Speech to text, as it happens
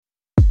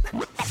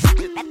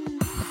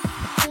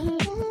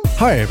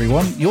Hi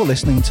everyone, you're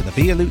listening to the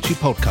Vialucci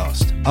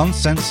podcast,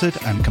 uncensored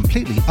and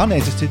completely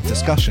unedited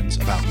discussions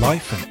about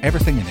life and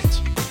everything in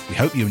it. We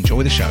hope you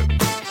enjoy the show.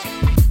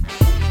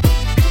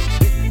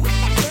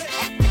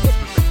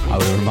 I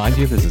will remind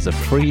you, this is a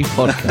free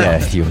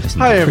podcast.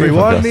 Hi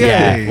everyone,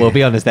 Yeah, we'll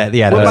be honest there.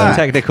 Yeah, there were some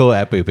technical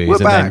boo-boos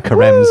and then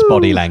Karem's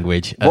body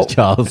language, as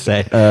Charles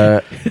said.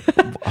 I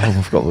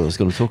forgot what I was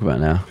going to talk about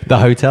now. The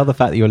hotel, the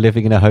fact that you're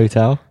living in a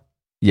hotel.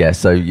 Yeah,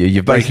 so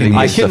you're basically...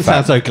 I shouldn't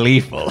sound so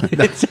gleeful.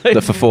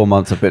 that for 4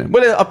 months I've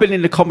been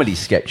in a comedy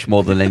sketch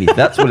more than anything.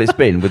 That's what it's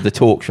been with the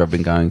talk show I've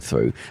been going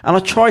through. And I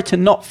try to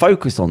not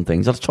focus on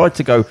things. I've tried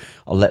to go,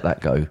 I'll let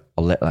that go.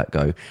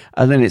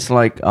 And then it's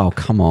like, oh,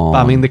 come on.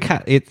 I mean, the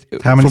cat...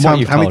 How many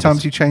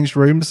times you changed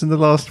rooms in the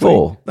last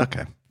 4 week?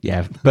 Okay.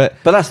 Yeah, but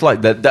that's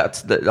like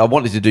that's I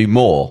wanted to do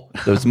more.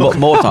 There was more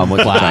time.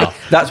 Wow.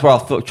 That's where I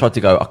tried to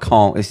go. I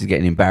can't. This is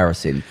getting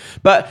embarrassing.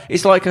 But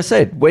it's like I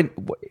said, when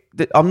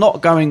I'm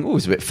not going. Oh,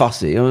 it's a bit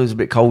fussy. Oh, it's a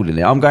bit cold in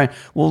there. I'm going.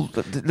 Well,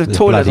 the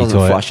toilet doesn't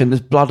flush, and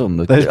there's blood on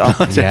the. The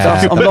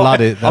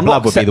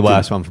blood would be the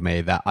worst one for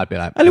me. That I'd be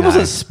like, and it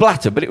wasn't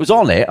splattered, but it was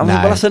on it. I mean,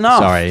 well, that's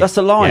enough. Sorry. That's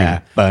the line.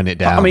 Yeah, burn it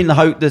down. I mean,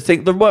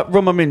 the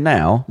room I'm in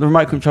now, the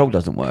remote control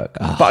doesn't work.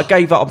 But I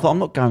gave up. I thought I'm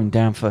not going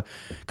down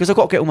because I've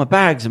got to get all my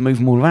bags and move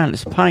them all around.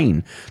 It's a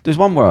pain. There's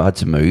one where I had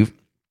to move.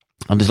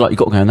 And there's like, you've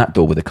got to go in that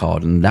door with a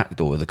card and that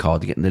door with a card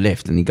to get in the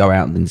lift, and you go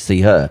out and then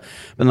see her.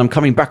 But then I'm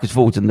coming backwards,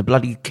 forwards, and the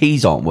bloody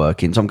keys aren't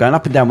working. So I'm going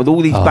up and down with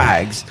all these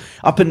bags.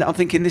 I'm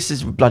thinking, this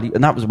is bloody...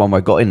 And that was the one where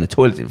I got in, the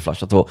toilet didn't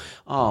flush. I thought,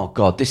 oh,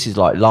 God, this is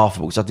like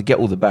laughable. So I had to get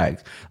all the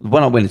bags.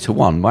 When I went into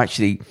one, I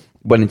actually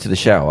went into the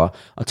shower,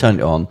 I turned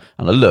it on,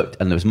 and I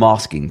looked, and there was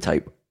masking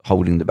tape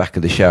holding the back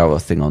of the shower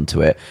thing onto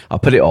it. I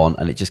put it on,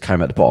 and it just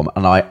came at the bottom.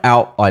 And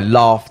I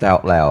laughed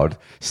out loud.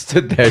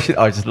 Stood there,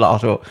 I just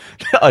laughed.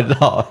 I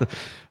laughed.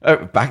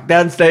 Back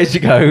downstairs you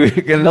go.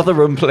 Get another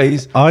room,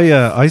 please.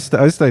 I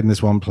stayed in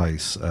this one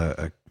place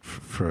on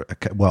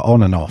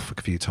and off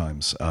a few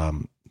times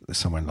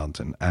somewhere in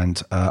London,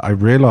 and I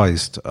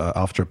realised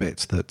after a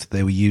bit that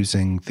they were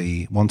using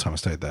one time I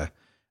stayed there,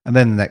 and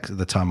then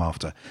the time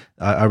after,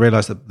 I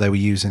realised that they were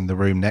using the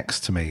room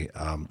next to me.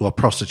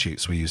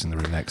 Prostitutes were using the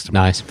room next to me.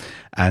 Nice.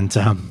 And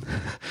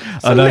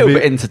it's a little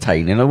bit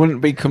entertaining. I wouldn't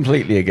be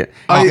completely against.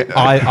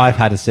 I've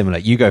had a similar.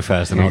 You go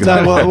first, and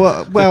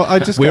I'll well, I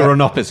just we were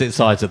on opposite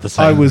sides of the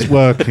same. I was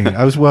working, and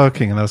I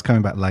was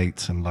coming back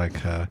late, and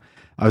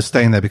I was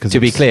staying there because... To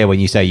be clear, when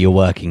you say you're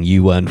working,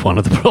 you weren't one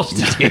of the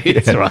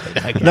prostitutes, right?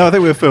 Okay. No, I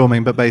think we were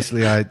filming, but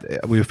basically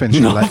we were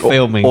finishing late.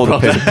 Filming or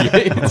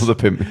the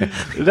pimp.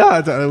 No,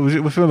 I don't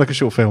know. We filmed like a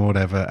short film or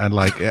whatever, and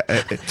 20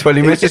 minutes.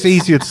 It was just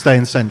easier to stay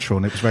in Central,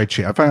 and it was very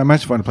cheap. I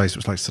managed to find a place that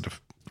was like sort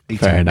of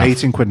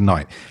 18 quid a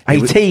night.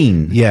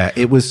 18? Yeah,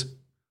 it was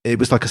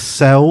like a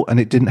cell, and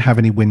it didn't have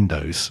any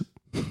windows.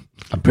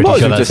 I'm pretty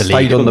sure that's just illegal.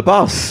 stayed on the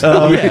bus.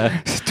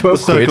 It's 12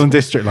 Circle and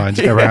District line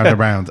to go round and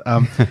round.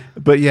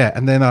 But yeah,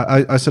 and then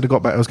I sort of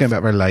got back. I was getting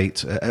back very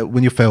late.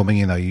 When you're filming,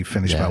 you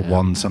finish about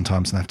 1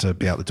 sometimes and have to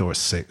be out the door at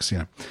 6.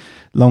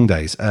 Long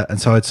days. And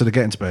so I'd sort of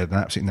get into bed and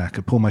absolutely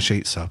knackered, pull my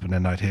sheets up, and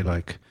then I'd hear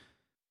like,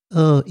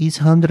 "Oh, it's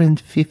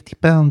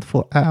 £150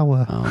 for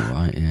hour." Oh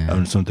right, yeah.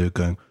 And some dude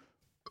going,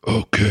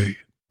 "Okay,"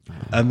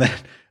 and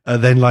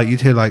then like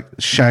you'd hear like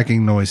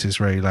shagging noises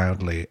very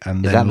loudly,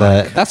 and then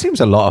that seems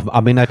a lot of.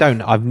 I mean,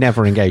 I've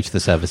never engaged the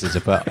services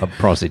of a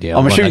prostitute.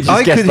 I'm assuming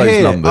I could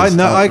hear. Numbers.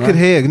 I could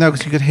hear. No,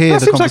 because you could hear that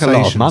the seems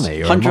conversations. Like a lot of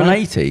money.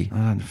 180,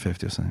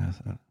 150 or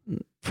something.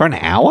 For an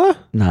hour?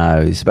 No,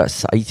 it's about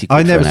 80 quid.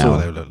 I never for an saw hour.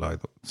 what they would look like.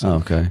 So. Oh,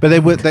 okay. But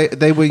they were.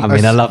 I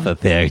mean, I love that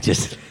Theo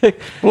just.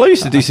 Well, I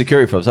used to do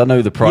security jobs. I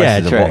know the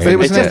prices. True. Of what it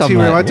was an empty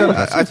room.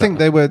 I think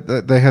they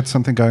they had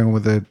something going on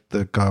with the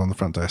guy on the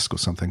front desk or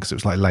something, because it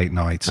was like late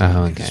night.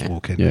 And okay. Just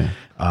walk in. Yeah.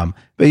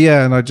 But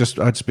yeah, and I'd just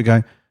be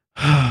going,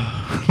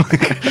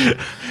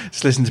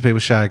 just listen to people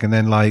shag, and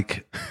then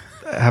like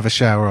have a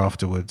shower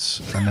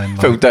afterwards, and then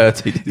feel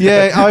dirty.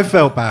 Yeah, I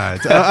felt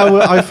bad.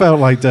 I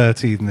felt like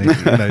dirty,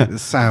 and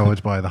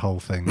soured by the whole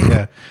thing.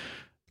 Yeah.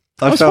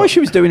 I suppose she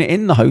was doing it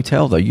in the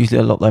hotel, though. Usually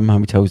a lot of them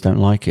hotels don't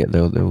like it.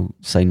 They'll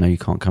say, no, you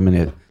can't come in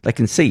here. They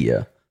can see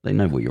you. They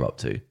know what you're up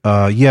to.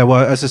 Yeah,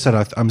 well, as I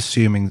said, I'm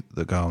assuming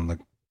the guy on the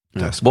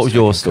desk. What was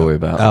your story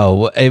about?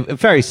 Oh,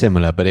 very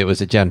similar, but it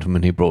was a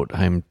gentleman who brought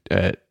home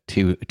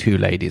two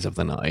ladies of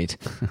the night.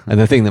 And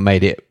the thing that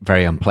made it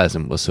very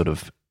unpleasant was sort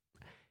of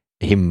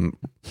him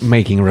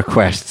making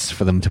requests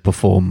for them to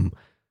perform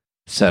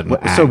certain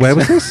acts. So where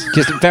was this?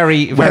 Just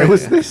very where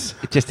was this?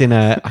 Just in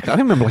I can't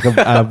remember, like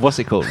a what's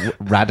it called,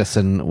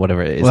 Radisson,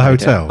 whatever it is. Well,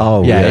 hotel.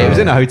 Oh yeah, it was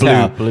in a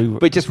hotel. Blue,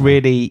 but just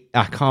really,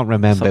 I can't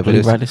remember. But it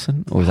was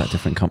Radisson, or was that a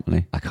different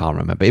company? I can't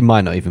remember. It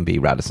might not even be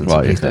Radisson.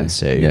 So please don't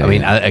sue. Yeah, I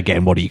mean,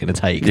 again, what are you going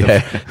to take?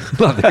 Yeah.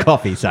 Like the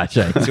coffee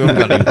sachets. We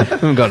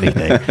haven't got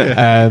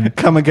anything.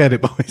 Come and get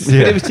it, boys. But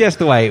it was just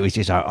the way it was.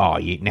 Just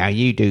like, now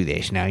you do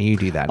this, now you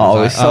do that.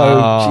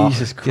 And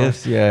Jesus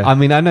Christ. I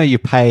mean, I know you're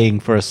paying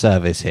for a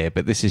service here,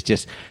 but this is just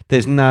just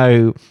there's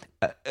no.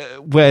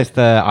 Where's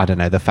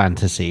the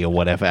fantasy or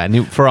whatever?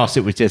 And for us,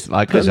 it was just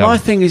like. But my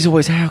thing is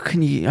always, how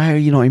are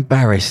you not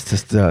embarrassed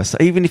to so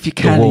even if you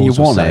can and you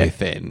want it,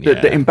 thin,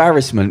 the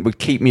embarrassment would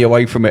keep me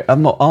away from it.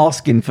 I'm not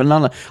asking for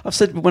none. I've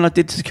said when I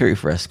did security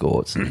for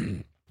escorts,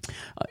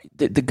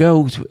 the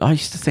girls, I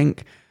used to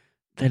think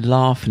they're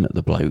laughing at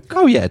the bloke.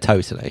 Oh yeah,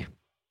 totally.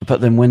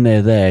 But then when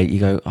they're there, you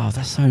go, oh,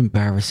 that's so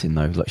embarrassing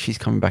though. Like she's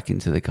coming back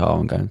into the car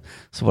and going,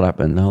 so what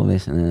happened? All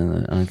this,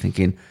 and I'm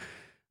thinking.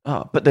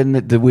 Oh, but then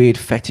the weird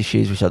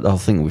fetishes, which I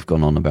think we've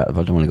gone on about,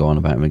 I don't want to go on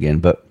about them again,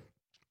 but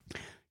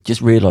just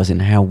realising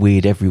how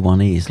weird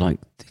everyone is, like,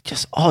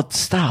 just odd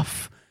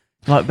stuff.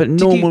 Like, but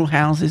normal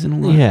houses and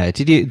all that.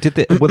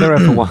 Yeah, were there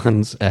ever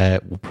ones,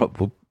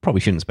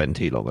 probably shouldn't spend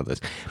too long on this,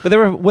 but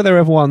were there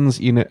ever ones,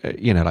 you know,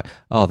 like,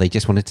 oh, they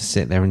just wanted to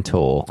sit there and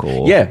talk?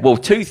 Or yeah, well,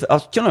 do you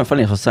know,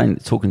 funny, I was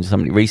talking to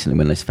somebody recently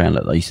when they found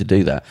out that I used to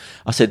do that.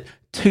 I said,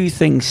 2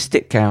 things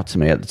stick out to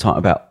me at the time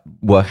about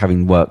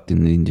having worked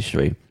in the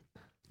industry.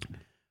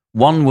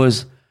 One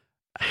was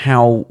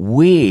how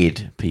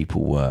weird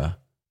people were.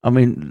 I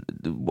mean,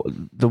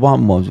 the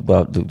one was,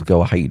 well, the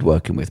girl I hated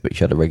working with, but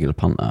she had a regular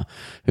punter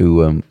who,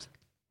 where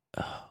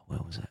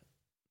was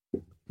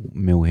it?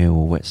 Mill Hill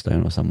or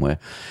Whetstone or somewhere.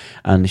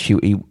 And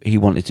he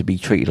wanted to be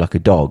treated like a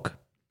dog.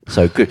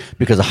 So good,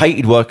 because I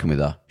hated working with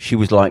her. She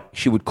was like,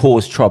 she would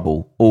cause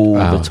trouble all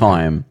the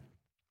time.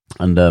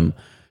 And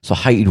so I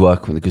hated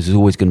working with her because there's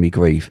always going to be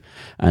grief.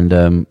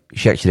 And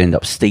she actually ended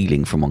up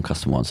stealing from one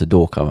customer once. The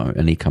door came out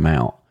and he come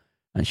out.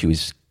 And she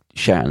was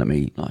shouting at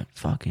me like,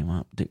 fuck him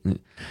up,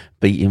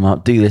 beat him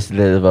up, do this,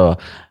 blah, blah, blah.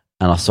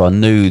 And so I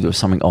knew there was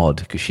something odd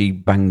because she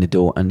banged the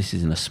door, and this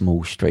is in a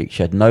small street.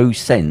 She had no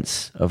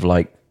sense of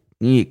like,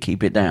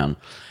 keep it down.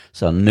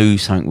 So I knew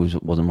something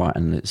wasn't right.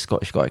 And the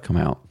Scottish guy come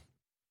out,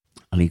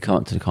 and he came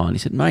up to the car and he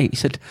said,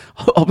 mate,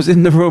 I was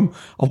in the room.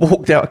 I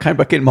walked out, I came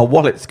back in, my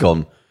wallet's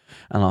gone.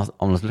 And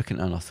I was looking at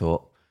her and I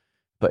thought,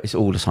 but it's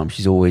all the time.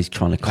 She's always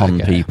trying to con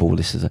people.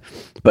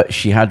 But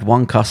she had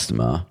one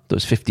customer that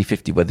was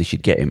 50-50 whether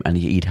she'd get him, and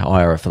he'd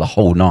hire her for the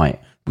whole night,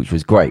 which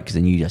was great because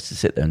then you just to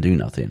sit there and do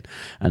nothing.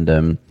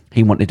 And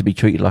he wanted to be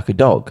treated like a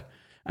dog.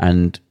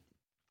 And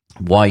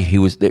why he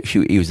was there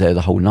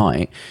the whole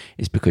night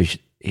is because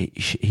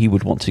he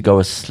would want to go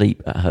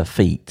asleep at her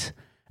feet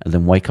and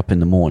then wake up in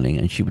the morning,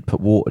 and she would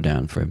put water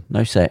down for him.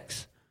 No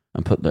sex.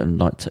 And put them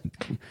like.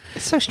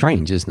 It's so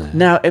strange, isn't it?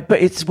 Now,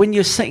 but it's when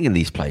you're sitting in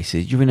these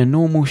places, you're in a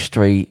normal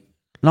street,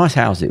 nice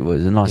house it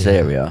was, a nice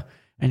area,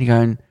 and you're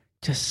going,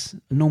 just a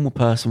normal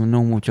person with a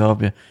normal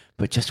job,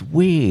 but just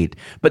weird.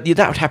 But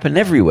that would happen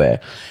everywhere.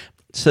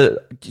 So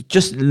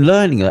just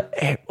learning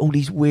that all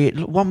these weird.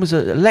 One was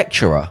a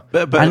lecturer,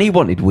 and he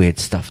wanted weird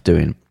stuff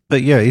doing.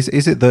 But yeah,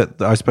 is it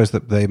that I suppose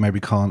that they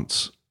maybe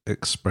can't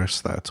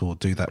express that or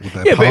do that with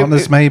their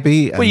partners,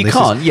 maybe? Well, you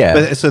can't,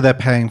 But so they're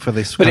paying for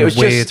this kind of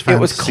weird fantasy. It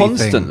was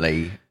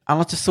constantly, thing.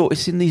 And I just thought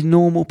it's in these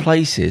normal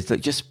places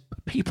that just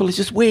people are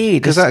just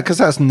weird. Because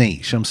that's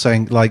niche. I'm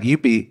saying, like,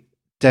 you'd be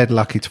dead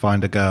lucky to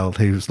find a girl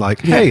who's like,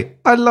 hey,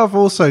 I love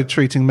also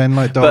treating men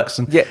like dogs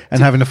and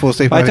having a full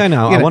sleep. I don't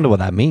know. I wonder what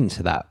that means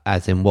to that,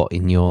 as in what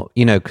in your,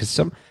 because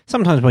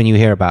sometimes when you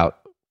hear about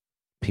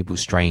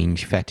people's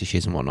strange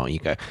fetishes and whatnot, you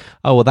go,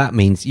 oh, well, that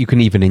means you can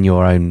even in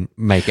your own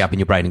make it up in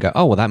your brain and go,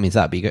 oh, well, that means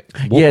that. But you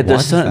go,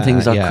 there's certain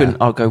things I couldn't.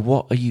 I'll go,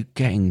 what are you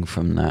getting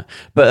from that?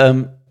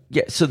 But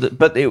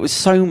but it was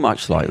so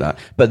much like that.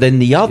 But then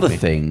the other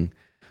thing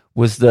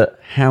was that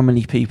how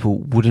many people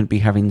wouldn't be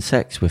having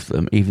sex with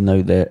them, even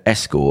though they're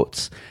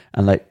escorts,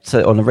 and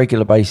so on a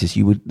regular basis,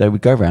 they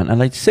would go around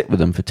and they'd sit with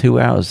them for 2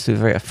 hours,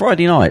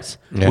 Friday nights.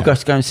 We'll go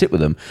and sit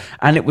with them,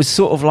 and it was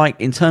sort of like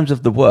in terms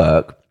of the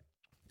work.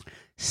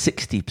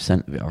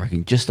 60% of it, I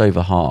reckon, just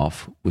over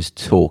half was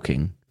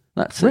talking.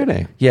 That's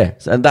really, yeah.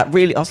 And that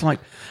really, I was like,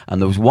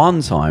 and there was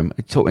one time,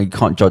 you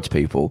can't judge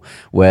people,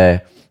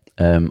 where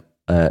the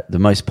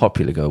most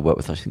popular girl I worked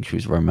with, I think she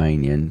was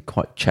Romanian,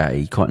 quite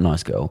chatty, quite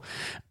nice girl,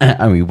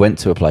 and we went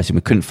to a place and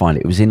we couldn't find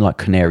it. It was in like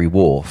Canary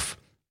Wharf,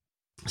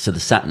 so the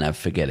sat nav,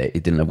 forget it.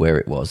 It didn't know where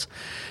it was,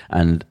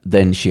 and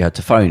then she had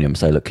to phone him,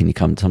 say, look, can you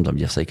come?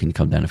 Sometimes just say, can you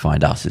come down and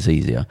find us? It's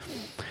easier.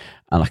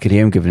 And I could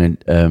hear him giving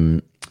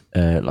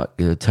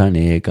turn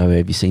here, go here,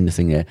 have you seen the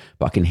thing there?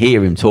 But I can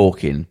hear him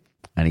talking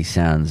and he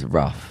sounds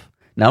rough.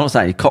 Now, I'm not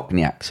saying a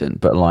Cockney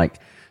accent, but like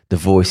the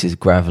voice is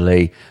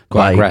gravelly.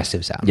 Quite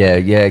aggressive sound.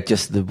 Yeah,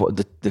 just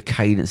the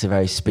cadence of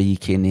how he's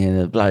speaking,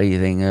 the bloody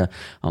thing.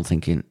 I'm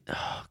thinking,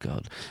 oh,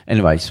 God.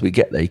 Anyway, so we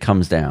get there, he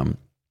comes down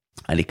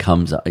and he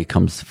comes,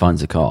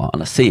 finds a car,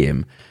 and I see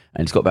him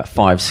and he's got about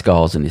 5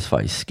 scars on his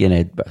face,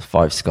 skinhead, about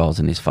 5 scars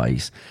on his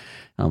face.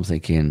 I'm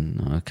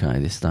thinking, okay,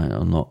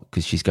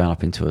 because she's going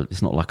up into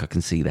it's not like I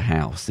can see the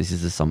house. This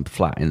is some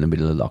flat in the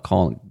middle of, I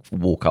can't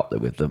walk up there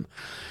with them.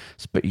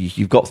 But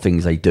you've got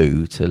things they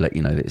do to let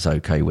you know that it's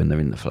okay when they're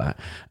in the flat.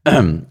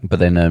 But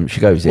then she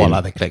goes in.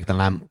 Like they click the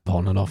lamp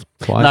on and off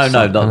twice?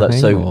 No, not that.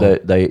 So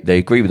they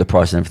agree with the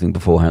price and everything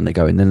beforehand. They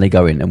go in, then they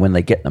go in, and when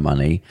they get the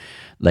money,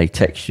 they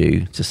text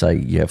you to say,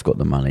 yeah, I've got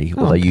the money.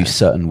 Or they use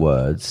certain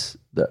words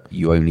that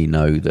you only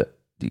know that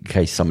in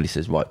case somebody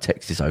says, right,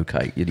 text is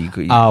okay.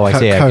 I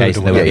see. Okay,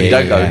 so you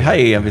don't go,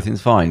 hey,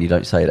 everything's fine. You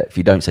don't say that. If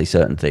you don't say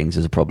certain things,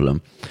 there's a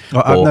problem.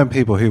 Well, I've known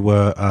people who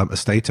were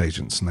estate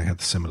agents and they had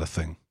the similar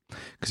thing.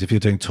 Because if you're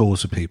doing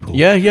tours with people,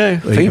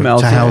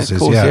 females to houses,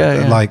 course,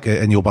 like,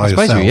 and you're by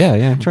yourself,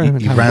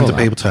 you random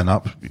people turn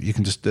up. You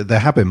can just there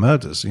have been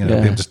murders.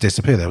 People just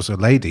disappear. There was a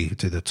lady who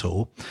did a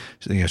tour,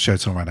 showed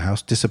someone around the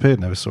house, disappeared,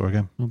 never saw her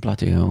again. Oh,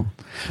 bloody hell!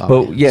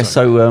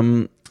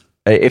 So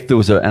if there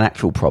was an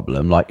actual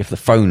problem, like if the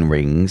phone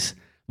rings,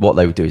 what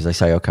they would do is they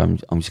say, okay, I'm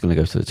just going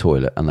to go to the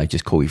toilet, and they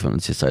just call you from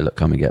and just say, look,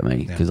 come and get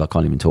me, because I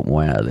can't even talk my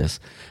way out of this.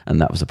 And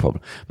that was the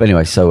problem. But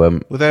anyway, so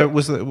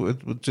was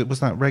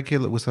that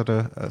regular? Was that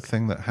a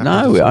thing that happened?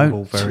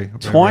 No,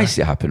 twice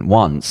it happened.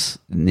 Once,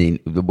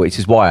 which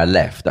is why I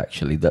left.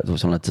 Actually, that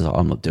was when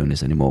I'm not doing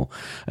this anymore.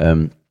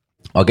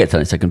 I'll get to that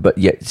in a second. But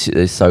yeah,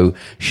 so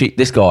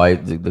this guy,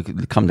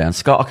 the come down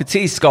scar, I could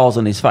see his scars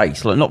on his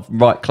face, like not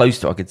right close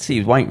to it. I could see he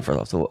was waiting for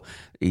it. I thought,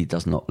 he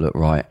does not look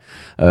right.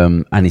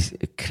 And he's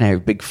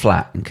big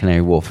flat in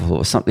Canary Wharf.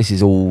 I thought, this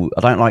is all,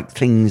 I don't like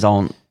things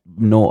aren't,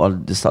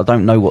 I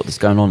don't know what's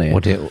going on here.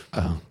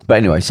 But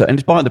anyway, and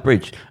it's by the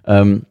bridge.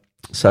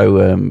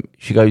 So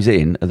she goes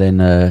in, and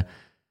then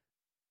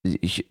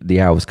the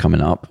hour's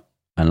coming up.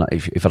 And like,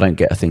 if I don't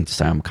get a thing to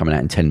say, I'm coming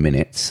out in 10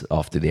 minutes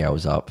after the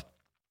hour's up,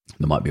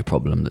 there might be a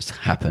problem that's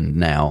happened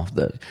now.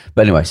 But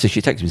anyway, so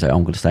she texted me and said,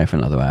 I'm going to stay for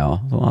another hour.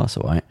 I thought, that's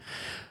all right.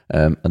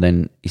 And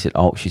then she said,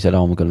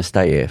 I'm going to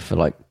stay here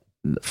for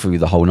through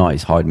the whole night.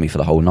 He's hired me for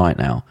the whole night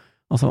now.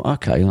 I thought,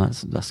 okay,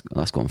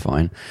 that's gone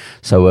fine.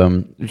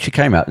 So she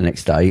came out the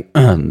next day,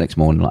 next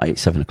morning, like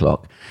 7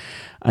 o'clock,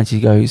 and she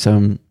goes,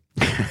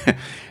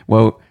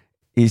 well,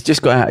 he's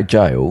just got out of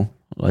jail.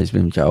 He's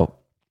been in jail,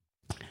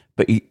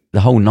 but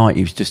the whole night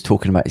he was just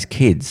talking about his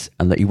kids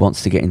and that he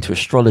wants to get into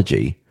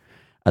astrology.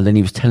 And then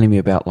he was telling me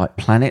about like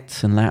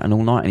planets and that and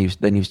all night. And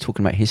he was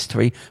talking about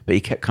history, but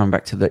he kept coming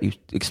back to that. He was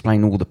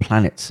explaining all the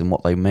planets and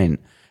what they meant,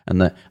 and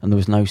there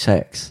was no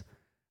sex.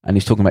 And he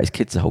was talking about his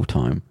kids the whole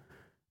time,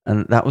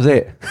 and that was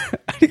it.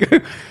 And you go,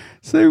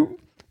 so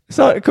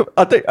I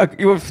think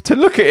to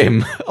look at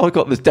him,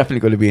 there's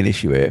definitely got to be an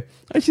issue here.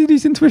 Actually,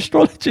 he's into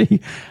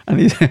astrology, and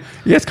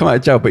he has come out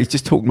of jail, but he's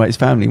just talking about his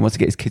family. He wants to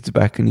get his kids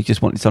back, and he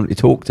just wanted somebody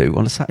to talk to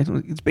on a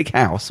Saturday. It's a big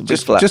house,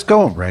 just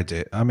go on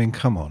Reddit. I mean,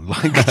 come on,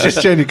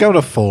 just generally go on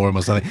a forum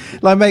or something.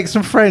 Make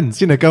some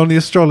friends. Go on the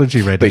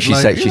astrology Reddit. But she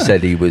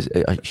said he was.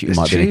 She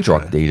might be a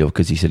drug dealer,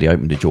 because he said he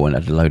opened a joint,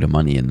 had a load of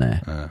money in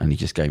there, and he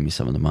just gave me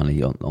some of the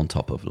money on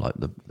top of like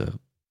the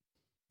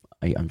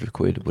 800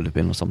 quid would have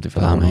been or something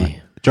for that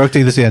night. Drug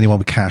dealers the only one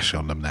with cash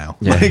on them now.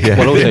 Yeah.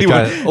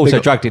 Well,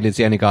 drug dealers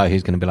the only guy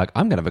who's going to be like,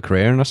 I'm going to have a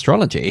career in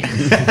astrology.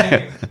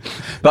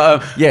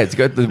 But it's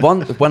good. The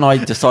one when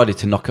I decided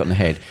to knock it on the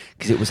head,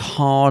 because it was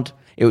hard.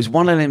 It was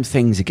one of them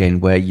things again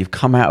where you've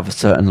come out of a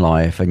certain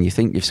life and you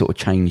think you've sort of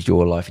changed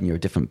your life and you're a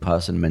different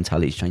person,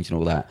 mentality's changed and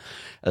all that.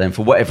 And then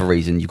for whatever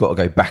reason, you've got to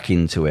go back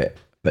into it.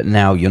 But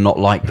now you're not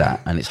like that,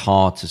 and it's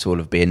hard to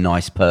sort of be a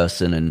nice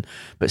person,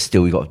 but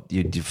still you're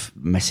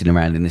messing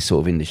around in this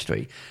sort of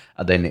industry.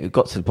 And then it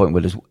got to the point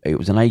where it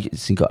was an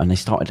agency and they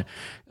started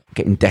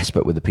getting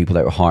desperate with the people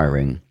they were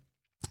hiring.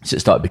 So it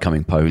started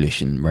becoming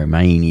Polish and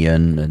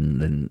Romanian, and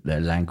then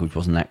their language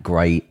wasn't that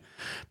great.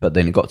 But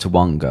then it got to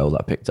one girl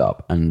that I picked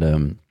up,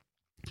 and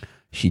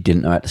she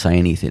didn't know how to say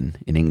anything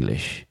in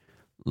English.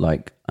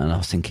 And I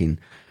was thinking,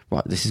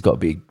 right, this has got to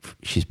be,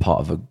 she's part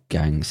of a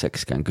gang,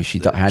 sex gang, because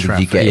how did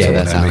you get to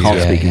that? You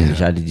can't speak English.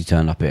 How did you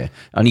turn up here?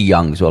 Only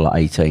young as well,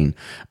 like 18.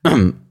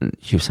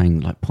 She was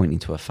saying, pointing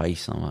to her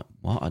face. And I'm like,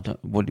 what? I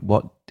don't,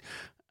 what?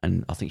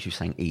 And I think she was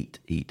saying,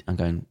 eat. I'm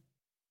going,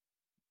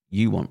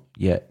 you want,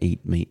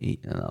 eat, meat,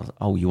 eat. And I was like,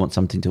 oh, you want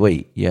something to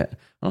eat? Yeah.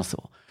 And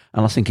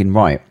I was thinking,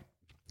 right,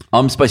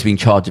 I'm supposed to be in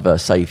charge of her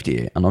safety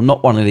here, and I'm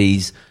not one of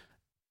these,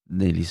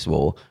 nearly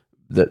swore,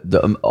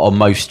 that are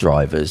most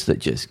drivers that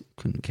just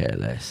couldn't care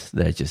less.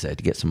 They're just there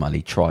to get some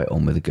money, try it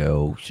on with a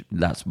girl.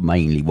 That's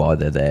mainly why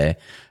they're there.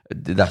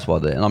 That's why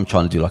and I'm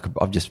trying to do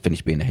I've just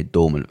finished being a head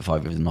doorman at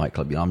 5 years in a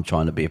nightclub. I'm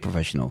trying to be a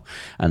professional.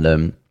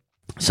 And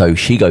so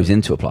she goes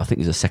into a place, I think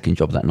it was a second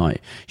job that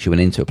night. She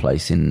went into a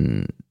place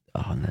in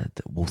the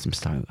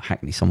Walthamstow,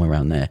 Hackney, somewhere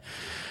around there.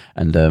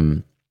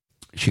 And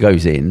she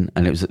goes in,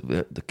 and it was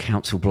the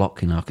council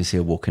block, I can see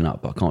her walking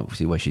up, but I can't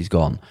see where she's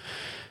gone.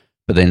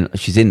 But then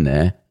she's in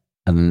there,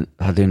 and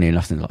I didn't hear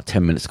nothing.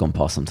 10 minutes gone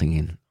past, I'm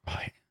thinking,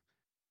 right,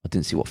 I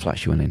didn't see what flat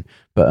she went in.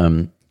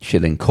 But she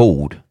then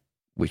called,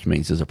 which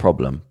means there's a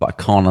problem, but I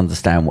can't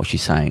understand what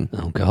she's saying.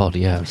 Oh, God,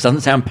 yeah. She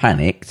doesn't sound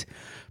panicked,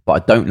 but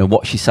I don't know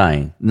what she's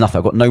saying. Nothing.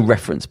 I've got no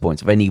reference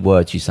points of any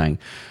words she's saying.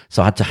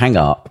 So I had to hang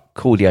up,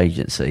 call the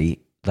agency.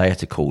 They had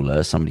to call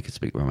her. Somebody could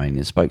speak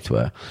Romanian, spoke to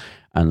her.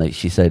 And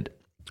she said,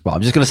 well,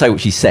 I'm just going to say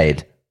what she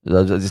said.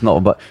 It's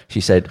not, but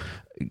she said,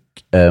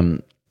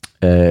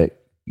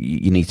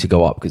 you need to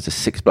go up because there's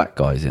 6 black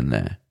guys in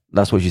there.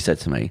 That's what she said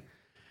to me.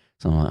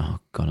 So I'm like, oh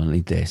God, I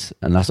need this.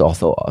 And that's what I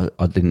thought.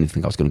 I didn't even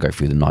think I was going to go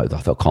through the night. I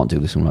thought, I can't do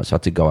this all night. So I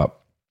had to go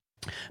up.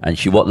 And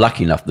she was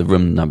lucky enough, the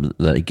room number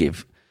that they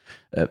give,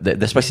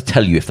 they're supposed to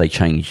tell you if they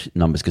change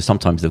numbers, because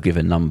sometimes they'll give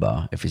a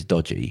number if it's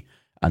dodgy,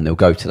 and they'll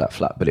go to that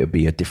flat, but it'll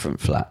be a different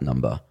flat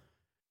number.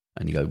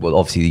 And you go, well,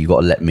 obviously you've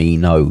got to let me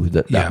know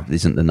that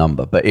isn't the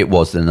number, but it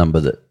was the number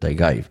that they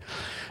gave.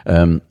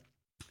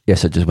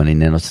 Yes, I just went in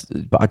there,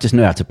 but I just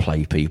knew how to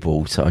play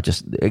people. So I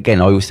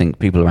always think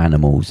people are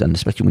animals, and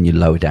especially when you're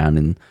lower down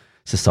in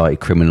society,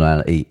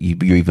 criminality,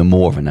 you're even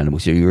more of an animal,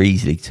 so you're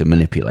easy to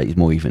manipulate. It's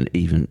more even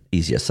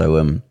easier.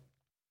 So,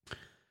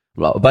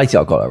 well,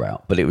 basically, I got her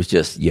out, but it was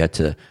just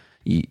with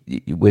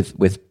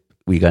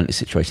when you go into a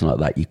situation like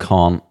that, you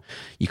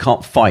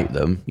can't fight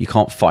them. You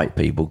can't fight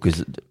people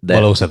because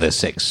also there's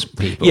 6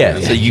 people. Yeah,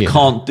 so you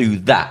can't do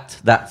that.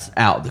 That's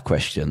out of the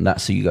question.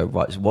 That's so you go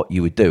right. So what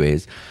you would do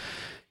is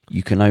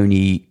you can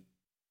only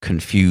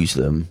confuse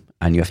them,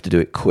 and you have to do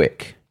it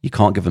quick. You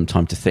can't give them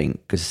time to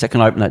think, because the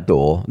second I open that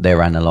door,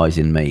 they're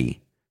analysing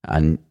me,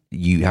 and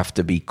you have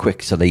to be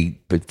quick so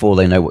before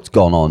they know what's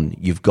gone on,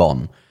 you've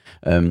gone.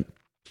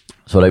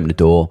 So I open the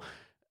door,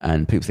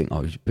 and people think,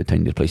 "Oh, you're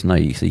pretending to police." No,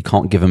 so you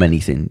can't give them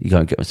anything. You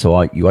don't get.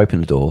 So you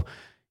open the door,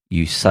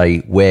 you say,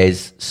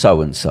 "Where's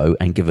so and so,"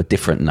 and give a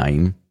different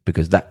name,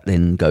 because that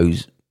then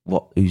goes,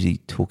 "What? Who's he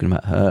talking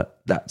about? Her?"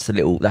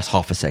 That's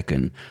half a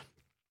second,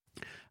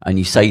 and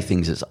you say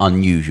things that's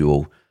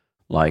unusual,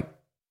 like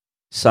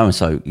so and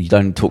so. You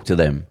don't talk to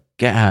them.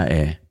 Get out of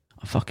here!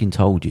 I fucking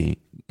told you.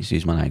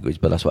 Excuse my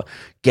language, but that's what.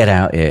 Get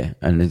out here!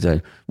 And they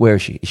say, "Where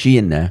is she? Is she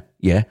in there?"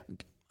 Yeah.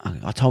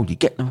 I told you,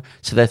 get them.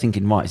 So they're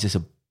thinking, right, is this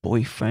a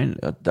boyfriend?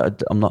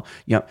 I'm not,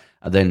 and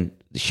then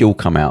she'll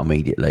come out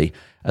immediately,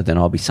 and then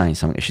I'll be saying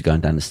something as she's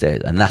going down the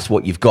stairs. And that's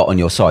what you've got on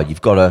your side.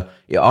 You've got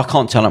to, I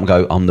can't tell them,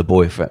 go, I'm the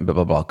boyfriend, blah,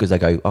 blah, blah, because they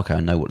go, okay, I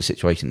know what the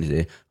situation is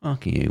here.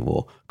 Can you,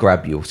 or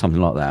grab you, or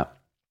something like that.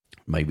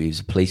 Maybe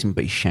he's a policeman,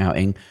 but he's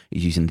shouting,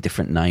 he's using a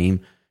different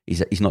name.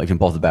 He's not even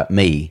bothered about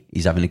me.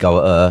 He's having a go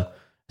at her.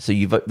 So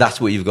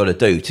that's what you've got to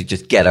do to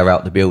just get her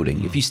out the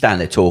building. If you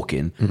stand there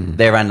talking,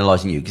 they're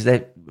analysing you, because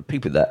they're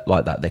people that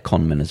like that. They're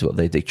con men as well.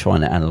 They're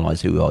trying to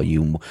analyse who are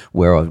you and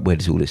where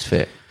does all this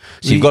fit.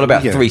 So you've got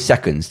about 3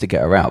 seconds to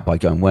get her out by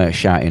going, where,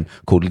 shouting,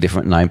 called a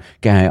different name.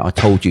 Gay, I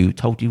told you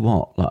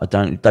what? Like, I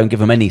don't give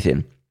them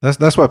anything.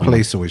 That's why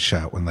police always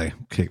shout when they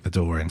kick the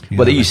door in.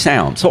 Well, they use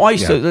sound. So I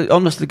used to,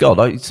 honest to God,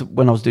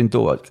 when I was doing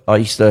door work, I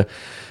used to.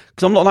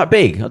 Because I'm not that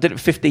big. I did it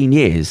for 15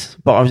 years,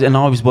 but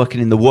I was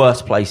working in the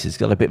worst places.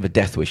 Got a bit of a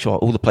death wish.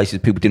 All the places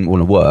people didn't want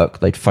to work,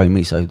 they'd phone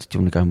me. So, do you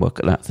want to go and work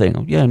at that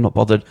thing? Yeah, I'm not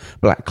bothered.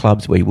 Black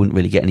clubs where you wouldn't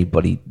really get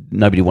anybody.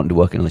 Nobody wanted to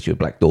work unless you were a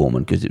black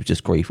doorman, because it was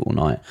just grief all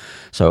night.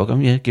 So I go,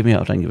 yeah, give me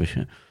out. I don't give a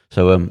shit.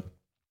 So,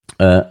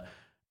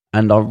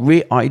 and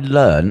I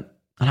learned.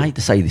 And I hate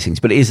to say these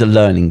things, but it is a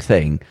learning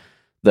thing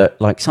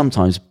that, like,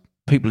 sometimes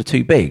people are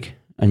too big.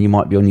 And you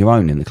might be on your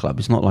own in the club.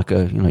 It's not like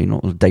you're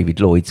not David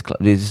Lloyd's club.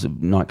 This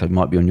nightclub, you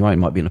might be on your own. You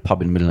might be in a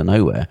pub in the middle of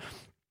nowhere.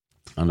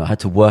 And I had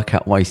to work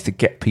out ways to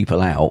get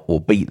people out or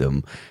beat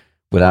them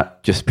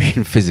without just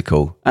being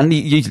physical. And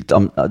usually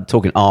I'm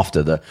talking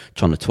after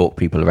trying to talk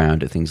people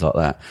around it, things like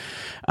that.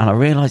 And I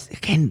realised,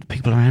 again,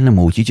 people are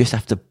animals. You just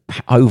have to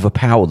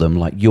overpower them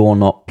like you're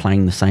not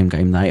playing the same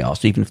game they are.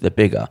 So even if they're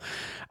bigger.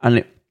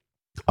 And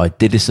I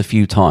did this a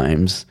few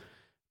times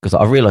because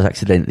I realised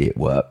accidentally it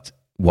worked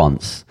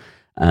once.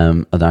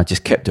 And then I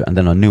just kept it, and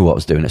then I knew what I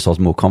was doing it, so I was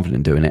more confident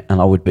in doing it. And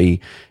I would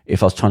be,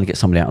 if I was trying to get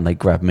somebody out and they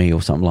grabbed me or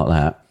something like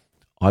that,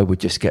 I would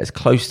just get as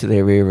close to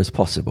their ear as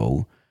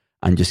possible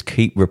and just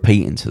keep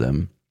repeating to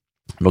them,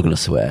 I'm not going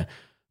to swear,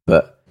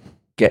 but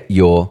get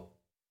your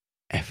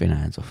effing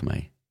hands off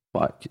me.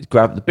 Like,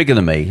 grab the bigger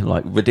than me,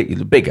 like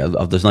ridiculous, bigger,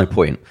 there's no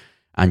point,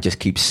 and just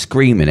keep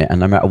screaming it. And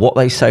no matter what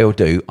they say or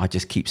do, I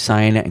just keep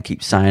saying it and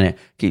keep saying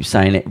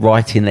it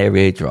right in their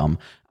eardrum.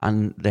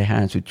 And their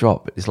hands would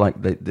drop. It's like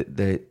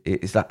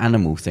it's that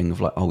animal thing of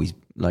like, oh,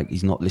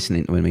 he's not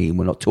listening to me, and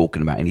we're not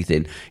talking about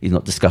anything. He's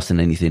not discussing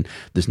anything.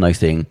 There's no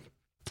thing.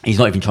 He's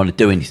not even trying to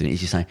do anything.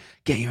 He's just saying,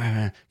 get your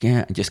hand,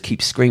 yeah, and just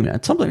keep screaming.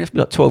 And sometimes you have to be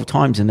like 12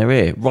 times in their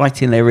ear,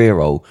 right in their ear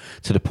roll,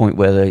 to the point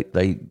where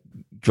they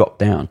drop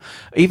down.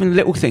 Even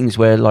little things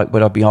where, like,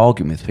 when I'd be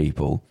arguing with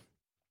people,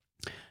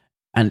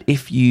 and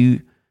if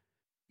you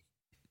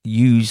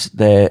use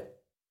their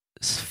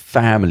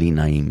family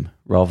name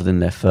rather than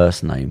their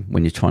first name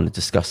when you're trying to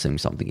discuss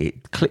something,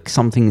 it clicks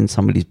something in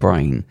somebody's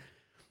brain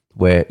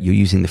where you're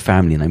using the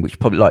family name, which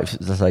probably, like,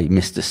 as I say,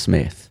 Mr.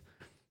 Smith.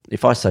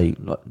 If I say,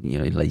 like,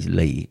 Lazy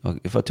Lee,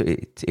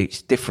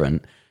 it's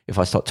different if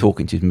I start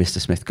talking to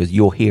Mr. Smith, because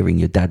you're hearing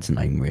your dad's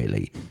name,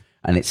 really,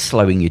 and it's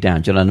slowing you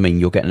down. Do you know what I mean?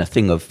 You're getting a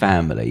thing of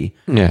family.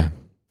 Yeah.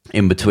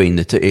 In between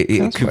the two,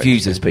 it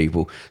confuses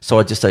people. So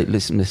I just say,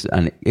 listen,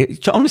 and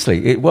it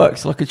honestly, it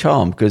works like a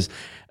charm, because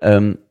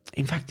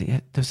in fact,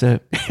 there's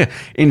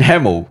in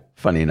Hemel,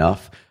 funny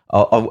enough,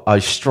 I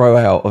straight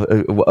out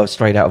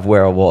of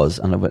where I was,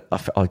 and I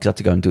had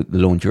to go and do the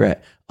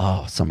laundrette.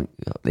 Oh, something,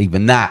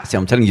 even that. See,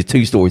 I'm telling you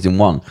 2 stories in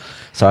one.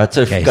 So I had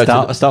to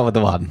start with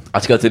the one. I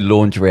had to go to the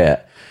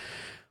laundrette,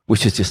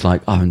 which is just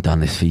like, I haven't done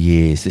this for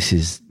years. This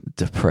is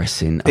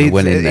depressing. I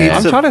went in there.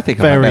 I'm trying to think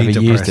if I've ever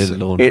used it at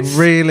laundry. It's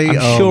really,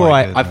 I'm sure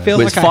I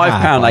feel it's like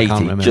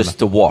 £5.80 just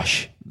to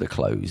wash the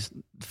clothes.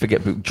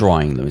 forget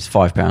drying them. It's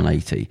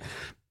 £5.80.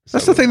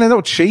 That's the thing; they're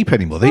not cheap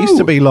anymore. They used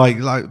to be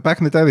like back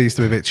in the day. They used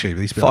to be a bit cheap.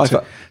 They used to be like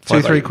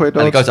 £2-3.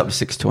 And it goes up to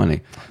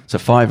 £6.20. So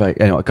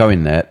 £5.8. Anyway, I go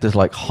in there. There's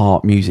like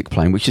heart music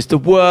playing, which is the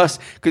worst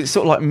because it's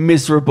sort of like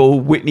miserable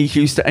Whitney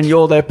Houston, and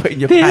you're there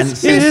putting your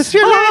pants in. Miss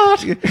you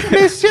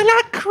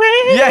like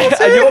crazy. Yeah,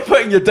 and you're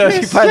putting your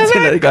dirty pants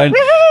in there, going,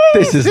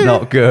 "This is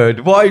not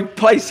good. Why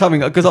play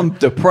something?" Because I'm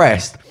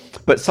depressed.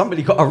 But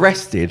somebody got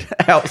arrested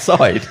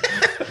outside.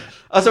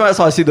 As I'm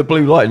outside, I see the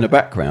blue light in the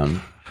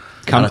background.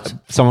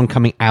 Someone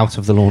coming out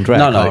of the laundrette?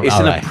 No, it's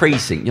in a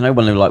precinct. You know,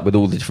 when they're like with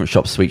all the different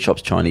shops, sweet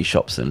shops, Chinese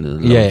shops, and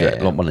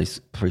one of these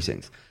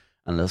precincts.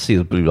 And I see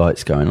the blue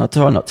lights going. I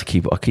try not to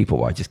keep it. I keep it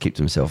away. I just keep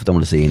to myself. I don't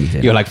want to see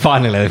anything. You're like,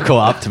 finally, they've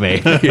caught up to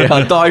me. Yeah,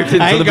 I dived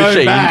into the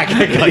machine. Back.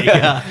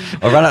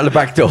 I ran out the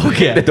back door,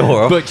 kicked the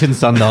door off. Butch and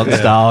Sundog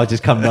style,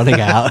 just come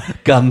running out,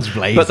 guns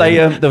blazing. But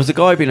there was a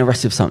guy being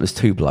arrested for something. There's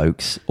two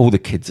blokes. All the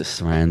kids are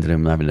surrounding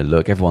him, having a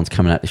look. Everyone's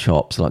coming out the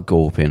shops, like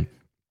gawping.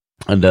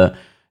 And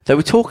they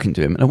were talking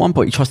to him. And at one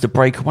point, he tries to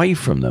break away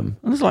from them.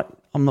 And it's like,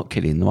 I'm not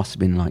kidding. There must have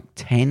been like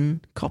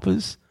 10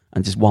 coppers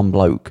and just one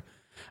bloke.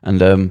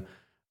 And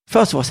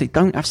first of all, I said,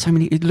 don't have so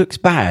many. It looks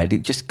bad.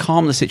 It just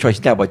calm the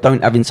situation down by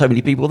don't having so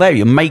many people there.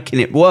 You're making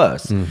it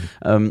worse.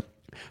 But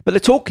they're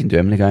talking to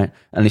him. And they're going,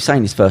 and he's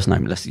saying his first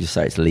name. Let's just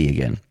say it's Lee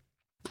again.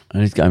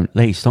 And he's going,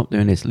 Lee, stop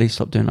doing this. Lee,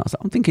 stop doing that.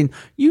 I'm thinking,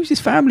 use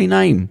his family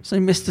name. Say,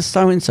 Mr.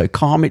 So-and-so,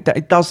 calm it down.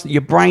 It does,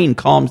 your brain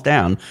calms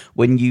down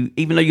when you,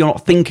 even though you're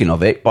not thinking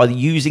of it, by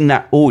using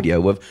that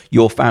audio of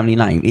your family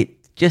name,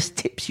 it just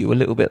tips you a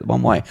little bit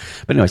one way.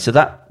 But anyway, so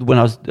that, when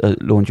I was doing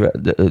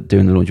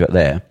the laundrette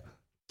there,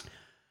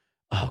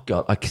 oh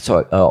God, I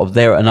was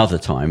there at another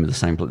time at the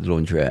same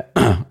laundrette.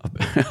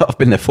 I've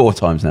been there 4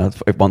 times now,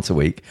 once a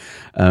week.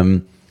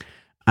 And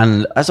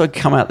as I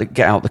get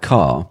out the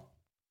car,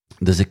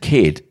 there's a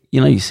kid, you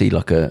know, you see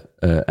like an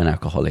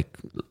alcoholic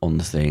on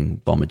the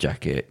thing, bomber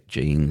jacket,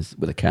 jeans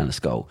with a can of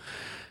Skull.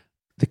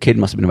 The kid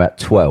must have been about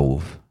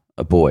 12,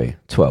 a boy,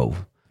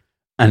 12.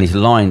 And he's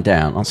lying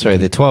down. I'm sorry,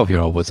 the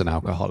 12-year-old was an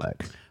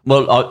alcoholic.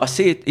 Well, I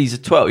see it. He's a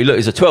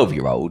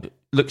 12-year-old.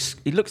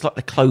 He looks like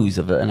the clothes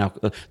of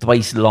the way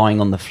he's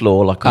lying on the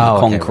floor, like on the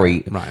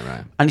concrete. Okay,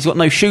 right. And he's got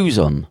no shoes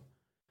on.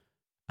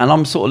 And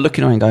I'm sort of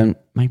looking around going,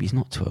 maybe he's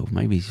not 12.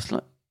 Maybe he's just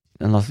like,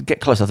 and I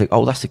get close. I think,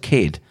 oh, that's a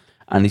kid.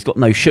 And he's got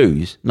no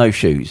shoes.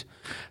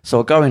 So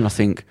I go in, I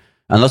think,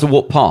 and as I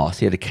walk past,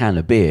 he had a can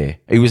of beer.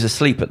 He was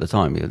asleep at the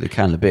time. He had a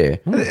can of beer.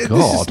 Oh, God. This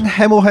is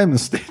Hemel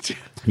Hempstead.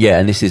 Yeah,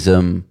 and this is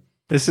a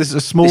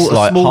small. It's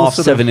like small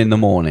 7:30 in the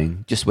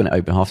morning. Just when it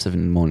opened, 7:30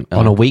 in the morning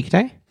on a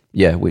weekday.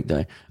 Yeah,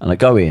 weekday. And I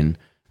go in,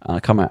 and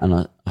I come out, and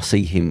I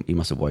see him. He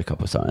must have woke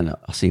up or something. And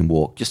I see him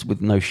walk just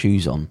with no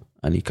shoes on,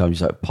 and he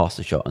comes out past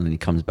the shop, and then he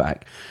comes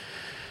back,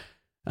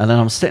 and then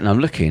I'm sitting, I'm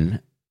looking.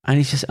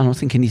 And I'm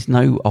thinking he's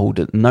no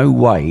older, no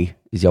way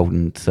is he older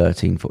than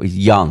 13, 14. He's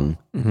young,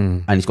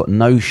 and he's got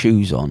no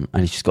shoes on,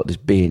 and he's just got this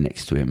beer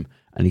next to him,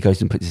 and he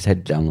goes and puts his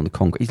head down on the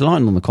concrete. He's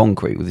lying on the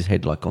concrete with his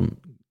head like going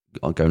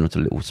onto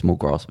a little small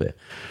grass bit.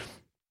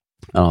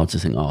 And I was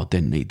just thinking, I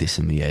didn't need this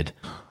in my head.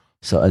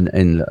 So,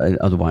 and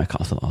otherwise,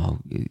 I thought,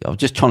 I was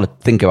just trying to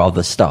think of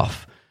other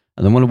stuff.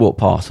 And then when I walked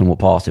past him,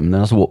 and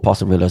then as I walked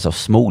past, I realised how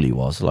small he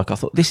was. Like, I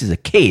thought, this is a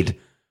kid.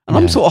 And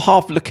I'm sort of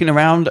half looking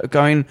around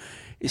going,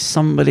 is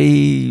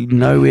somebody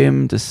know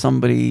him? Does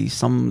somebody,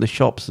 some of the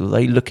shops, are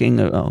they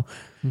looking at,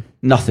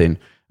 nothing.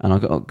 And I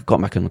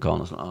got back in the car and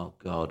I was like, oh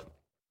God.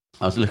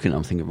 I was looking at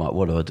him thinking, right,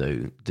 what do I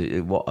do?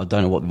 I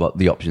don't know what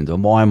the options are.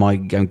 Why am I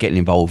getting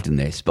involved in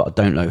this? But I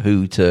don't know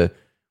who to,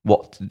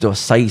 do I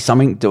say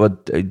something? Do I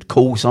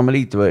call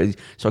somebody?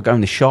 So I go in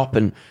the shop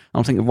and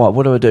I'm thinking, right,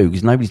 what do I do?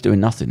 Because nobody's doing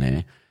nothing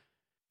here.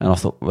 And I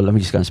thought, well, let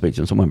me just go and speak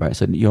to him. Someone back. I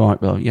said, you're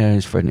right. Well, yeah,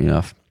 it's friendly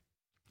enough.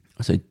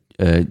 I said,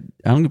 how long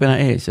have you been out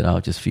here? He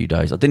said, just a few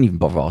days. I didn't even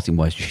bother asking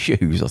where's your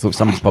shoes. I thought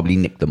somebody's probably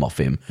nicked them off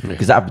him.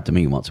 Because that happened to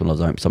me once when I was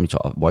home.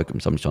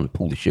 Somebody's trying to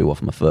pull the shoe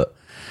off my foot.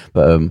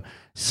 But I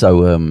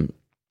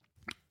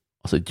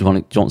said, do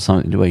you want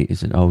something to eat? He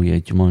said, oh yeah,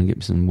 do you mind getting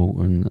me some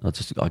water? And I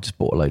just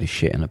bought a load of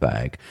shit in a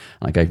bag.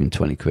 And I gave him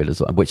 20 quid,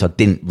 which I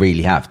didn't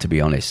really have, to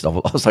be honest. I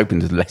was hoping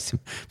to less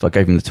him, so I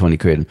gave him the 20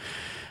 quid.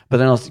 But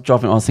then I was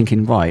driving, I was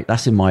thinking, right,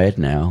 that's in my head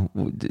now.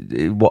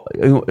 What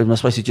am I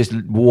supposed to just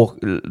walk?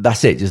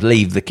 That's it, just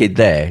leave the kid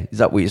there. Is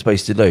that what you're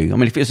supposed to do? I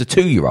mean, if it was a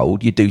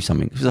 2-year-old, you do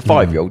something. If it's a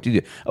 5-year-old,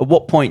 at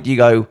what point do you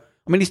go?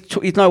 I mean,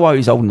 he's no way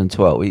he's older than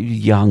 12.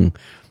 He's young.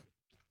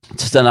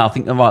 So now I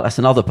think, right, that's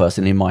another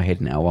person in my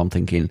head now. I'm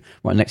thinking,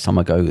 right, next time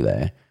I go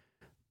there,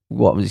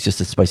 what, it's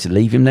just supposed to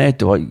leave him there?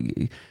 So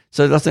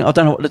I think, I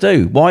don't know what to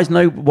do.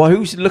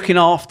 Who's looking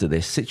after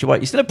this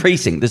situation? It's in a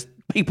precinct. There's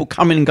people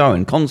coming and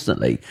going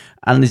constantly,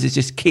 and there's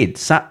just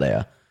kids sat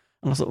there.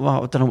 And I thought,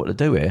 well, I don't know what to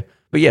do here.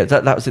 But yeah,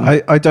 that was.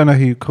 I don't know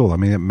who you call. I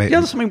mean,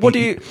 what do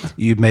you?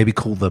 You maybe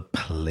call the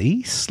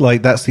police.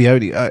 Like that's the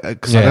only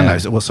because I don't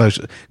know what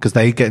social because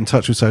they get in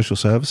touch with social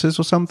services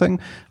or something.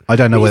 I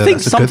don't know whether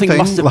that's a good thing. Something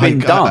must have been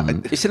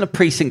done. It's in a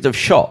precinct of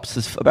shops.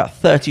 There's about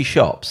 30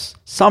 shops.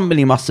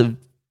 Somebody must have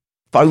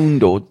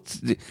phoned, or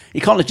he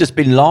can't have just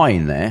been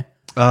lying there.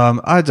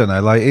 I don't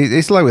know. Like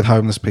it's like with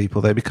homeless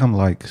people, they become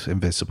like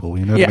invisible.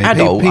 You know what I mean?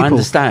 Adult, People, I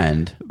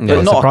understand, but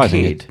Yeah, not a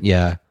surprisingly, kid.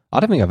 Yeah. I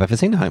don't think I've ever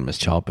seen a homeless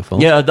child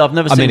before. Yeah, I've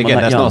never I seen mean, one again,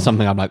 that that's young. not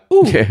something I'm like,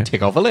 ooh, Yeah.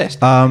 tick off a list.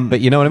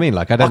 But you know what I mean?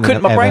 Like, I don't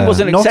think My brain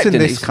wasn't not in accepting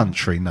this it.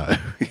 country, no.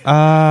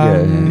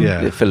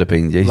 Yeah. The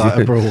Philippines. Yeah. Like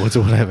abroad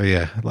or whatever.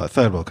 Yeah, like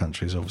third world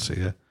countries,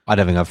 obviously. Yeah. I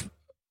don't think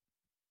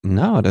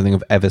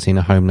I've ever seen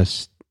a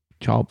homeless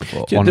child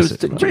before.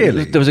 Honestly.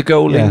 There was a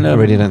girl in. I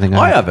really don't think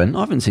I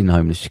haven't seen a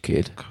homeless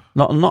kid.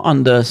 Not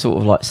under sort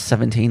of like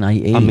 17,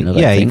 18. I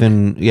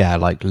mean,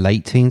 think. like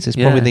late teens is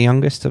probably the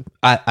youngest.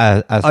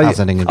 As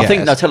hazarding a guess. I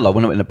think I tell you,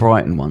 when I went to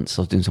Brighton once,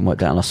 I was doing some work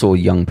down, and I saw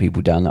young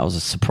people down there. I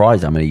was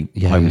surprised how many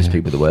homeless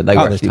people there were. They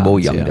were actually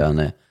more young down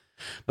there.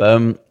 But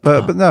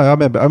no, I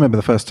remember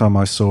the first time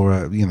I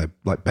saw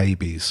like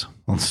babies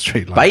on the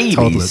street, like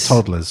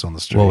toddlers on the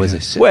street. What was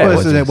this?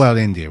 Well,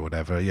 India,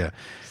 whatever. Yeah.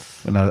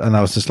 And I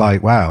was just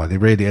like, wow, it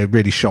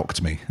really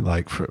shocked me,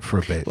 like for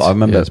a bit. Well, I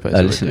remember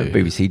listening to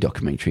a BBC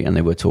documentary, and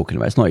they were talking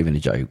about, it's not even a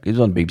joke, it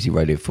was on BBC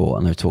Radio 4,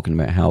 and they were talking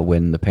about how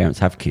when the parents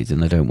have kids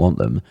and they don't want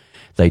them,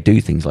 they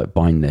do things like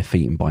bind their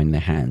feet and bind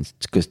their hands,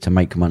 because to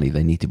make money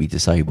they need to be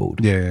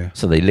disabled. Yeah.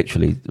 So they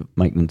literally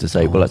make them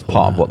disabled. That's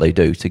part of what they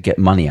do to get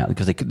money out,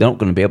 because they're not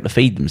going to be able to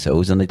feed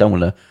themselves, and they don't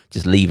want to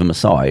just leave them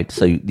aside.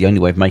 So the only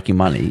way of making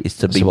money is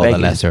to be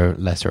begging. The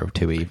lesser of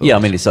two evils. Yeah, I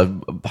mean, it's a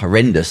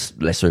horrendous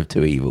lesser of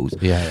two evils.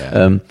 Yeah.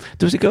 There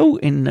was a girl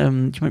in, do you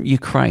remember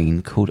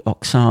Ukraine called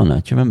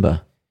Oksana? Do you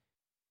remember?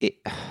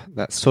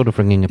 That's sort of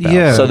ringing a bell.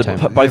 Yeah. So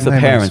both the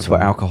parents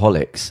were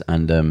alcoholics,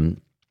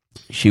 and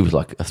she was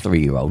like a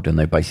 3-year-old, and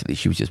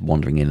she was just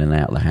wandering in and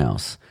out of the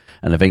house.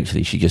 And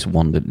eventually she just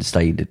wandered and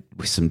stayed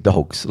with some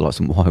dogs, like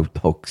some wild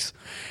dogs.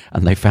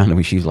 And they found her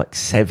when she was like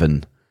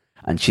 7,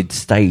 and she'd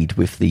stayed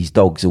with these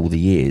dogs all the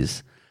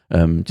years,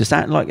 just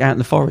out in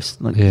the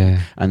forest.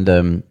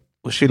 And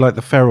was she like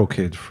the feral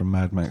kid from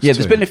Mad Max? Yeah,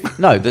 there's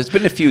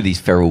been a few of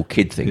these feral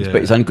kid things, but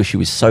it's only because she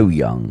was so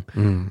young.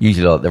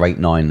 Usually, like they're 8,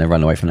 9, they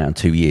run away from that in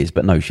 2 years.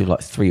 But no, she was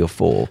like 3 or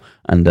 4,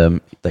 and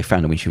they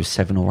found her when she was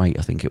 7 or 8,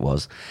 I think it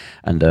was,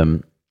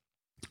 and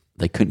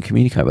they couldn't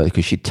communicate with her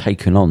because she'd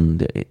taken on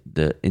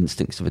the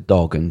instincts of a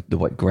dog and the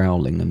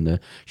growling,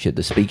 and she had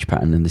the speech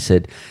pattern. And they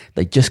said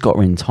they just got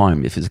her in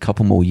time. If it was a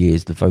couple more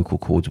years, the vocal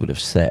cords would have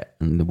set,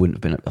 and there wouldn't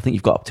have been. I think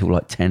you've got up till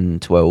like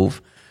 10,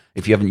 12.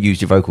 If you haven't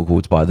used your vocal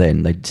cords by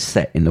then, they'd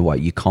set in the way.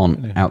 You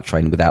can't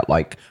out-train without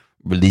like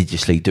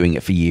religiously doing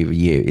it for year.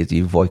 Is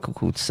your vocal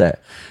cords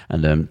set?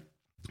 And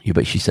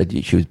but she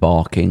said she was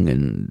barking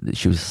and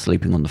she was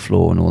sleeping on the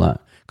floor and all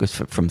that. Because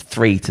from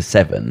 3 to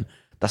 7,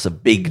 that's a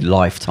big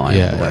lifetime.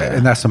 Yeah,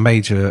 and that's a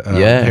major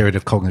period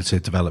of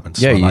cognitive development.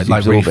 So like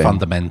really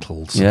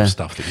fundamental sort of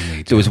stuff that you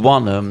need. There was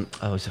one. It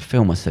was a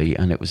film I see,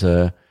 and it was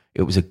a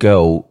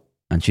girl.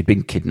 And she'd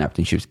been kidnapped,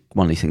 and she was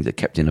one of these things that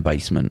kept in a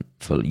basement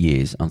for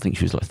years. I think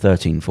she was like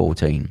 13,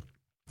 14.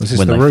 Was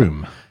this The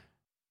Room?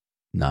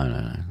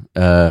 No.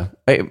 But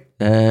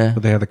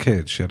they had a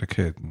kid. She had a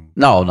kid.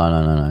 No.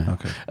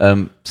 Okay.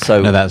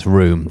 No, that's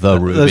Room. The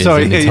Room is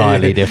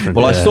entirely different.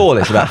 Well, I saw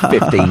this about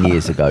 15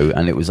 years ago,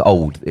 and it was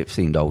old. It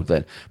seemed old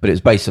then, but it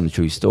was based on a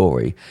true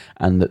story.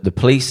 And the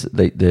police,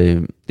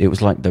 it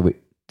was like they were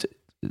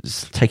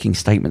taking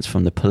statements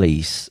from the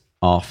police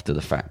after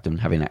the fact and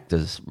having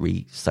actors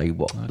re-say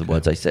what the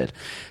words they said.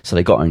 So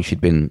they got her, and she'd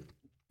been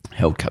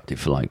held captive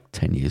for like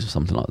 10 years or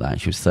something like that.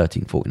 And she was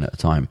 13, 14 at the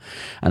time.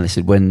 And they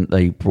said when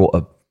they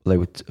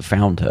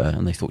found her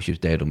and they thought she was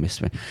dead or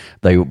missing,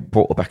 they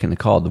brought her back in the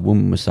car. The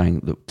woman was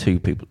saying that 2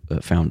 people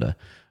that found her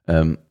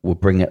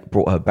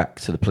brought her back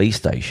to the police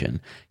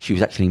station. She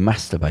was actually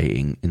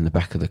masturbating in the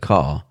back of the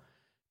car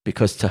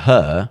because to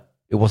her,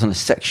 it wasn't a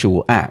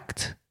sexual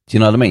act. Do you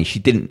know what I mean? She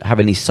didn't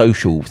have any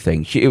social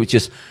thing. It was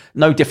just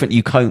no different.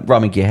 You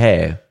rumming your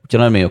hair. Do you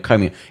know what I mean? Or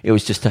combing. It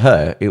was just to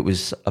her. It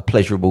was a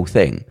pleasurable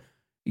thing.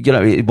 You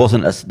know, it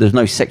wasn't. There's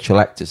no sexual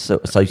act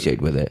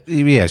associated with it.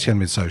 Yeah, she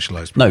hadn't been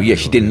socialised. No,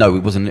 she didn't know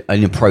it wasn't an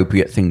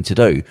inappropriate thing to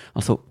do. I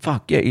thought,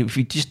 fuck yeah. If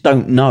you just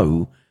don't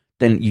know,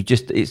 then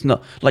it's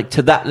not like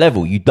to that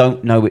level. You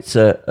don't know it's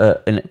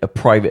a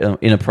private,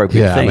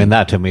 inappropriate thing. I mean,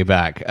 that took me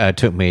back.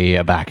 Took me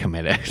aback a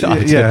minute.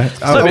 Yeah,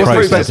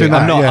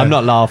 I'm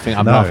not laughing.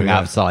 I'm laughing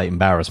out of sight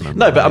embarrassment.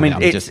 No, but I mean,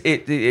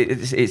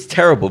 it's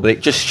terrible. But it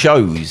just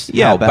shows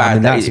how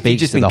bad that is. If you've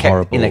just been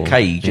kept in a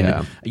cage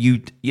and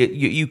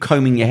you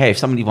combing your hair. If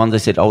somebody one day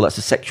said, "Oh, that's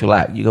a sexual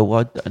act," you go,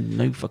 "Well,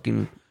 no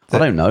fucking." I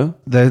don't know.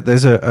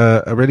 There's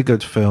a really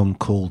good film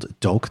called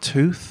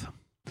Dogtooth,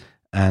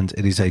 and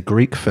it is a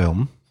Greek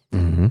film.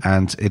 Mm-hmm.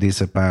 And it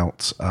is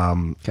about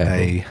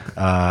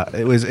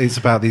it's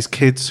about these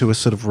kids who are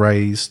sort of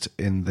raised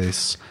in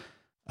this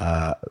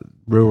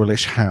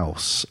ruralish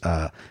house,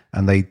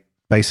 and they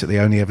basically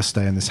only ever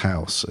stay in this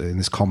house, in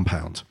this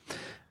compound,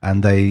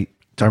 and they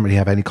don't really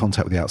have any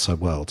contact with the outside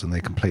world, and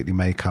they completely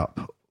make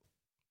up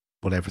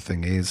what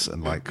everything is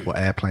and like what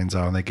airplanes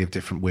are, and they give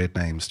different weird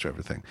names to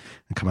everything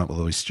and come up with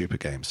all these stupid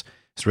games.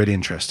 It's really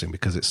interesting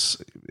because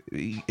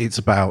it's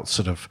about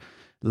sort of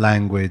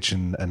language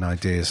and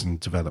ideas and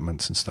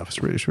developments and stuff.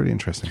 It's really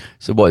interesting.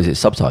 So what is it,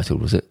 subtitled,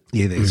 was it?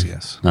 Yeah, it is,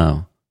 yes.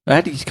 No.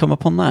 How did you come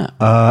up on that?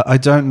 I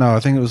don't know. I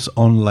think it was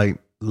on late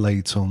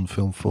on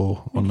Film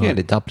 4. You get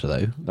it dubbed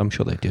though. I'm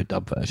sure they do a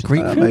dub version.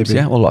 Greek films, maybe.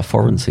 yeah, or like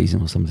Foreign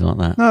Season or something like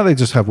that. No, they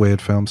just have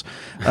weird films.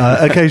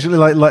 Occasionally,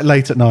 like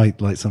late at night,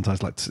 like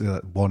sometimes like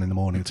 1 in the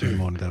morning, 2 in the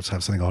morning, they'll just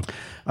have something odd.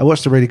 I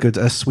watched a really good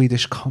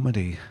Swedish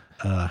comedy.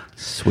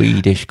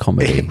 Swedish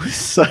comedy. It was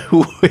so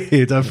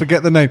weird. I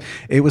forget the name.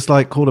 It was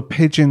like called A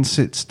Pigeon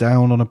Sits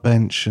Down on a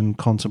Bench and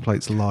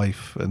Contemplates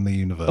Life and the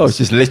Universe. Oh, it's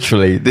just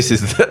literally, this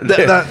is...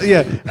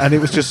 Yeah, and it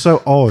was just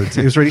so odd.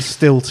 It was really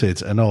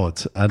stilted and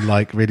odd, and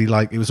like really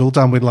like it was all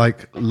done with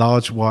like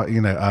large,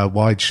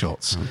 wide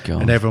shots,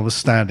 and everyone was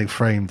standing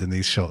framed in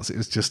these shots. It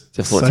was just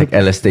thought take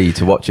LSD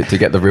to watch it to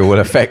get the real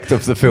effect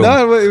of the film.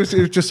 No, it was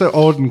just so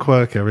odd and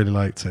quirky. I really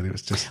liked it. It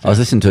was just. I was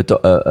listening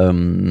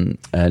to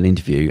an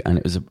interview, and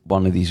it was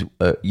one of these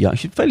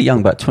fairly young,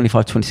 about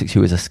 25, 26,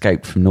 who has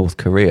escaped from North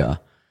Korea,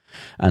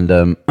 and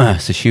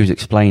so she was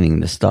explaining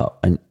the stuff,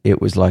 and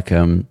it was like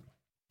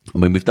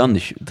we've done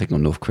this thing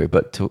on North Korea,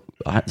 but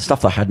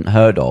stuff that I hadn't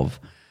heard of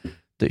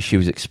that she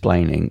was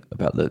explaining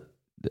about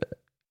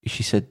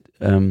she said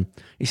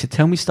he said,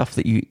 tell me stuff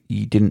that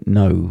you didn't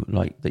know,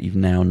 like that you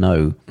now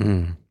know.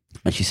 And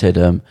she said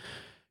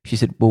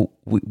well,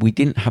 we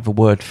didn't have a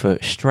word for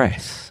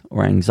stress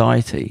or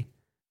anxiety,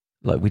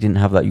 like we didn't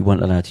have that. You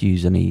weren't allowed to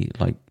use any,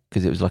 like,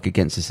 because it was like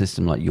against the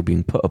system, like you're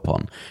being put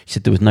upon. She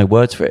said there was no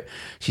words for it.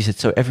 She said,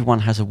 so everyone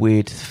has a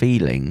weird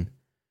feeling,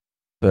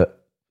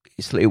 but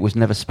it was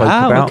never spoken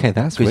about. Okay,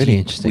 that's really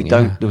interesting.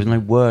 There was no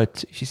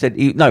word. She said,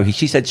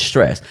 she said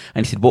stress.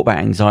 And he said, what about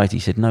anxiety?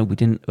 He said, no, we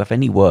didn't have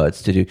any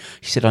words to do.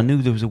 She said, I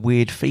knew there was a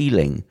weird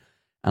feeling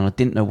and I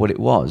didn't know what it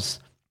was.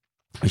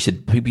 He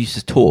said, people used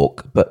to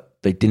talk, but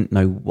they didn't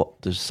know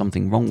there's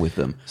something wrong with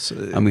them.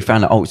 And we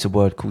found out, it's a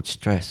word called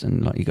stress.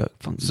 And like you go,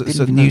 so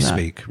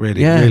Newspeak,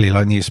 really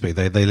like Newspeak.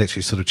 They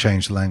literally sort of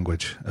changed the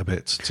language a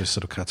bit to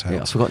sort of cut out.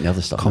 Yeah, I've forgotten the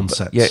other stuff.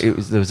 Concepts.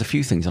 There was a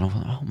few things, and I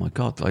thought, oh my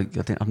God, like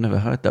I've never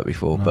heard that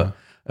before. No.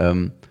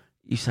 But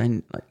you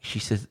saying, like, she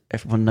says,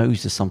 everyone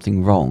knows there's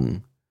something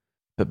wrong,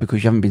 but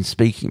because you haven't been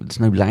speaking,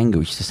 there's no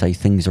language to say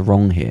things are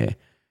wrong here.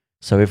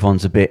 So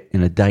everyone's a bit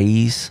in a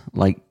daze,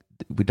 like,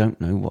 we don't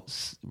know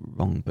what's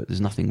wrong, but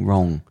there's nothing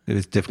wrong. It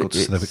is difficult to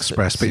sort of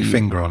express, put your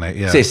finger on it.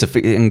 Yeah, it's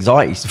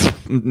anxiety.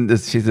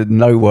 She said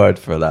no word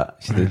for that.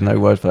 She said no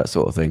word for that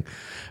sort of thing.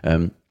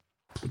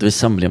 There's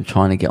somebody I'm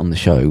trying to get on the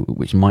show,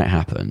 which might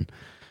happen,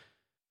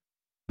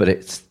 but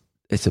it's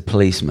a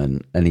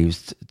policeman, and he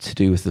was to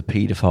do with the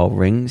paedophile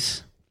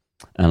rings.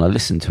 And I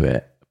listened to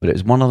it, but it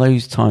was one of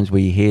those times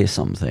where you hear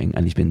something,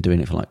 and he's been doing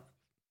it for like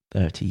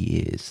 30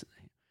 years.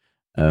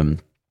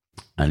 And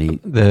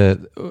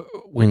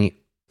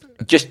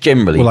just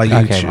generally, well, like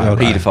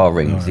paedophile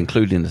rings,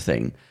 including the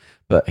thing,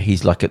 but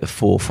he's like at the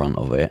forefront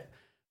of it.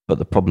 But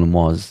the problem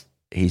was,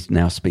 he's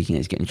now speaking,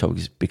 he's getting in trouble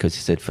because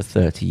he said, for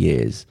 30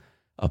 years,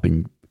 I've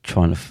been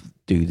trying to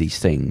do these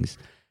things,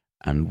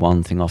 and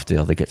one thing after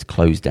the other gets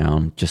closed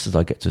down just as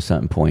I get to a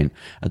certain point,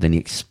 and then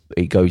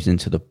he goes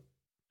into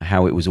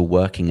how it was all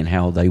working and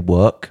how they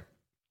work.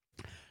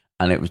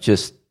 And it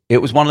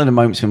was one of the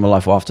moments in my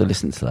life where after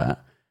listening to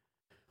that,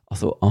 I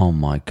thought, oh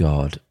my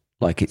God,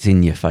 like it's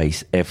in your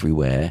face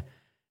everywhere.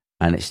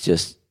 And it's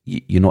just,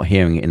 you're not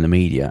hearing it in the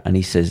media. And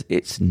he says,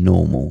 it's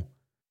normal.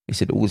 He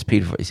said, all this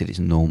paedophile, he said, it's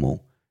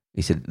normal.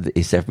 He said,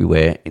 it's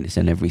everywhere and it's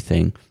in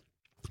everything,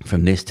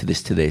 from this to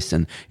this to this.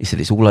 And he said,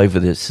 it's all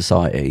over the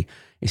society.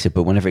 He said,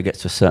 but whenever it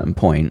gets to a certain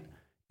point,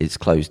 it's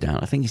closed down.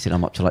 I think he said,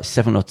 I'm up to like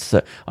 7 or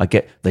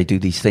 8. They do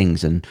these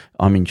things and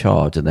I'm in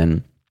charge. And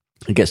then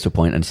it gets to a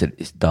point and he said,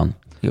 it's done.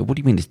 He goes, what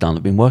do you mean it's done?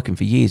 I've been working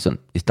for years and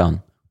it's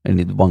done. And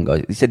the one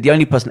guy, he said, the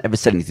only person that ever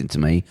said anything to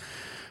me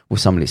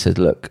was somebody that said,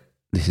 look,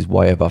 this is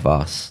way above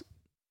us.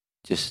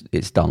 Just,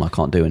 it's done. I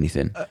can't do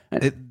anything.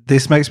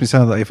 This makes me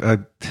sound like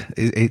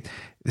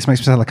this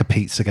makes me sound like a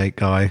Pizzagate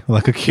guy,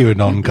 like a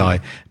QAnon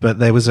guy. But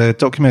there was a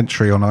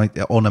documentary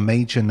on a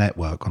major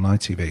network on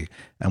ITV,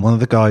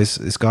 and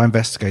this guy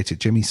investigated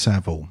Jimmy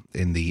Savile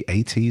in the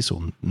 80s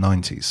or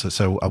 90s,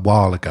 so a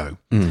while ago,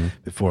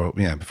 before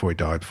he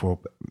died, before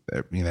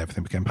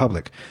everything became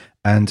public.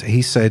 And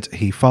he said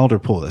he filed a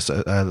report.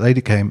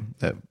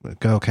 A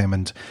girl came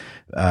and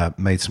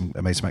made some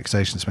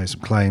accusations, made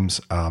some claims.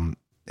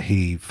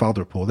 He filed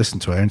a report,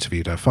 listened to her,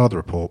 interviewed her, filed a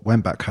report,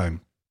 went back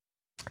home.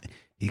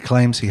 He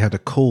claims he had a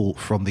call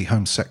from the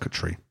Home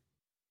Secretary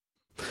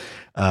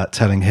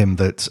telling him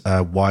that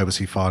why was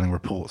he filing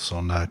reports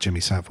on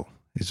Jimmy Savile?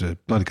 He's a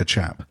bloody good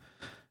chap,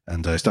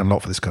 and he's done a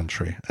lot for this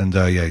country. And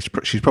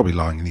she's probably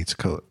lying. You need to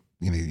call it.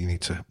 You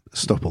need to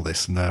stop all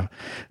this and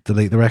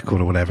delete the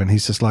record or whatever. And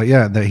he's just like,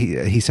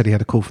 he said he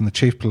had a call from the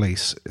chief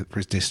police for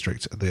his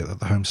district, the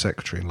Home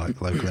Secretary, and like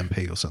local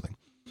MP or something.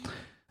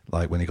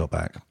 Like when he got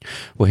back.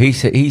 Well, he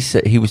said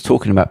he was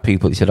talking about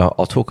people. He said,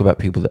 I'll talk about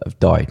people that have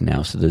died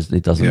now, so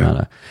it doesn't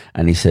matter.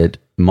 And he said,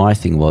 my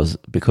thing was,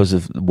 because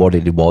of what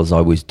it was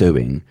I was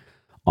doing,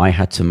 I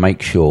had to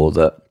make sure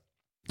that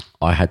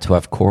I had to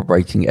have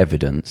corroborating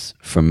evidence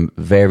from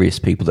various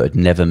people that had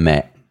never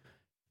met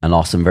and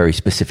ask them very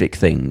specific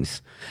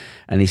things.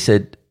 And he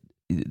said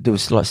there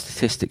was like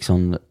statistics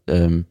on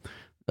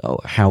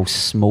how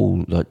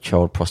small like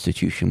child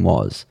prostitution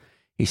was.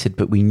 He said,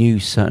 but we knew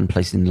certain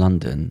places in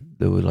London,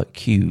 there were like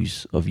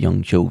queues of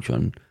young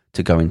children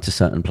to go into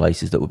certain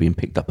places that were being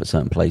picked up at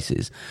certain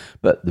places.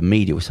 But the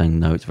media was saying,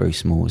 no, it's very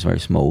small, it's very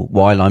small.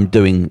 While I'm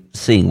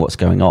seeing what's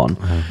going on,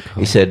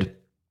 he said,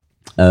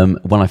 when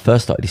I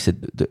first started, he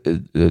said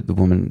the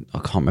woman, I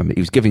can't remember,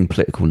 he was giving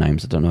political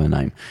names, I don't know her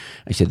name.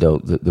 He said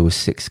there were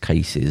 6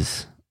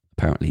 cases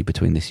apparently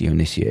between this year and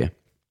this year.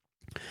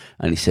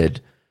 And he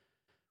said,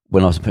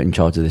 when I was put in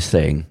charge of this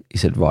thing, he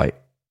said, right,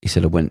 he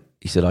said, I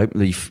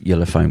opened the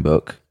yellow phone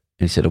book,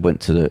 and he said, I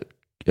went to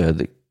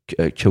the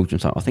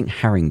children's home. I think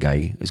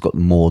Haringey has got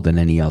more than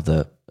any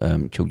other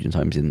children's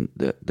homes in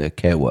the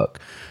care work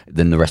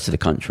than the rest of the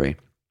country.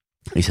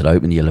 He said, I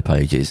opened the yellow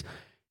pages.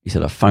 He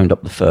said, I phoned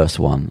up the first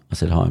one. I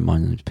said, hi, my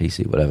name's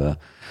PC, whatever.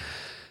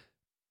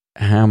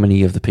 How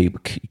many of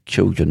the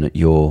children at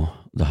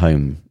the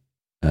home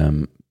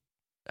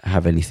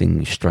have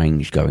anything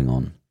strange going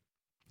on?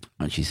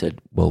 And she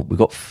said, well, we've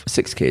got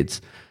 6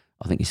 kids.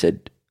 I think he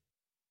said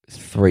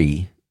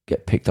 3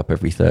 get picked up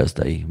every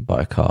Thursday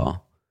by a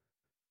car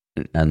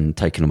and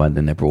taken away, and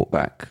then they're brought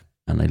back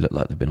and they look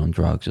like they've been on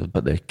drugs,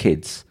 but they're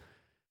kids.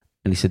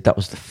 And he said, that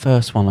was the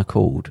first one I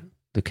called.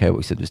 The care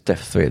worker said there's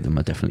 3 of them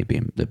are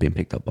definitely being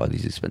picked up by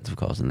these expensive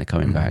cars, and they're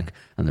coming back,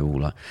 and they're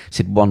all like, he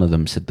said one of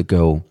them said the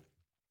girl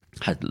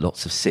had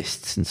lots of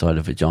cysts inside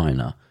her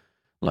vagina.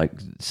 Like,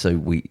 so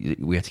we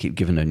had to keep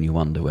giving her new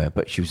underwear,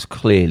 but she was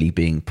clearly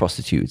being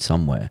prostituted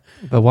somewhere.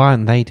 But why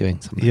aren't they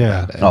doing something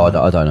about it? Oh,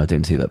 I don't know. I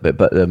didn't see that bit.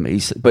 But I don't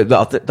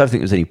think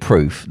there's any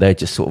proof. They're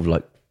just sort of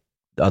like,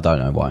 I don't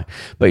know why.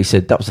 But he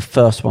said that was the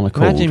first one I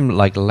called. Imagine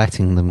like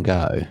letting them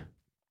go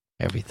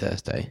every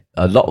Thursday.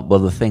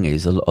 The thing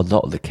is, a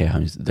lot of the care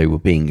homes, they were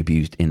being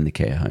abused in the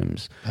care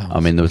homes.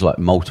 I mean, there was like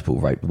multiple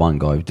rape. One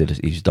guy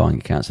he was dying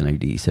of cancer,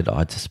 and he said, I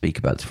had to speak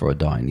about this before I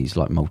die. And he's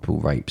like multiple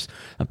rapes,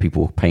 and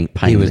people were paying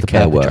the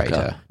care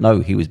worker. No,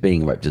 he was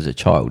being raped as a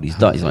child. He's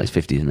died. He's like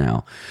his 50s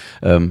now.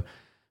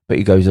 But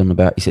he goes on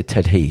about, he said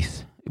Ted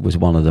Heath was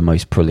one of the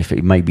most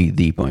prolific, maybe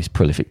the most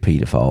prolific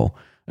paedophile.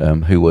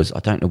 Who was, I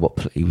don't know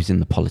what, he was in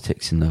the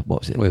politics what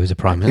was it? Well, he was a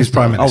prime minister. He was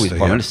prime minister. Oh, he was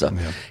prime minister.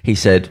 Yeah. He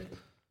said,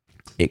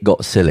 it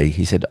got silly.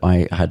 He said,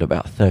 I had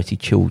about 30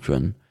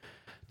 children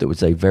that would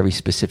say very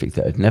specific,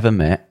 that I'd never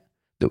met,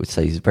 that would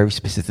say very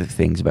specific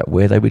things about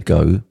where they would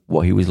go,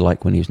 what he was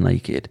like when he was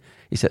naked.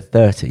 He said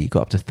 30, he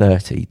got up to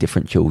 30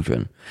 different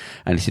children.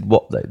 And he said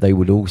what they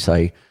would all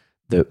say,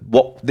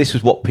 this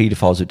was what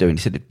paedophiles are doing.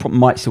 He said it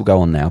might still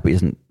go on now,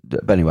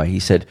 but anyway, he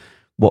said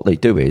what they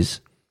do is,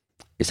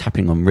 it's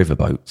happening on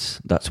riverboats.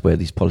 That's where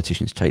these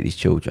politicians take these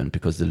children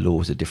because the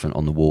laws are different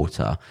on the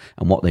water.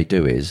 And what they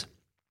do is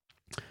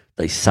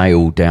they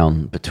sail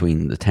down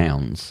between the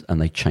towns and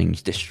they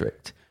change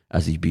district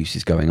as the abuse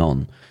is going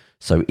on.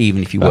 So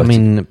even if you were...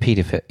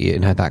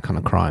 paedophilia, that kind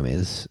of crime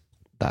that's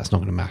not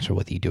going to matter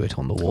whether you do it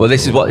on the water. Well,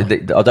 this is what...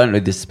 I don't know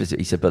this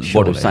specifically, he said, but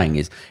surely. What I'm saying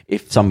is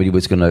if somebody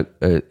was going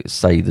to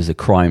say there's a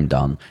crime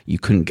done, you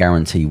couldn't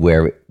guarantee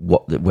where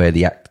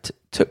the act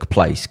took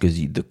place because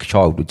the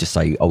child would just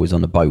say, I was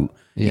on a boat.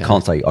 Yeah. You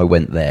can't say, I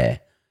went there.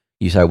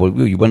 You say, well,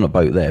 you went on a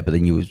boat there, but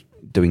then you was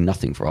doing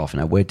nothing for half an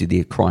hour. Where did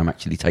the crime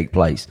actually take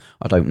place?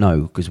 I don't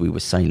know, because we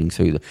were sailing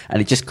through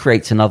and it just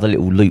creates another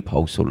little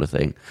loophole sort of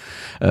thing.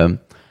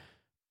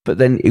 But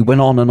then it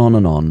went on and on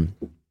and on.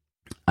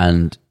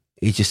 And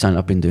he's just saying,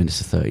 I've been doing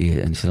this for 30 years.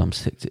 And he said, I'm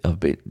sick. I've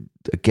been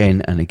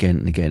again and again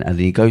and again. And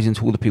then he goes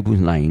into all the people's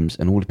names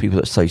and all the people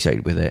that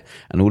associated with it.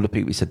 And all the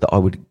people, he said that I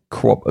would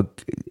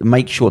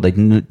make sure they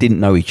didn't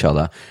know each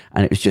other.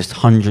 And it was just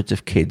hundreds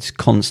of kids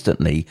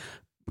constantly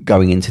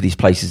going into these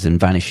places and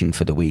vanishing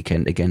for the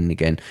weekend again and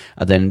again.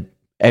 And then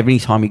every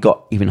time he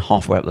got even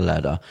halfway up the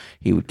ladder,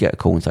 he would get a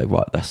call and say,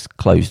 right, that's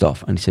closed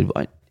off. And he said,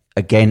 right,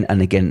 again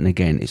and again and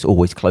again, it's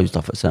always closed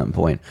off at a certain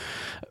point.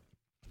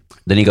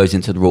 Then he goes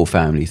into the royal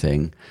family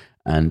thing.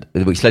 And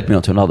which led me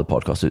on to another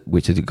podcast,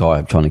 which is a guy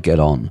I'm trying to get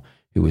on,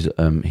 who was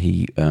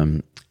he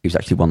was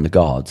actually one of the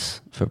guards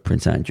for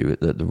Prince Andrew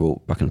at the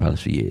Royal Buckingham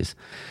Palace for years.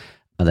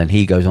 And then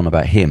he goes on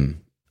about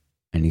him,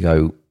 and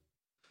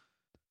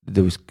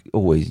there was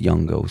always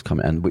young girls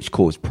coming, and which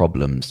caused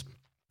problems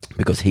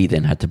because he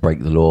then had to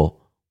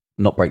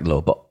not break the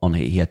law, but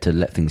he had to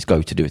let things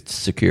go to do with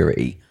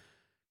security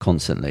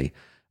constantly.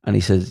 And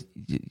he says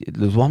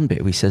there's one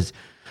bit where he says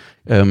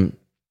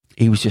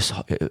he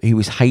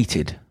was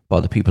hated by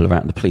the people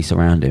around, the police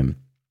around him,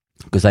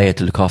 because they had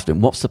to look after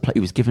him. He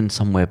was given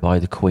somewhere by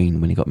the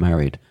Queen when he got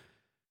married. It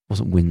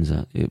wasn't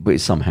Windsor, but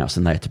it's some house,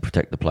 and they had to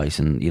protect the place,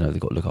 and they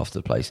got to look after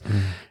the place.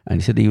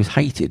 And he said he was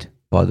hated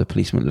by the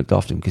policemen that looked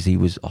after him because he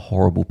was a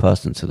horrible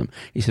person to them.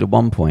 He said at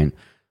one point,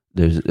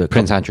 there's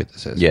Prince Andrew,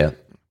 this is. Yeah.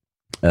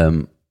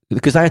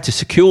 Because they had to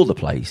secure the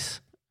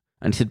place.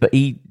 And he said, but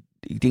he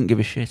didn't give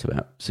a shit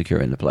about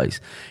securing the place.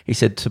 He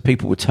said, so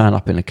people would turn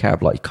up in a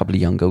cab, like a couple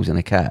of young girls in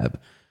a cab,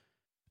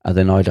 and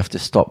then I'd have to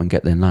stop and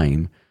get their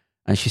name.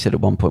 And she said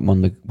at one point,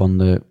 one of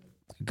the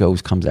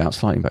girls comes out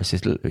slightly embarrassed,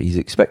 says, look, he's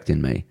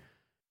expecting me.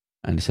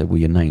 And he said, well,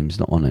 your name's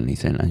not on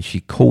anything. And she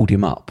called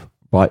him up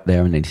right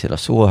there and then. He said, I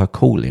saw her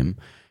call him.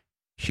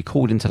 She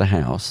called into the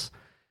house.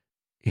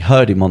 He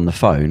heard him on the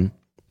phone,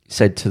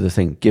 said to the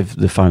thing, give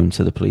the phone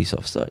to the police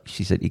officer.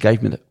 She said, he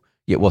gave me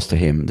it was to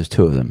him. There's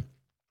two of them.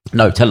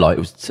 No, tell a lie. It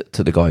was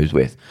to the guy he was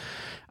with.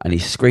 And he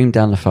screamed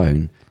down the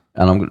phone,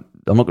 and I'm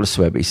not going to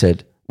swear, but he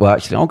said, well,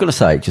 actually, I'm going to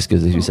say it just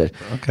because he said,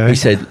 okay. He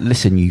said,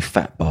 listen, you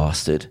fat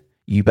bastard,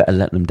 you better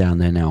let them down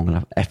there now. I'm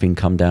going to effing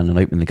come down and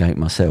open the gate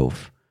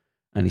myself.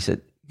 And he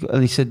said,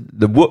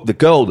 the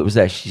girl that was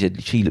there, she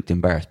said she looked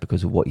embarrassed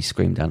because of what he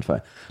screamed down the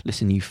phone.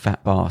 Listen, you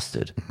fat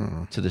bastard,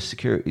 to the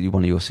security,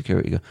 one of your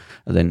security.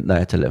 And then they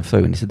had to let him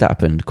through. And he said that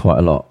happened quite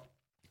a lot.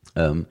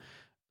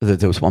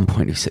 There was one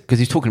point he said, because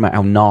he's talking about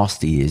how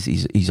nasty he is.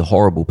 He's a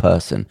horrible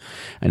person.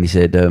 And he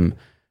said, at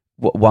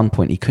one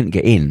point he couldn't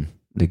get in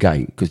the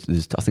gate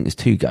because I think there's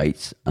two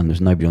gates and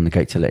there's nobody on the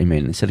gate to let him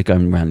in. Instead of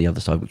going around the other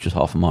side, which was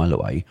half a mile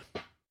away,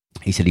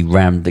 he said he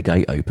rammed the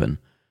gate open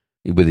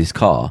with his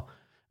car.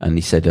 And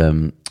he said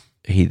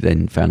he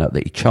then found out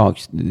that he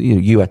charged,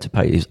 you had to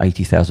pay his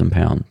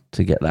 £80,000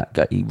 to get that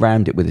gate. He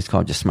rammed it with his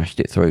car, just smashed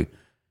it through.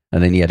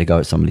 And then he had to go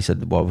at somebody,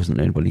 said, well, I wasn't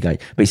doing anybody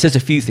gate. But he says a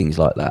few things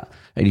like that.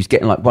 And he's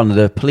getting like one of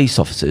the police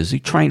officers, fully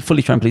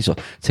trained police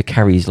officer, to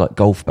carry his like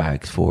golf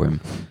bags for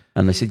him.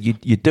 And they said, you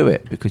do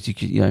it because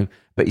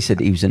but he said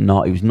he was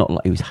not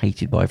like, he was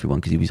hated by everyone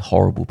because he was a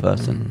horrible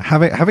person.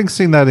 Having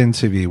seen that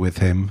interview with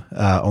him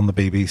on the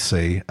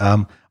BBC,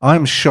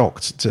 I'm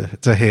shocked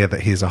to hear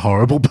that he's a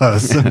horrible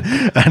person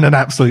and an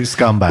absolute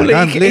scumbag. Well,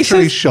 I'm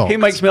literally shocked. He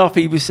makes me laugh.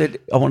 He said,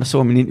 I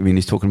saw him in an interview and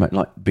he's talking about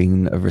like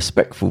being a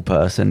respectful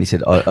person. He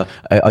said,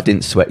 I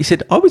didn't sweat. He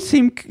said, I would see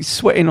him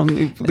sweating on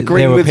the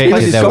green with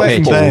his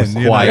sweating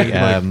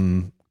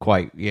balls.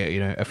 Quite,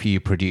 a few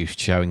produced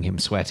showing him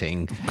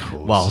sweating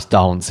whilst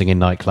dancing in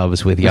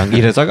nightclubs with young.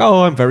 It's like,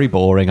 oh, I'm very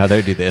boring. I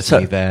don't do this.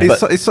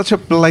 It's such a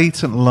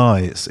blatant lie.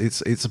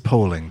 It's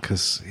appalling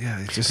because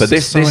it's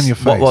just so in your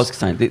face. What was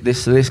saying?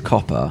 This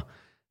copper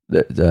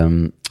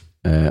that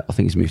I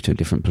think he's moved to a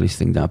different police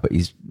thing now, but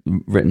he's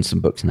written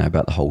some books now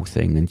about the whole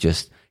thing and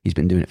he's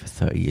been doing it for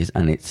 30 years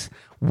and it's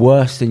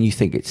worse than you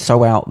think. It's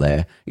so out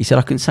there. He said,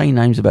 I can say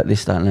names about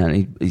this, that, and that.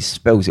 And he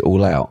spells it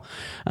all out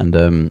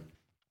and.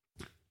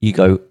 You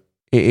go,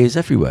 it is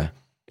everywhere.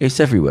 It's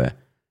everywhere.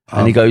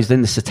 And he goes,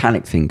 then the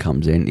satanic thing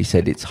comes in. He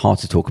said it's hard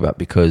to talk about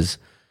because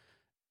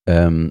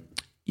he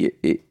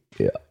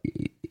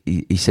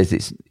says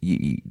it's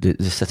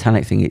the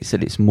satanic thing. It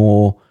said it's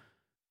more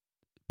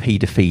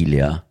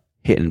paedophilia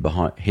hidden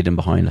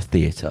behind a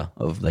theatre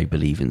of they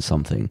believe in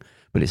something,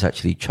 but it's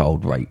actually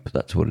child rape.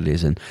 That's what it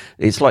is. And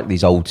it's like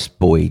these old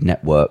boy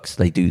networks.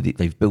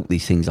 They've built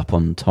these things up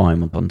on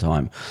time upon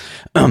time.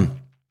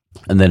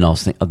 And then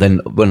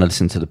when I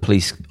listened to the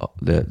police,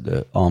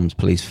 the armed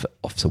police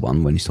officer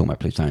one, when he's talking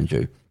about Police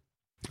Andrew,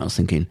 I was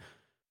thinking,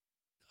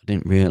 I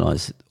didn't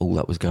realise all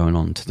that was going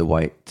on to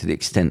the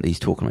extent that he's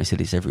talking. I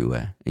said it's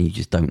everywhere, and you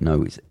just don't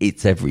know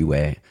it's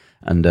everywhere.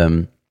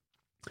 And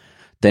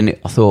then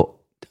I thought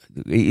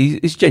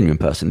he's a genuine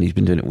person. He's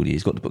been doing it all years.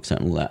 He's got the books out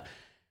and all that.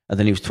 And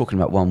then he was talking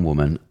about one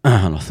woman,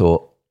 and I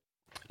thought,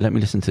 let me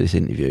listen to this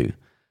interview.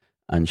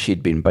 And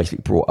she'd been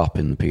basically brought up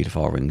in the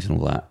paedophile rings and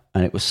all that,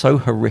 and it was so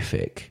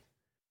horrific.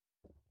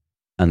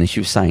 And then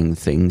she was saying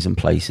things and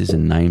places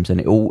and names,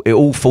 and it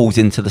all falls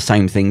into the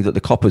same thing that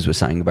the coppers were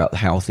saying about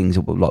how things,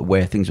 like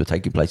where things were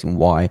taking place and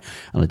why.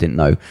 And I didn't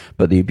know,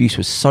 but the abuse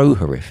was so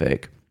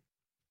horrific.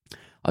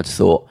 I just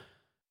thought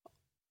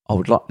I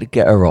would like to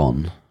get her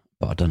on,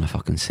 but I don't know if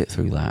I can sit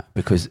through that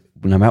because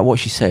no matter what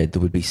she said,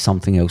 there would be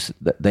something else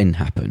that then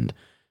happened,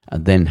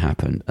 and then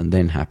happened, and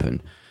then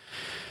happened.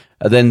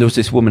 And then there was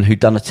this woman who'd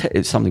done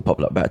something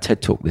popular about a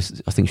TED talk.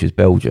 I think she was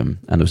Belgium,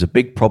 and there was a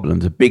big problem.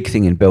 There's a big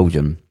thing in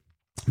Belgium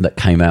that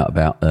came out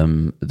about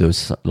there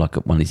was like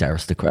one of these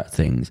aristocrat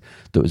things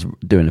that was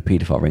doing a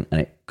paedophile ring,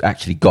 and it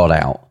actually got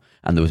out,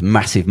 and there was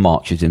massive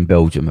marches in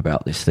Belgium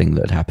about this thing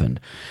that had happened,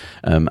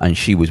 and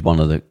she was one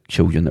of the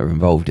children that were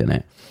involved in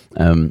it.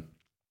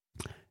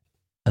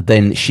 And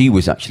then she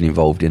was actually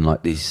involved in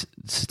like these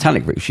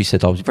satanic rituals. She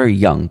said, I was very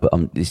young, but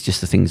it's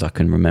just the things I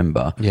can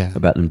remember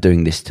about them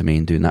doing this to me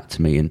and doing that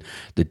to me, and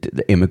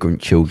the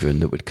immigrant children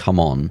that would come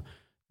on,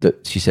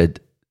 that she said,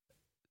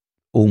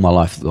 all my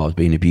life that I was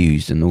being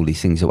abused and all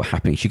these things that were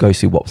happening. She goes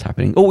through what was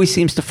happening. Always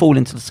seems to fall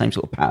into the same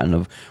sort of pattern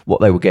of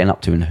what they were getting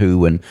up to and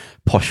who, and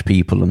posh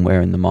people and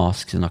wearing the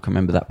masks. And I can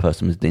remember that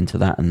person was into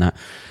that and that.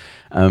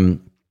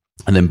 And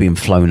then being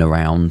flown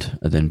around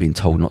and then being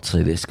told not to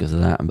say this because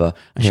of that. And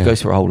she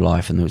goes through her whole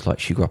life, and it was like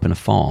she grew up in a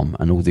farm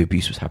and all the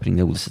abuse was happening.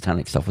 All the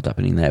satanic stuff was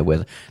happening there,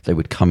 where they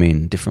would come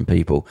in, different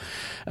people.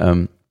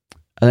 And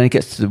then it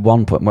gets to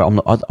one point where I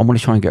want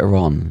to try and get her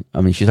on. I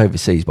mean, she's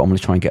overseas, but I'm going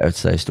to try and get her to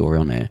say a story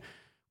on here.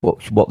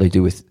 What they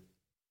do with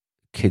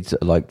kids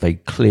that like they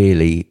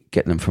clearly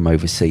get them from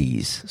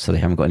overseas, so they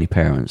haven't got any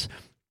parents.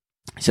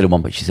 She said at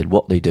one point, she said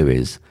what they do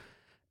is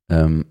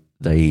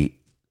they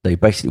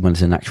basically, when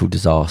there's a natural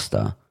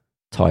disaster,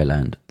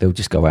 Thailand, they'll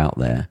just go out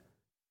there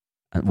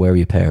and where are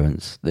your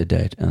parents? They're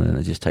dead, and then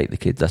they just take the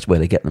kids. That's where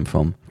they get them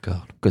from.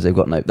 God, because they've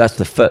got no. That's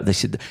the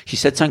first. She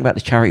said something about the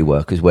charity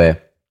workers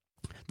where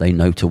they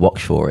know to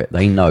watch for it.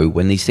 They know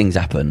when these things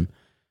happen.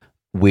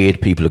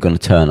 weird people are going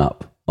to turn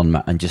up on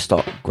that and just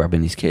start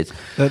grabbing these kids.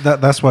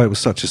 That's why it was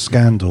such a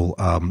scandal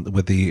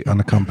with the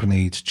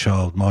unaccompanied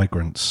child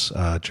migrants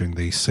during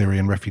the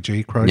Syrian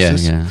refugee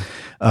crisis.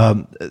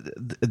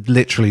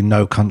 Literally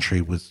no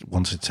country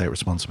wanted to take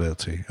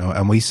responsibility,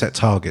 and we set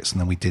targets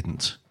and then we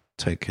didn't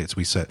take kids.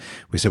 We said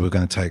we're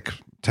going to take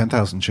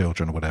 10,000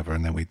 children or whatever,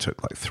 and then we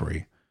took like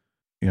 3.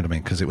 You know what I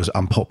mean? Because it was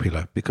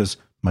unpopular, because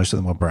most of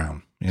them were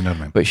brown. You know what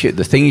I mean? But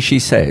the thing she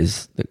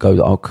says that goes,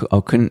 I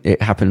couldn't.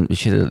 It happened.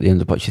 She said at the end of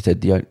the book. She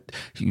said,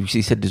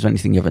 she said, "There's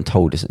anything you haven't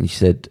told us?" And she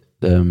said,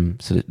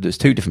 so there's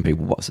 2 different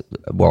people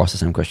were asked the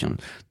same question.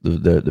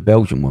 The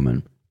Belgian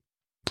woman,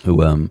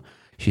 who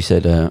she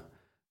said,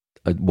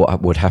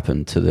 what would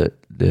happen to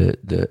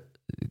the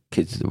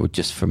kids that were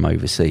just from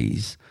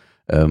overseas.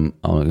 I'm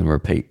going to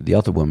repeat. The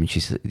other woman, she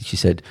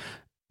said,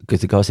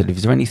 because the guy said,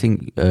 "Is there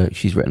anything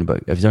she's written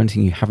about? Is there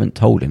anything you haven't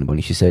told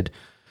anybody?" She said,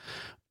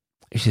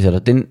 "I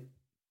didn't."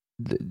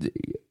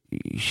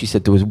 She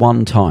said there was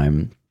one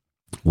time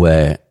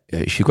where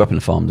she grew up in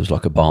a farm. There was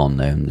like a barn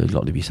there, and there was a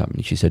lot of abuse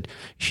happening. She said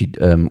she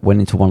went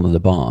into one of the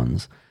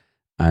barns,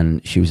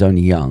 and she was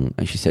only young.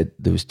 And she said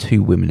there was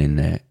 2 women in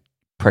there,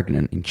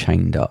 pregnant and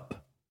chained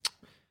up.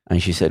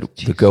 And she said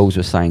the girls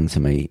were saying to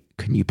me,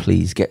 "Can you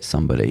please get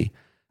somebody?"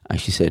 And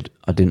she said,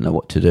 "I didn't know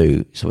what to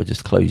do, so I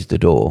just closed the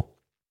door."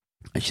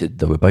 And she said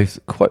they were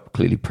both quite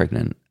clearly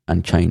pregnant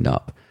and chained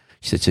up.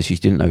 She said so she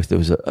didn't know if there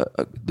was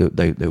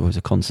there was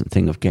a constant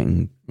thing of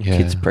getting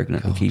kids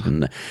pregnant and keeping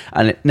them.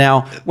 And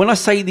now, when I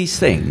say these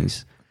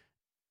things,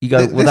 you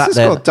go, "Well, this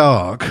got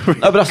dark." No,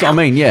 but that's what I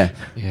mean. Yeah.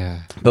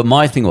 Yeah. But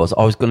my thing was,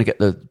 I was going to get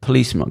the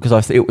policeman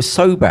because it was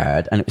so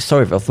bad and it was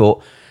so. I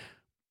thought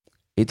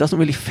it doesn't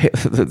really fit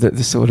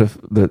the sort of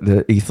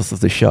the ethos of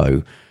the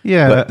show.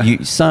 Yeah. But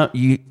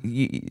you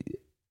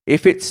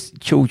if it's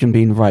children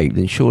being raped,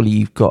 then surely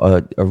you've got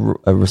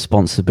a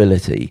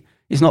responsibility.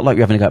 It's not like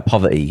you're having to go at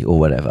poverty or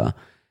whatever.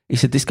 He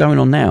said, "This going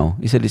on now."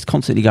 He said, "It's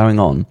constantly going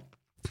on,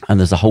 and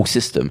there's a whole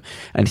system."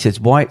 And he says,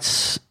 "Why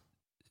it's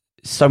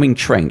so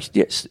entrenched,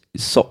 yet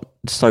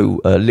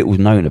so little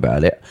known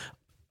about it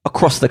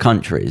across the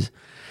countries."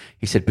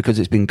 He said, "Because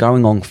it's been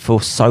going on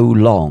for so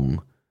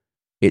long,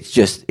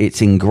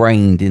 it's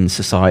ingrained in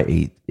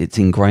society. It's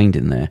ingrained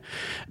in there."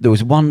 There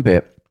was one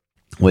bit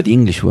where the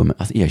English woman,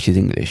 she's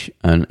English,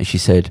 and she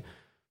said,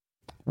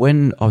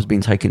 when I was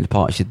being taken to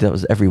parties, she said that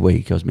was every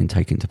week I was being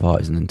taken to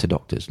parties and then to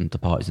doctors and to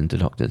parties and to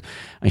doctors.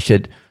 And she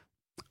said,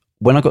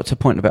 when I got to a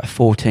point about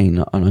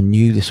 14 and I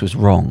knew this was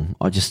wrong,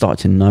 I just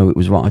started to know it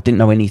was wrong. I didn't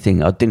know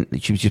anything.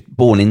 She was just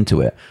born into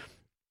it.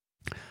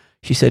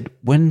 She said,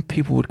 when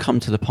people would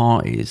come to the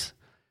parties,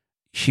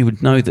 she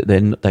would know that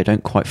they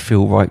don't quite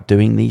feel right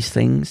doing these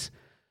things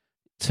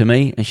to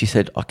me. And she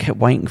said, I kept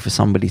waiting for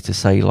somebody to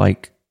say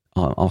like,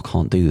 I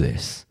can't do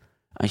this.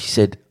 And she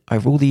said,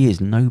 over all the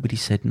years, nobody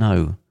said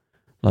no.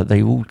 Like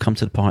they all come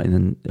to the party and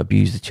then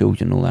abuse the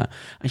children and all that.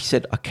 And she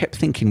said, I kept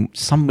thinking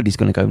somebody's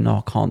going to go, no,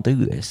 I can't do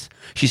this.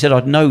 She said,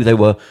 I'd know they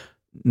were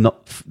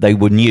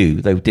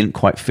new. They didn't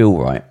quite feel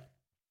right.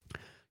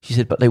 She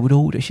said, but they would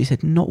order. She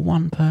said, not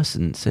one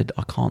person said,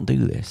 I can't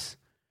do this.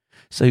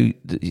 So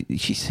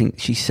she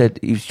said,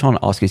 he was trying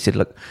to ask her, he said,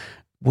 look,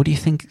 what do you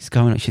think is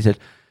going on? She said,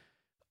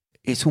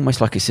 it's almost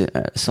like it's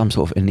some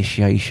sort of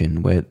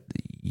initiation where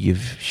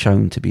you've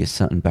shown to be a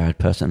certain bad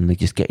person and they're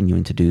just getting you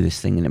in to do this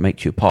thing and it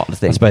makes you a part of the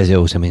thing. I suppose it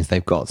also means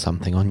they've got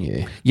something on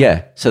you.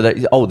 Yeah. So that,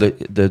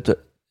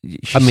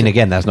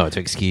 again, that's not to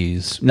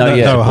excuse no,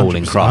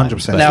 appalling crime.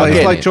 100%. Now,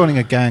 it's like joining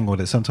a gang,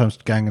 or sometimes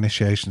gang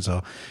initiations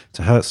are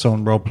to hurt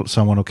someone, rob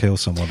someone, or kill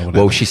someone, or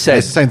whatever. Well, she said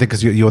it's the same thing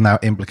because you're now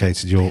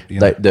implicated.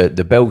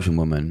 The Belgian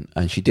woman,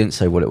 and she didn't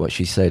say what it was.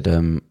 She said,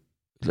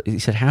 he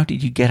said, how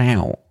did you get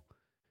out?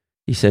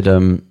 He said,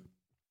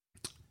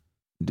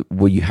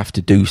 well, you have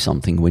to do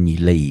something when you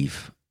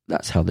leave.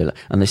 That's how they.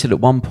 And they said at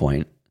one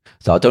point,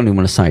 so I don't even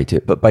want to say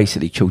it, but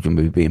basically children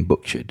were being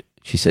butchered.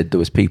 She said there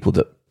was people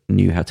that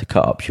knew how to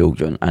cut up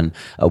children, and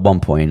at one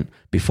point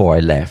before I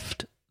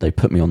left, they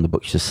put me on the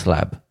butcher's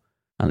slab,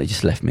 and they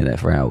just left me there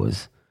for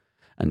hours.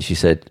 And she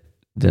said,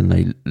 then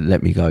they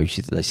let me go.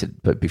 They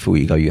said, but before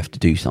you go, you have to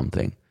do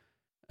something.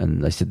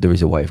 And they said there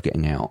is a way of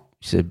getting out.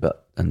 She said,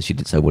 and she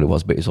didn't say what it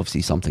was, but it's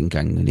obviously something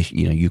gang.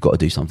 You've got to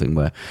do something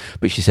where.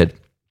 But she said,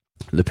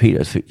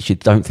 she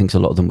don't think a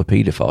lot of them were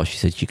paedophiles. She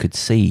said she could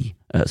see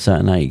at a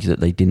certain age that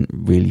they didn't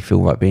really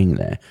feel right being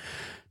there.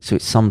 So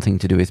it's something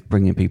to do with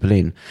bringing people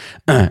in.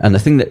 And the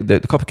thing that the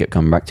copper kept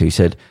coming back to, he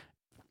said,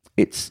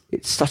 it's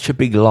such a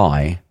big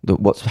lie that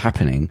what's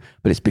happening,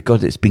 but it's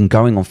because it's been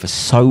going on for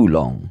so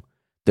long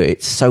that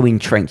it's so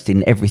entrenched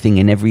in everything,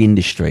 in every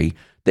industry,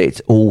 that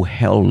it's all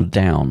held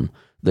down.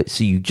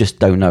 So you just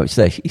don't know it's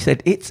there. He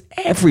said, it's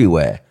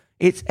everywhere.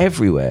 It's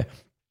everywhere.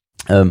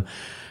 And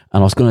I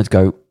was going to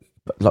go,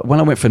 like when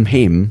I went from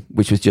him,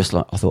 which was just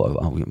like, I thought,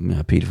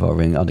 paedophile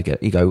ring, I get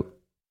it. You go,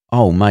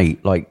 oh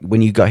mate, like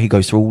when he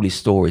goes through all his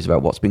stories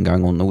about what's been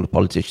going on, all the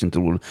politicians,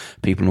 all the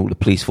people, and all the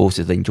police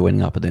forces, then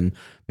joining up and then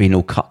being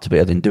all cut to bit,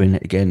 and then doing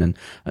it again and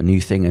a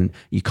new thing, and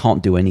you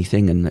can't do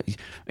anything. And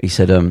he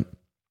said,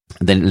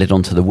 And then it led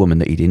on to the woman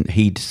that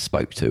he'd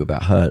spoke to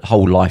about her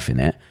whole life in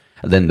it.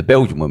 And then the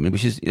Belgian woman,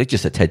 which is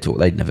just a TED talk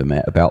they'd never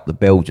met about the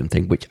Belgian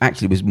thing, which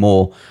actually was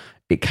more,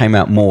 it came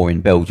out more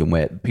in Belgium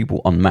where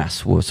people en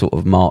masse were sort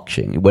of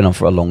marching. It went on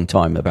for a long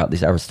time about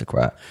this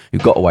aristocrat who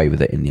got away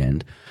with it in the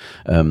end.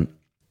 And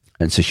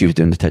so she was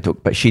doing the TED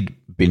talk, but she'd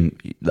been,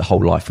 the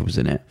whole life was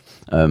in it.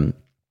 And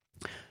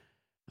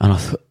I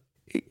thought,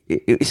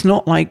 it's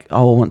not like,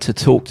 oh, I want to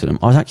talk to them.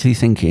 I was actually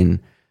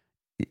thinking,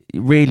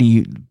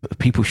 really,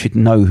 people should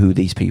know who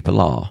these people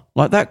are.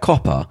 Like that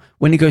copper,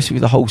 when he goes through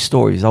the whole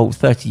story, his whole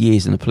 30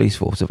 years in the police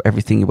force of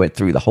everything he went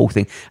through, the whole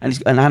thing, and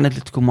he's an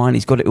analytical mind,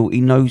 he's got it all,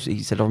 he knows,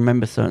 he said, I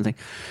remember certain things.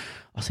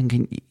 I was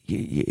thinking,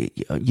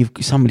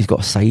 somebody's got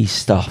to say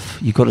stuff.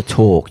 You've got to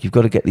talk. You've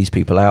got to get these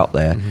people out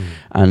there. Mm-hmm.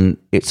 And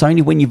it's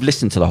only when you've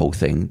listened to the whole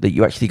thing that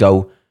you actually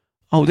go,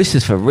 oh, this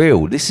is for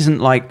real. This isn't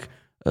like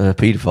a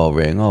paedophile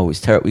ring. Oh, it's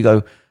terrible. You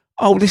go,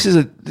 oh, this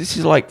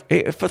is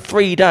like, for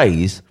 3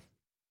 days,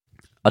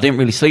 I didn't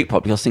really sleep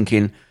properly. I was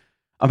thinking,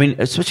 I mean,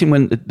 especially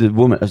when the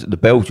woman, the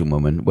Belgian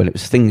woman, when it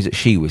was things that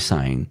she was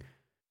saying,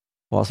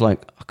 well, I was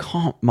like,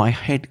 my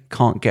head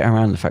can't get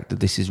around the fact that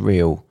this is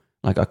real.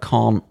 Like, I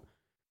can't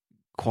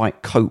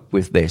quite cope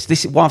with this.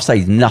 This is what I've said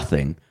is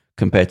nothing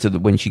compared to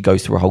when she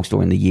goes through a whole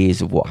story in the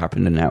years of what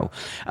happened and now.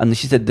 And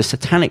she said the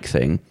satanic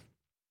thing,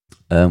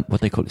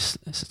 what they call it,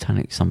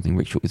 satanic something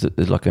ritual,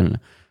 is like an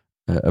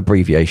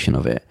abbreviation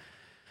of it.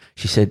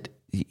 She said,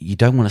 you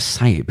don't want to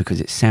say it because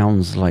it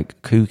sounds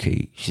like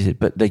kooky. She said,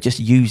 but they're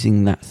just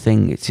using that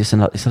thing. It's just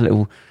it's a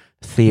little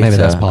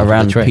theatre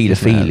around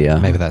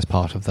paedophilia. Maybe that's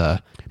part of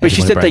the. But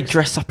she said they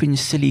dress up in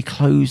silly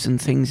clothes and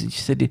things. And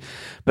she said,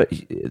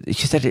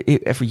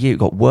 every year it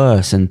got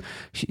worse. And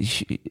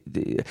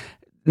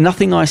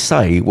nothing I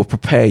say will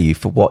prepare you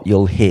for what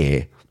you'll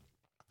hear.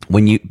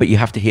 But you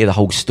have to hear the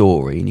whole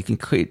story, and you can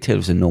tell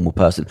as a normal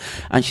person.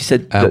 And she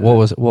said, what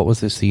was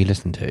this that you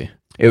listened to?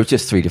 It was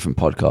just 3 different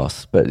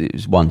podcasts, but it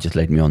was one just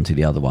led me on to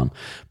the other one.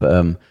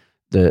 But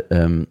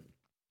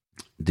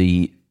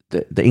the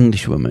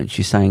English woman,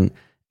 she's saying,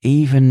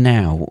 even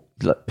now,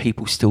 like,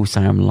 people still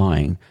say I'm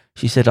lying.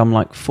 She said, I'm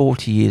like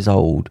 40 years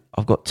old.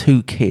 I've got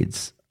 2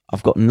 kids.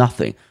 I've got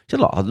nothing. She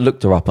said, I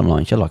looked her up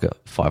online. She had like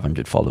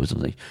 500 followers or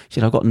something. She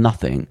said, I've got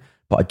nothing,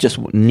 but I just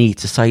need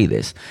to say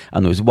this.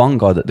 And there was one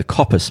guy that the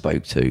copper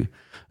spoke to,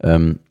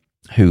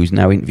 who's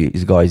now interviewed.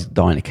 This guy's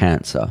dying of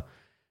cancer.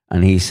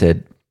 And he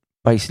said,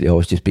 basically, I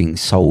was just being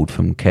sold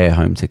from care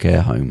home to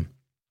care home.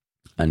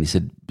 And he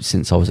said,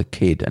 since I was a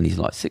kid, and he's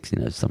like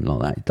 16 or something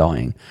like that,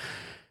 dying.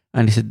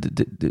 And he said,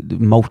 the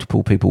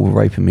multiple people were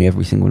raping me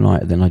every single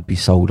night, and then I'd be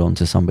sold on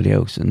to somebody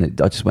else. And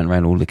I just went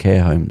around all the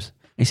care homes.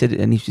 He said,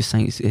 and he's just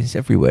saying it's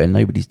everywhere, and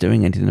nobody's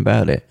doing anything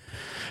about it.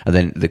 And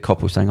then the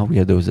cop was saying, oh,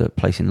 yeah, there was a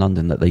place in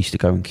London that they used to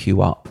go and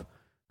queue up,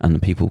 and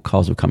the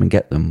cars would come and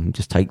get them, and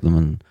just take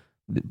them.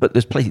 But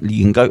there's places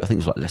you can go, I think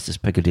it was like Leicester's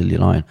Piccadilly.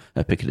 And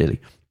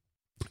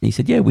he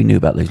said, yeah, we knew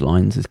about those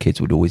lines. As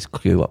kids would always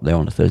queue up there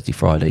on a Thursday,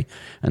 Friday,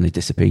 and they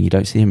disappear. You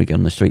don't see them again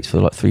on the streets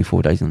for like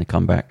 3-4 days, and they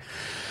come back.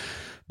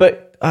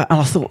 But and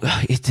I thought,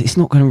 it's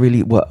not going to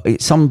really work.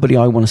 It's somebody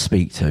I want to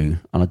speak to, and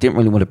I didn't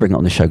really want to bring it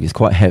on the show because it's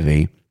quite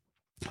heavy.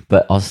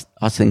 But I was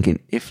thinking,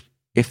 if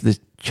the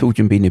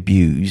children being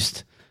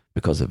abused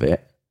because of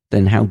it,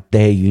 then how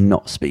dare you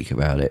not speak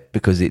about it?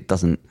 Because it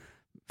doesn't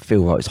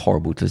feel right. It's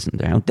horrible to listen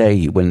to. How dare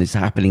you when it's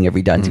happening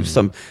every day?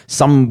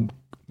 Some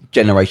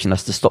generation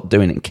has to stop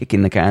doing it and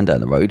kicking the can down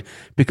the road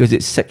because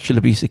it's sexual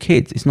abuse of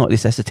kids. It's not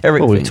this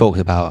esoteric thing. We've talked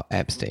about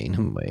Epstein,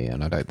 haven't we?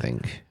 And I don't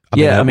think...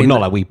 I mean,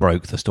 not like we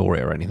broke the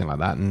story or anything like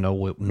that, nor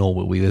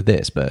were we with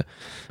this, but...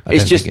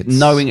 It's just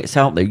knowing it's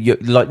out there.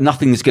 Like,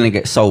 nothing's going to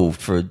get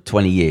solved for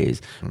 20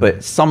 years,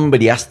 but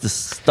somebody has to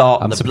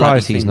start I'm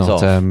surprised he's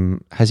not...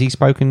 has he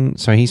spoken...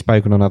 So he's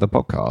spoken on other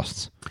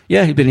podcasts?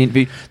 Yeah, he'd been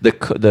interviewed.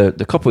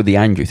 The couple with the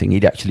Andrew thing,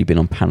 he'd actually been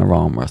on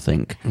Panorama, I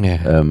think.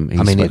 Yeah.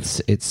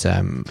 It's...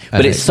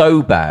 but it's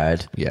so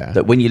bad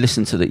that when you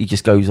listen to that, he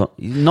just goes on...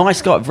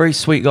 Nice guy, very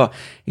sweet guy.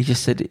 He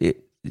just said...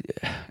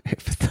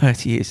 for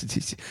 30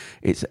 years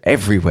it's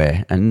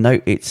everywhere, and no,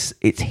 it's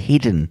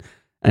hidden,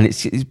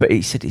 and but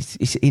he said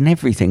it's in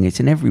everything, it's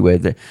in everywhere.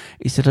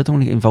 He said, I don't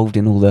want to get involved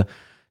in all the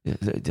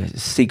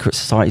secret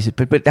societies,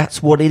 but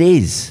that's what it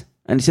is.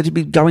 And he said it'd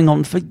been going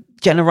on for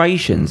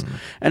generations.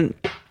 And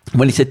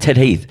when he said Ted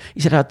Heath,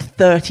 he said I had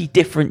 30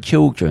 different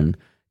children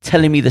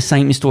telling me the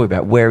same story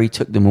about where he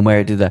took them and where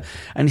he did that.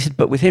 And he said,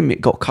 but with him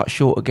it got cut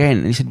short again.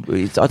 And he said,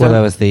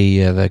 there was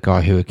the guy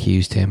who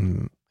accused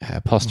him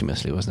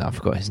posthumously, wasn't it? I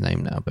forgot his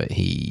name now, but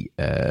he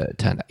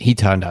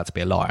turned out to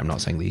be a liar. I'm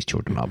not saying these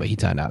children are, but he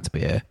turned out to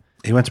be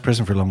he went to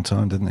prison for a long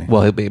time, didn't he?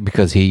 Well,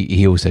 because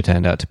he also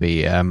turned out to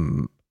be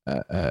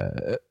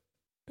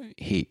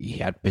he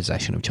had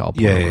possession of child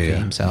pornography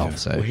himself.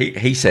 So well,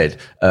 he said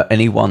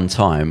any one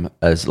time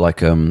as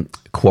like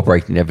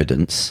corroborating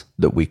evidence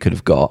that we could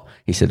have got,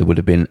 he said there would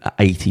have been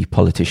 80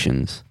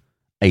 politicians,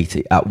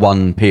 80 at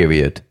one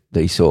period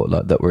that he saw,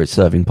 like, that were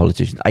serving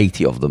politicians,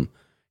 80 of them.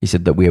 He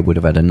said that we would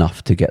have had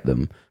enough to get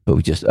them, but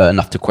we just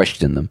enough to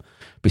question them.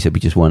 But he said we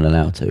just weren't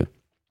allowed to.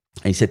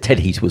 And he said Ted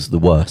Heath was the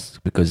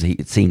worst because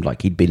it seemed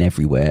like he'd been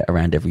everywhere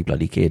around every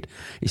bloody kid.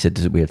 He said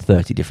we had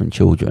 30 different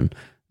children.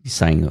 He's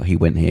saying that he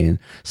went here and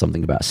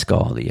something about a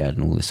scar that he had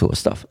and all this sort of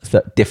stuff.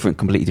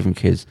 Completely different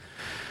kids.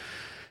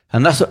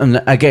 And that's and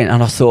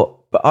I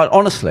thought, but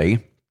honestly,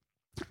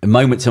 in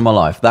moments in my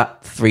life,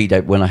 that 3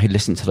 day when I had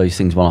listened to those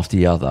things one after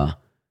the other,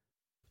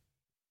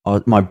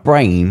 my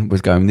brain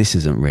was going, "This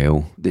isn't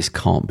real. This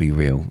can't be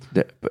real."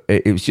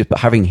 It was just, but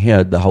having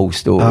heard the whole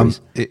story.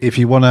 If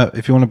you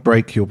wanna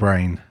break your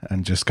brain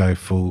and just go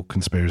full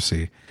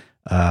conspiracy,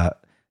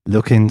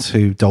 look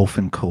into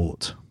Dolphin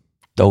Court.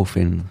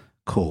 Dolphin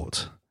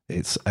Court.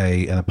 It's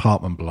an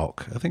apartment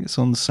block. I think it's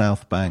on the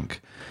South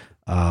Bank.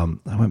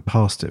 I went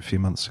past it a few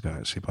months ago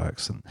actually by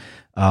accident.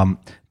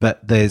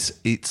 But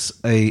it's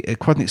a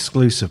quite an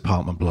exclusive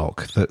apartment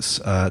block that's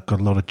got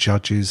a lot of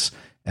judges,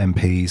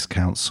 MPs,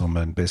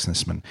 councilmen,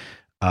 businessmen.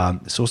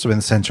 It's also in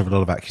the centre of a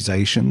lot of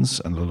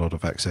accusations and a lot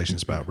of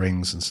accusations about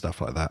rings and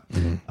stuff like that.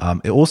 Mm-hmm.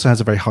 It also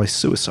has a very high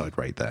suicide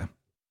rate there.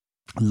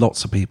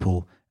 Lots of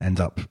people end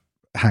up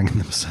hanging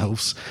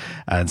themselves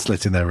and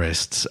slitting their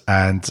wrists,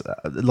 and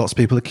lots of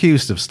people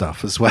accused of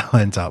stuff as well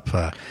end up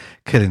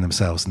killing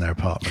themselves in their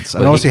apartments.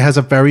 And obviously has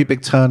a very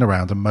big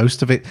turnaround, and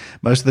most of the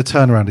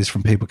turnaround is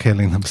from people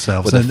killing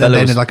themselves. And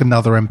then like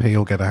another MP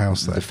will get a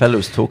house there. The fellow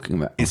was talking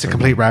about it's a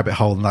complete rabbit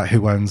hole, and like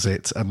who owns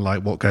it and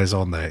like what goes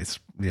on there. It's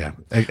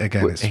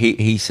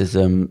he says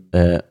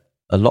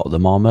a lot of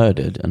them are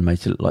murdered and made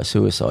to look like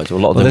suicides. Or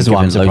a lot of them. This is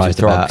why I'm given loads of surprised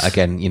about. drugs.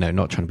 Again,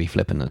 not trying to be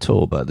flippant at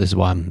all, but this is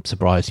why I'm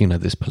surprised.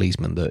 This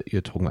policeman that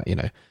you're talking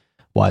about.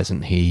 Why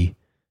isn't he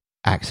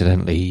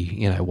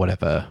accidentally?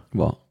 Whatever.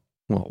 What?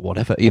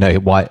 Whatever.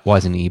 Why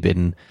hasn't he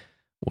been?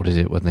 What is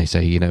it when they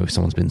say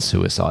someone's been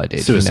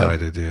suicided?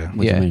 Suicided, yeah.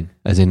 What do you mean?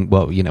 As in,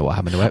 what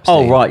happened to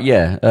Epstein? Oh right,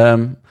 yeah.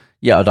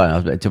 Yeah, I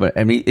don't know.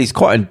 I mean, he's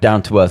quite a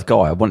down-to-earth guy.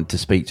 I wanted to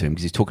speak to him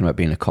because he's talking about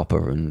being a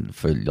copper, and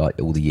for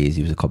like all the years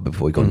he was a copper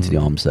before he got into the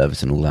armed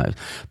service and all that.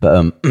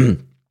 But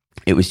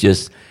it was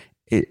just,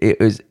 it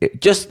was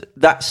just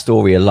that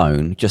story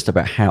alone, just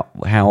about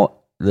how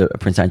the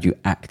Prince Andrew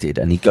acted,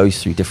 and he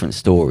goes through different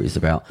stories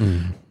about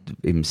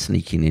him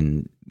sneaking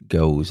in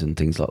girls and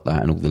things like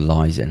that, and all the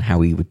lies and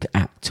how he would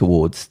act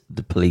towards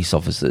the police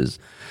officers.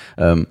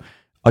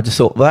 I just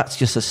thought, well, that's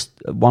just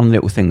one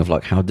little thing of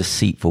like how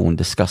deceitful and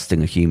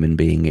disgusting a human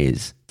being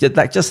is. Just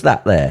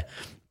that there.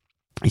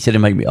 He said it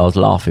made me. I was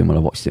laughing when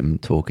I watched him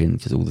talking,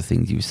 just all the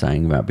things he was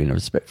saying about being a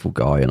respectful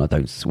guy and I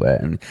don't swear.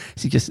 And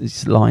he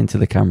just lying to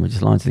the camera,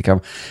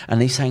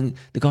 And he's saying,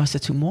 the guy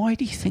said to him, "Why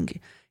do you think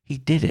he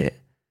did it?"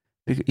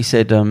 He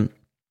said,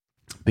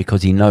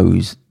 because he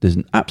knows there's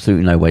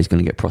absolutely no way he's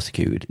going to get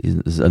prosecuted.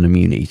 There's an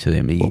immunity to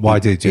him. Why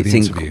did you do the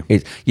interview?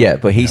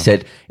 But he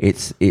said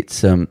there's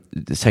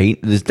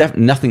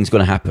definitely nothing's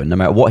going to happen, no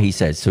matter what he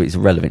says. So it's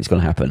irrelevant. It's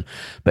going to happen.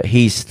 But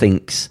he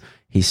thinks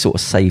he's sort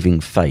of saving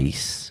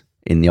face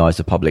in the eyes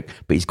of the public,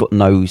 but he's got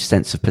no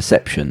sense of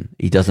perception.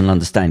 He doesn't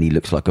understand. He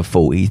looks like a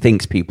fool. He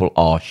thinks people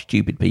are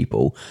stupid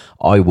people.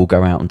 I will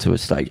go out onto a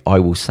stage. I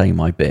will say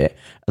my bit,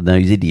 and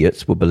those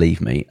idiots will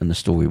believe me, and the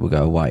story will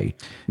go away.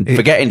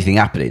 Forget anything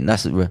happening.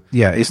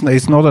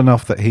 It's not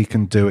enough that he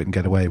can do it and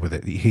get away with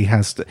it. He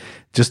has to,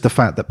 just the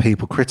fact that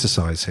people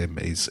criticize him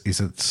is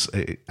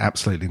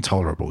absolutely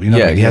intolerable. He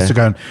has to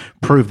go and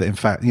prove that. In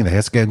fact, he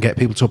has to go and get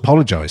people to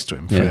apologize to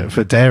him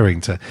for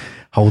daring to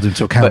hold him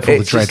to account for all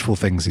the dreadful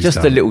things he's done.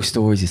 Just the little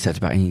stories he said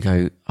about him, you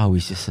go, oh,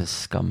 he's just a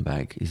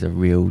scumbag. He's a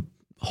real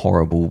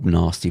horrible,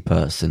 nasty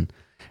person.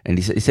 And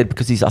he said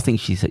because I think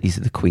he's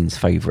the Queen's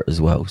favourite as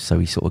well, so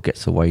he sort of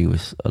gets away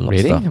with a lot of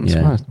stuff. I'm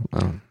surprised.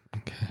 Oh,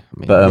 okay.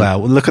 Well,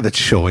 look at the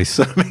choice.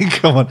 I mean,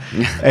 come on,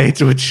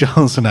 Edward,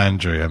 Charles, and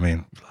Andrew. I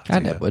mean,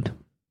 and Edward.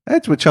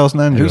 Edward, Charles,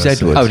 and Andrew. Who's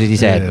Edward? Oh, did he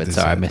say Edward?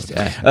 Sorry, I missed it.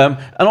 And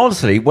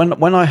honestly,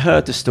 when I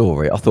heard the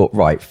story, I thought,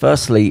 right,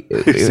 firstly...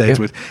 Who's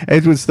Edward?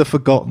 Edward's the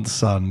forgotten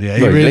son. Yeah,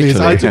 he really is.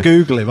 I had to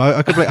Google him.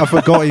 I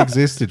forgot he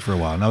existed for a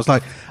while. And I was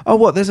like, oh,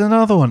 what? There's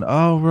another one.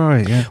 Oh,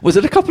 right, yeah. Was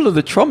it a couple of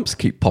the Trumps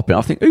keep popping?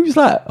 I think, who's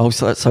that? Oh,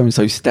 so that's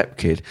so-and-so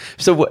stepkid.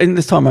 So in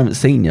this time I haven't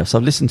seen you, so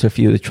I've listened to a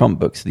few of the Trump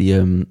books. The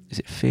is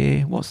it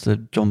Fear? What's the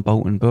John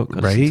Bolton book?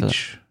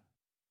 Rage?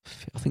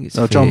 I think it's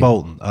Fear. John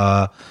Bolton.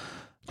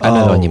 I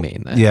know the one you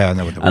mean. Though. Yeah, I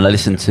know. And I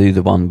listened to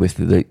the one with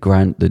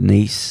the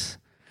niece,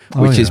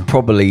 which is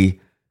probably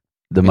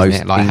the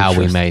most like how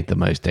we made the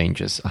most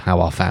dangerous,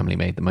 how our family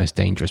made the most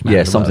dangerous man.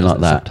 Yeah, something like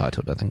that.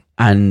 Subtitled, I think.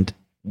 And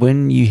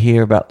when you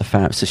hear about the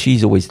family, so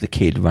she's always the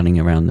kid running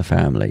around the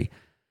family.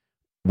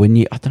 I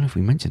don't know if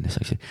we mentioned this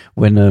actually,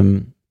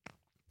 when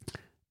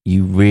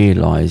you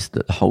realise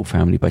that the whole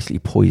family basically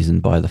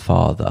poisoned by the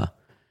father,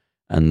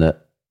 and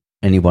that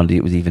anyone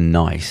that was even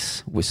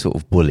nice was sort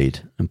of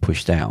bullied and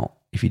pushed out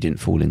if you didn't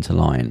fall into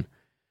line.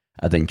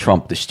 And then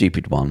Trump, the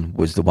stupid one,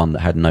 was the one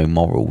that had no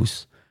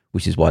morals,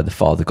 which is why the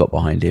father got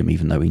behind him,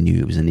 even though he knew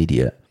he was an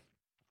idiot.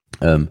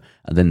 And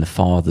then the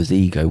father's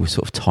ego was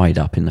sort of tied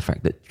up in the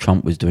fact that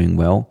Trump was doing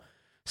well.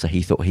 So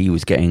he thought he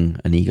was getting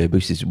an ego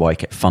boost. This is why he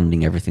kept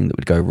funding everything that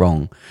would go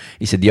wrong.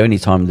 He said the only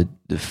time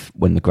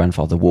when the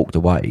grandfather walked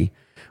away,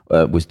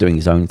 was doing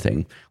his own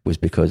thing, was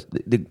because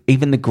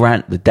even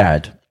the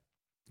dad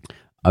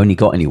only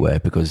got anywhere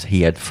because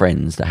he had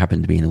friends that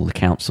happened to be in all the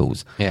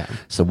councils. Yeah.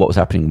 So what was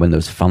happening when there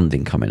was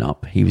funding coming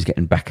up, he was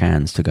getting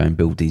backhands to go and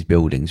build these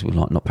buildings with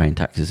like not paying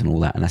taxes and all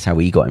that. And that's how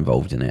he got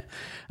involved in it.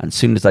 And as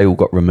soon as they all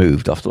got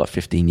removed after like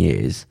 15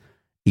 years,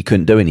 he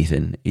couldn't do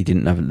anything. He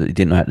didn't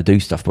know how to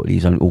do stuff, but he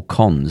was only all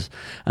cons.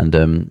 And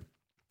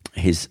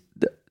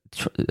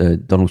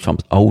Donald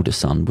Trump's older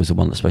son was the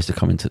one that's supposed to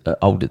come into,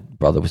 older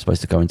brother was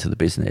supposed to go into the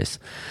business,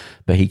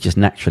 but he just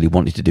naturally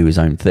wanted to do his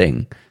own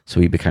thing.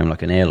 So he became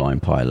like an airline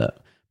pilot.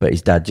 But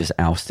his dad just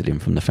ousted him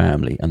from the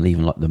family, and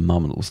even like the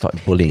mum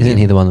started bullying him. Isn't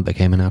he the one that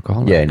became an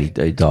alcoholic? Yeah, and he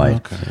died.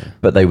 Okay.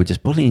 But they were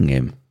just bullying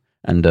him.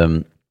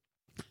 And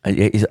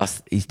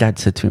his dad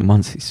said to him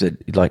once, he said,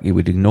 like, he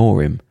would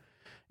ignore him.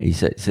 He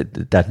said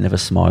the dad never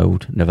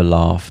smiled, never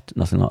laughed,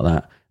 nothing like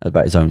that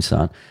about his own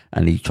son.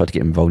 And he tried to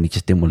get him involved, and he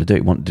just didn't want to do it.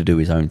 He wanted to do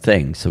his own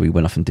thing. So he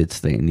went off and did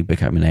something, and he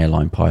became an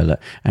airline pilot.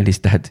 And his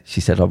dad,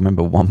 she said, I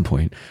remember one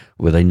point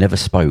where they never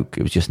spoke.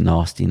 It was just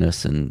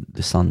nastiness, and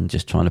the son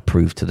just trying to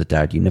prove to the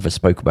dad, you never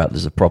spoke about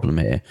there's a problem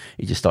here.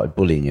 He just started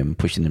bullying him,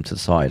 pushing him to the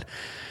side.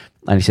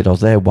 And he said, I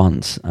was there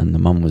once, and the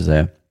mum was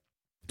there.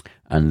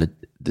 And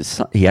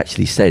he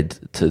actually said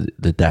to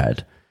the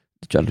dad,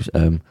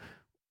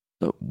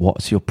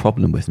 what's your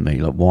problem with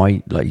me? Like,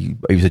 why? Like, he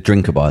was a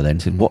drinker by then.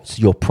 He said, what's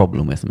your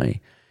problem with me?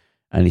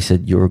 And he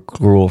said, you're a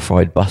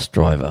glorified bus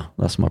driver.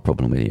 That's my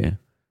problem with you.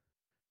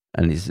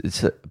 And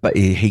but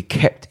he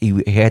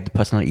had the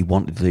personality. He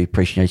wanted the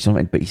appreciation of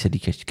it, but he said he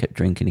kept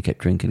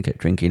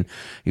drinking.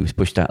 He was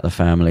pushed out of the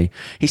family.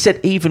 He said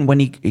even when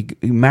he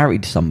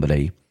married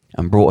somebody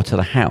and brought her to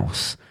the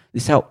house,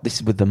 this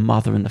is with the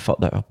mother and the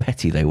father, how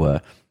petty they were.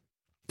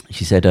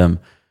 She said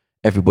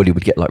everybody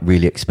would get like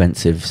really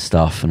expensive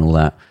stuff and all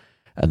that.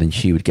 And then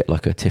she would get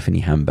like a Tiffany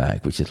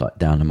handbag, which is like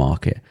down the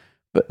market,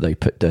 but they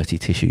put dirty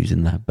tissues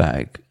in the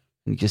bag.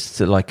 And just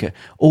like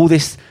all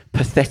this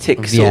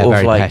pathetic sort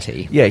of like,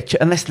 petty. Yeah,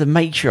 unless the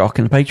matriarch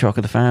and the patriarch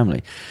of the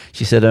family.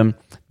 She said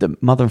the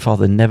mother and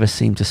father never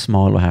seemed to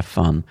smile or have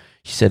fun.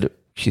 She said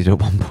at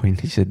one point,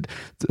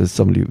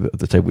 somebody at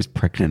the table was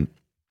pregnant.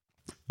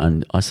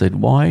 And I said,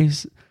 why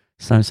is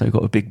so-and-so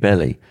got a big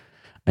belly?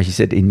 And she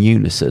said in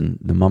unison,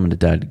 the mum and the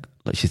dad,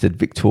 like she said,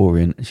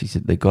 Victorian. And she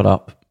said they got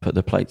up, put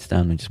their plates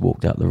down, and just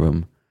walked out the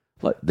room.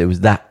 Like there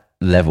was that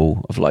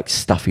level of like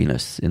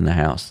stuffiness in the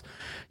house.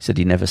 He said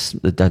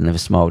the dad never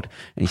smiled.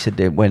 And he said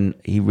that when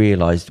he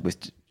realised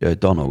with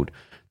Donald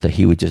that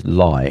he would just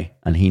lie,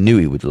 and he knew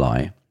he would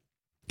lie,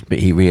 but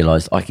he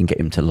realised I can get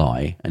him to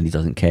lie, and he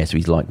doesn't care, so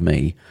he's like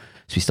me.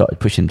 So he started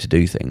pushing him to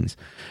do things.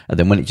 And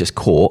then when it just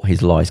caught,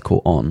 his lies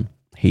caught on,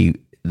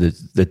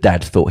 the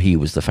dad thought he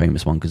was the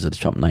famous one because of the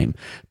Trump name.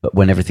 But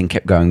when everything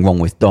kept going wrong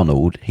with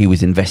Donald, he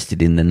was invested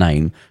in the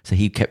name. So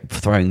he kept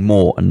throwing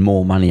more and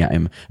more money at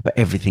him, but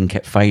everything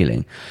kept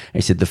failing. And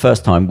he said the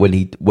first time when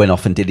he went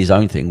off and did his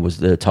own thing was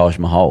the Taj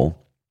Mahal,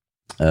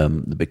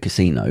 the big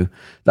casino.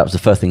 That was the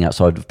first thing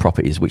outside of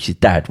properties, which his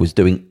dad was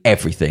doing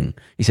everything.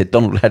 He said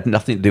Donald had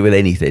nothing to do with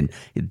anything.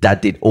 His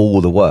dad did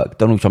all the work.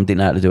 Donald Trump didn't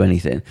know how to do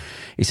anything.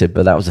 He said,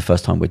 but that was the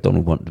first time where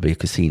Donald wanted to be a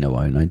casino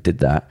owner and did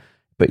that.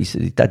 But he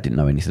said his dad didn't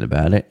know anything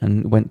about it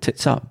and went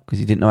tits up because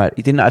he didn't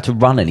know how to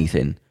run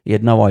anything. He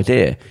had no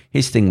idea.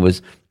 His thing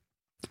was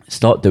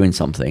start doing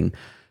something,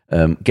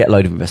 get a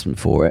load of investment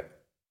for it,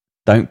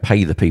 don't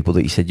pay the people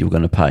that you said you were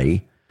going to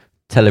pay,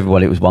 tell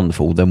everyone it was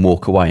wonderful, then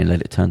walk away and let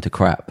it turn to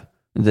crap.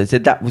 And they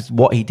said that was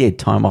what he did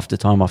time after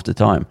time after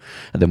time.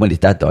 And then when his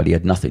dad died, he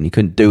had nothing. He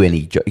couldn't do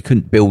he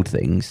couldn't build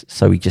things,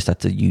 so he just had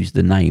to use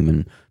the name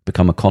and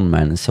become a con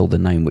man and sell the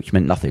name, which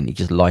meant nothing. He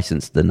just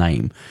licensed the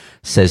name,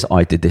 says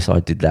I did this, I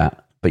did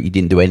that. But you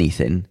didn't do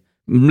anything.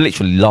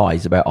 Literally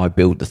lies about I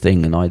build the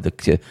thing and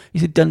he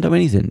said don't do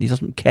anything. He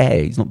doesn't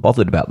care. He's not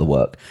bothered about the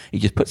work. He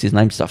just puts his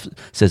name stuff,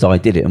 says I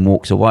did it, and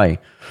walks away.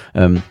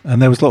 And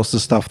there was lots of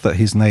stuff that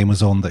his name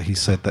was on that he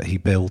said that he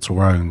built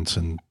or owned,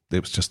 and it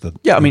was just he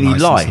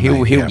lied.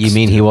 You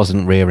mean he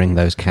wasn't rearing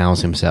those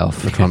cows himself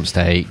for Trump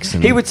steaks?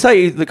 And... He would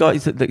say, the guy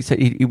that said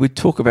he would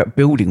talk about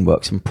building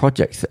works and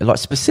projects, like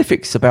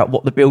specifics about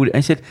what the building.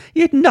 And he said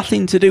he had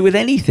nothing to do with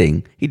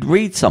anything. He'd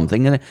read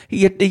something and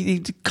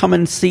he'd come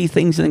and see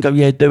things and then go,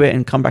 yeah, do it,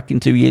 and come back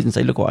in 2 years and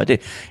say, look what I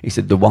did. He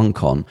said the one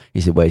con,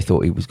 he said where he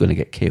thought he was going to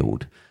get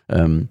killed.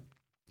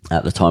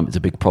 At the time, it's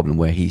a big problem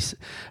where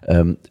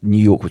New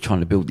York were trying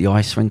to build the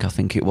ice rink, I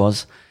think it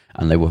was,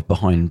 and they were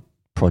behind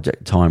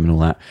project time and all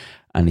that.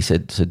 And he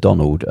said to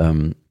Donald,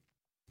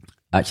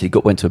 actually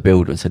went to a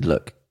builder and said,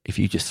 look, if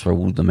you just throw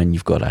all the men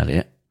you've got at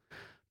it,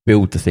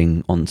 build the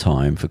thing on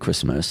time for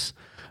Christmas,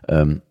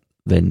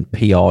 then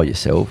PR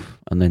yourself,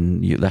 and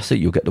then that's it,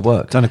 you'll get the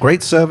work. Done a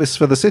great service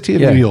for the city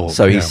of New York.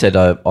 So he said,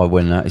 I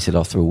went out, he said,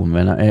 I'll throw all the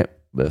men at it,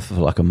 but for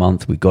like a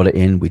month, we got it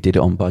in, we did it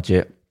on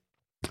budget.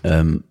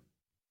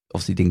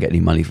 Obviously didn't get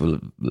any money for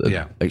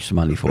extra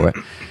money for it.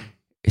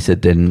 He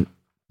said, then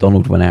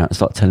Donald went out and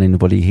started telling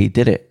everybody he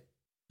did it.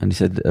 And he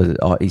said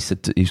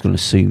he was going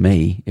to sue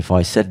me if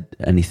I said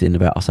anything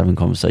about us having a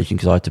conversation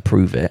because I had to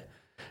prove it.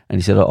 And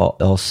he said,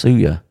 I'll sue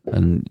you.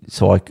 And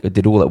so I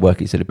did all that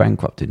work. He said it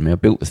bankrupted me. I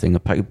built the thing. I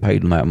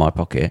paid them out of my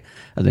pocket.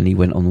 And then he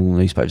went on all the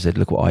newspapers and said,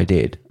 look what I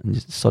did. And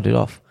just sodded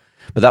off.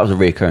 But that was a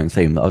reoccurring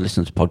theme. I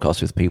listened to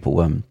podcasts with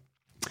people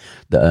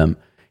that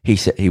he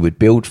said he would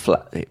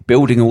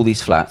building all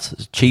these flats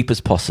as cheap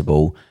as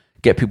possible,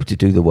 get people to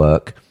do the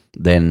work,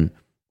 then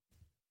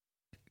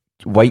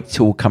wait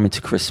till coming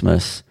to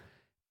Christmas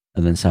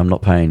and then say, I'm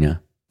not paying you.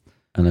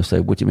 And they'll say,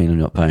 what do you mean you're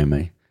not paying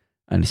me?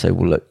 And he say,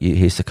 well, look,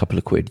 here's a couple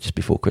of quid just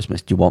before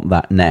Christmas. Do you want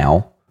that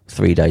now?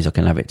 3 days, I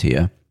can have it to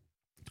you.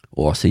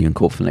 Or I'll see you in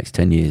court for the next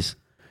 10 years.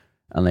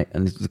 And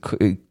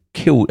it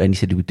killed, and he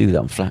said he would do that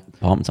on flat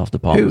apartments after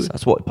apartments.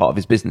 That's what part of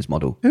his business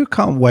model. Who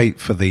can't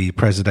wait for the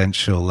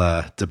presidential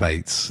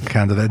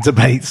candidate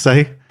debates,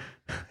 eh?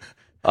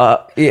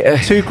 Yeah.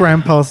 2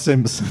 Grandpa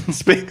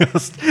Simpsons being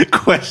asked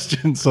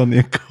questions on the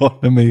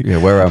economy.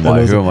 Yeah, where am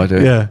I? Who am I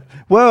doing? Yeah.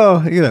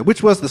 Well,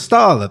 which was the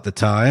style at the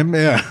time,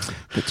 yeah.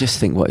 But just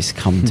think what it's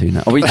come to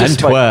now. And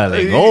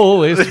twirling,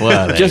 always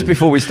twirling. Just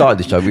before we started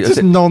the show,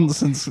 just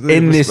nonsense.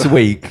 In this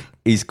week,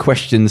 he's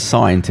questioned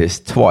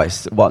scientists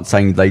twice. Once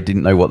saying they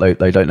didn't know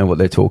they don't know what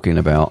they're talking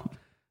about,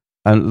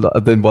 and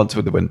then once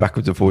when they went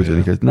backwards and forwards, and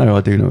he goes, "No,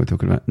 I do know what we're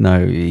talking about."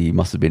 No, he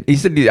must have been. He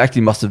said he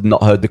actually must have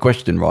not heard the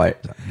question right.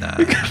 No.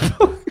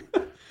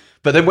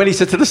 But then when he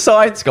said to the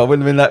science guy,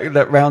 when in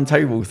that round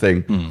table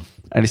thing.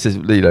 And he says,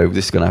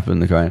 this is going to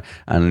happen.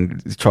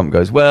 And Trump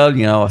goes, well,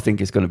 I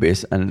think it's going to be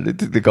this. And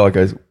the guy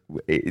goes,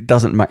 it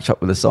doesn't match up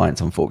with the science,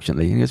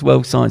 unfortunately. And he goes,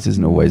 well, science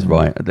isn't always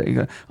right. And he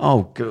goes,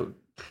 oh, good.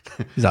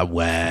 He's like,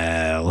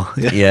 well.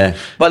 Yeah.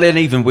 But then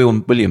even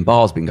William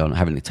Barr's been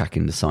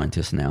attacking the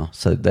scientists now.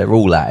 So they're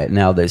all at it.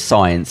 Now there's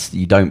science.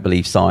 You don't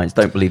believe science.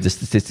 Don't believe the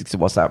statistics of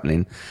what's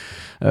happening.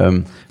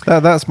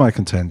 That's my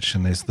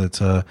contention, is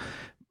that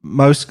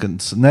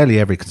nearly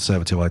every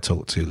conservative I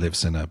talk to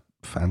lives in a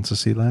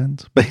fantasy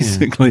land,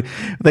 basically.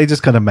 They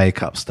just kind of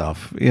make up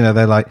stuff.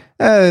 They're like,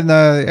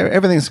 no,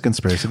 everything's a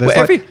conspiracy.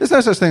 There's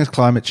no such thing as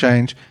climate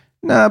change.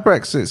 No,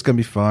 Brexit's going to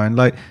be fine.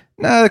 Like,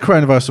 no, the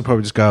coronavirus will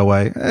probably just go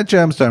away.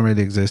 Germs don't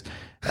really exist.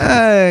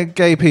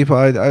 Gay people,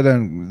 I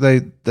don't.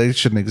 They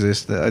shouldn't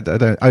exist. I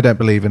don't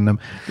believe in them.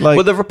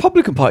 Well, the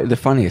Republican Party are the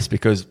funniest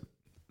because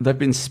they've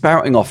been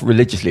spouting off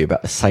religiously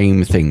about the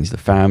same things: the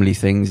family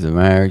things, the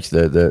marriage,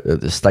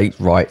 the state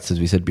rights, as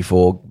we said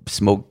before,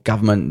 small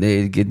government,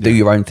 do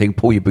your own thing,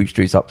 pull your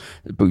bootstraps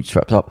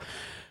up,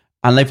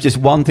 and they've just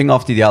one thing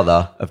after the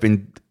other have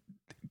been.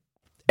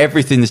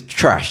 Everything's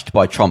trashed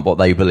by Trump, what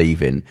they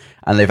believe in,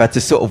 and they've had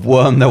to sort of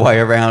worm their way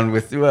around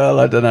with, well,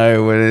 I don't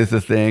know, what is the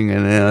thing?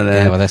 And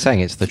well, they're saying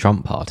it's the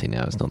Trump party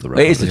now. It's not the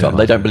Republican. It is the Trump.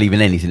 They don't believe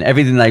in anything.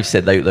 Everything they've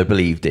said they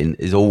believed in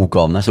is all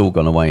gone. That's all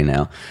gone away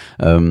now.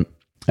 Like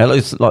I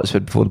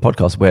said before the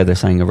podcast, where they're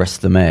saying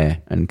arrest the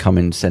mayor and come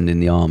and send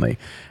in the army,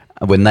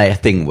 when their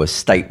thing was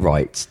state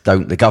rights,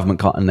 the government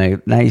can't.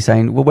 And now you're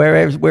saying, well,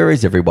 where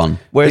is everyone?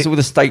 Where's all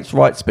the states'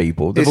 rights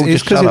people?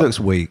 It's because he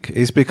looks weak.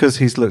 It's because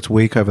he's looked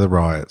weak over the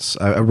riots.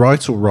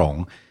 Right or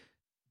wrong,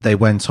 they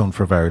went on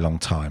for a very long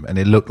time, and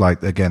it looked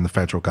like, again, the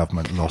federal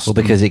government lost. Well,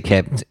 because it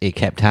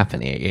kept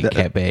happening. It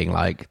kept being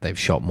like they've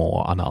shot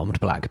more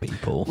unarmed black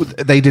people.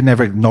 They didn't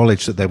ever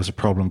acknowledge that there was a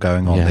problem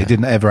going on. Yeah. They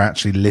didn't ever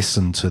actually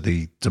listen to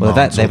the demands.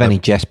 Well, they've only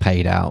just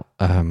paid out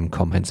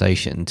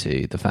compensation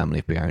to the family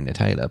of Breonna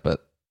Taylor,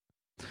 but.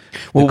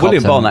 Well,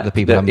 William Barr,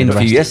 the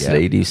interview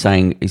yesterday, he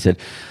said,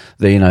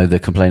 the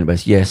complaint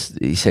about, yes,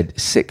 he said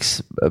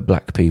 6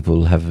 black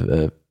people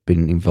have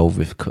been involved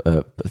with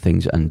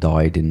things and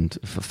died in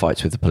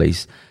fights with the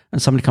police.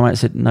 And somebody come out and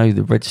said, no,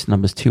 the registered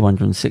number's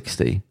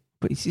 260.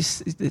 But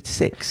it's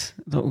 6.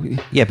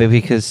 Yeah, but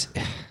because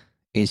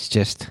it's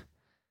just...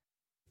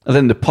 And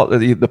then the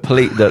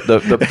police,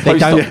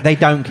 they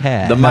don't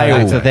care. The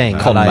mail thing.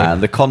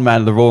 The con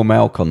man, the Royal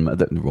Mail con man,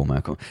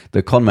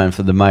 the con man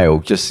for the Mail,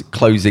 just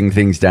closing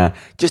things down,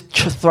 just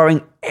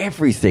throwing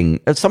everything.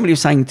 As somebody was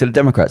saying to the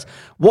Democrats,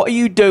 what are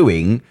you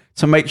doing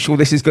to make sure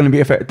this is going to be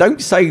effective? Don't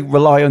say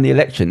rely on the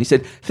election. He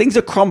said things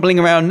are crumbling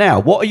around now.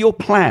 What are your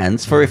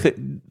plans for if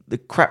the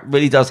crap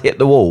really does hit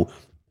the wall?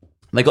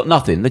 They got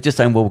nothing. They're just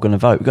saying, well, we're going to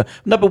vote. We go,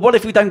 no, but what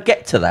if we don't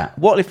get to that?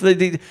 What if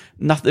they're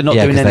not doing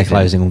anything? They're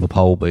closing all the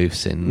poll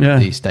booths in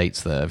these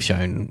states that have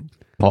shown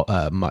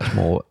much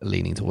more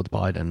leaning towards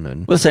Biden.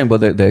 And they're saying, well,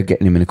 they're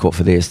getting him in a court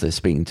for this. They're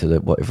speaking to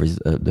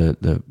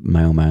the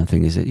mailman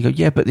thing. Is it? You go,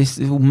 yeah, but this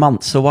is all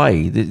months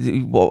away.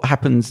 What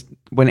happens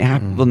when it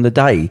happens on the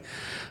day?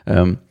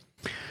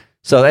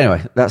 So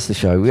anyway, that's the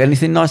show.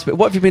 Anything nice? But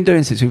what have you been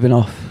doing since we've been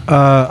off?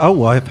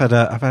 I've had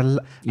a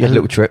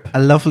little trip,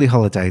 a lovely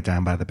holiday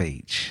down by the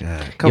beach.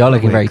 You're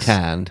looking very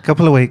tanned. A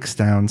couple of weeks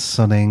down,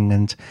 sunning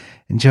and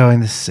enjoying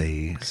the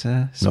sea.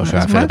 Not sure how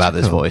I feel about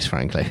this voice,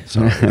 frankly.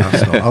 Sorry,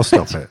 I'll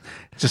stop it.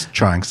 Just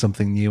trying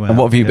something new. And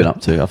what have you been up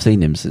to? I've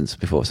seen him since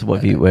before. So where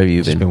have you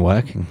been? Just been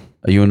working.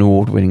 Are you an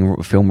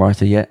award-winning film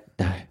writer yet?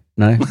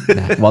 No.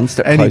 One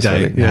step Any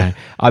closer. day. Yeah. No.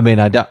 I mean,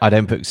 I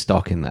don't put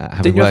stock in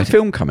that. Didn't you have a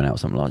film coming out or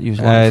something like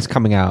that? It's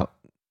coming out.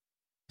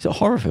 Is it a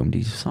horror film?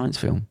 Is it a science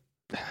film?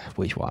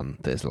 which one?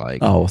 There's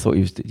like I thought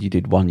you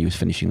did one. You was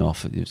finishing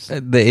off.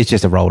 it's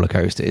just a roller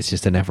coaster. It's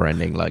just a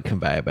never-ending like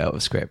conveyor belt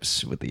of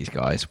scripts with these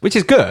guys, which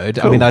is good.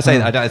 Cool. I mean, I say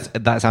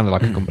that sounded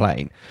like a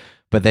complaint,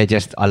 but they're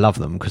just I love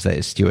them because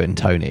they're Stuart and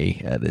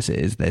Tony.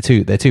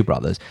 They're two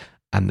brothers,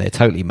 and they're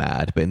totally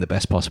mad, but in the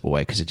best possible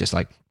way because it's just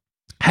like,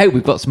 hey,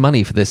 we've got some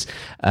money for this.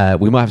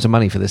 We might have some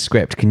money for this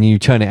script. Can you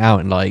churn it out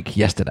in like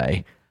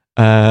yesterday?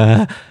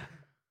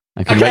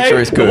 Okay, make sure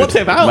it's good. What's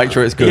it about? Make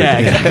sure it's good. Yeah,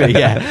 exactly.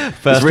 Yeah,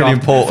 it's really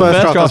important.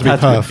 First draft has to be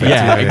perfect.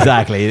 Yeah,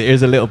 exactly.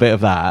 There's a little bit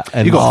of that.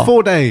 And you've got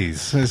 4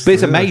 days. But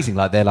it's amazing.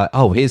 Like they're like,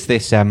 oh, here's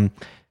this.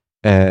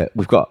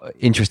 We've got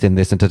interest in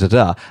this and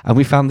and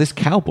we found this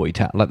cowboy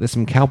town. Like there's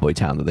some cowboy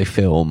town that they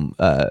film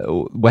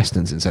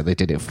westerns in. So they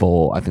did it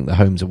for I think the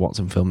Holmes and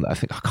Watson film. I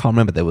can't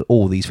remember. There were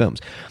all these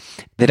films.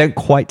 They don't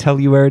quite tell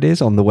you where it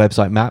is on the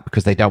website map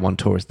because they don't want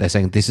tourists. They're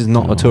saying this is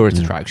not a tourist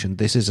attraction.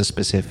 This is a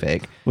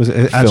specific. Was it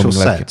an actual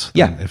set?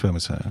 Yeah, a film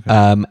set.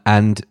 Okay.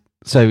 And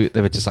so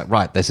they were just like,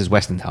 right, this is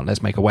Western Town.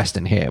 Let's make a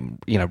Western here.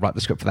 Write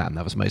the script for that. And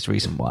that was the most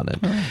recent one.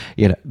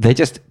 And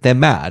they're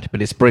mad,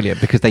 but it's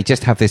brilliant because they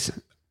just have this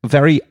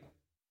very,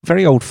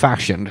 very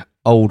old-fashioned,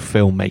 old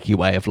filmmaking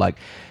way of like,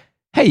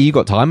 hey, you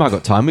got time, I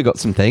got time, we got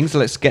some things.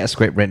 Let's get a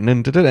script written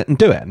and do it.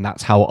 And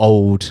that's how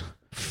old.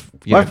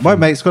 My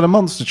mate's got a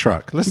monster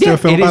truck. Let's do a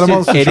film about a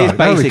monster truck. It is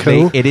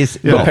basically, cool. it is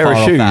a pair of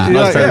shoes.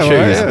 Nice pair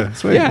of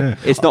shoes. Yeah,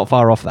 it's not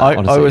far off that,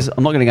 honestly.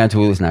 I'm not going to go into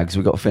all this now because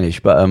we've got to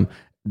finish, but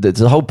there's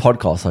a whole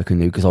podcast I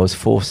can do because I was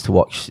forced to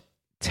watch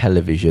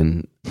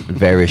television,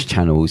 various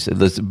channels.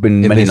 There's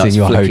been many nights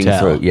flicking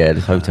through. Yeah,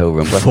 the hotel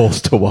room.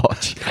 Forced to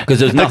watch.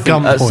 Because there's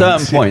nothing, at a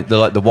certain point,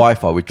 the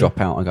Wi-Fi would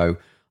drop out and go,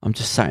 I'm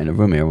just sat in a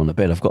room here on the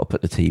bed. I've got to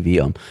put the TV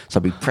on. So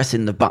I'd be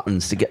pressing the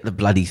buttons to get the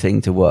bloody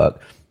thing to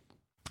work.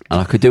 And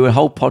I could do a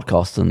whole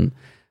podcast on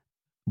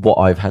what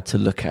I've had to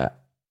look at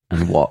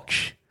and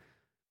watch,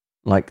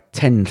 like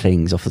 10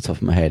 things off the top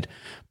of my head.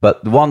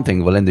 But the one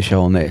thing, we'll end the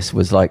show on this,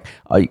 was like,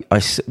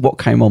 what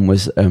came on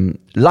was,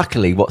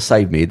 luckily what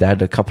saved me, they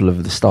had a couple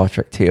of the Star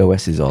Trek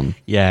TOSs on.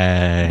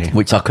 Yeah.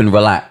 Which I can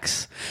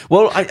relax.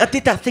 Well, I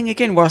did that thing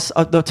again where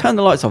I turned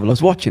the lights off and I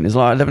was watching. It's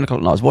like 11 o'clock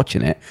and I was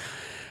watching it.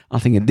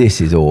 I'm thinking,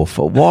 this is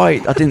awful.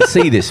 Why? I didn't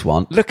see this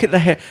one. Look at the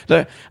hair.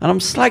 Look, and I'm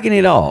slagging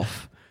it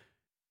off.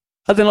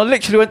 And then I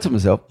literally went to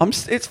myself,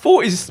 it's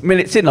 40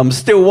 minutes in, I'm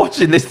still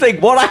watching this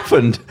thing. What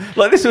happened?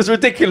 Like, this was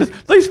ridiculous.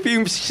 Those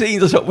few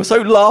scenes were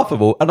so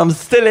laughable, and I'm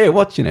still here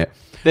watching it.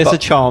 There's a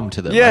charm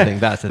to them, yeah, I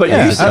think that's the thing.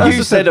 But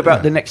you said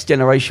about the Next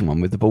Generation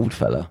one with the bald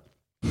fella.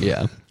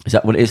 Yeah. Is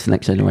that what it is, the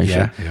Next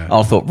Generation? Yeah.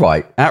 I thought,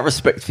 right, out of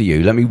respect for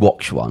you, let me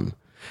watch one.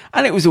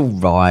 And it was all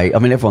right. I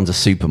mean, everyone's a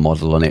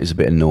supermodel on it. It was a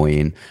bit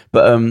annoying.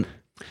 But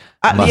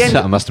I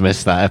must have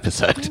missed that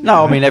episode.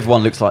 No, I mean,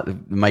 everyone looks like the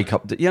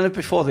makeup.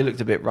 Before they looked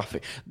a bit roughy.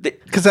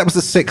 Because that was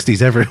the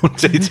 60s, everyone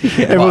did.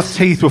 Everyone's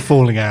teeth were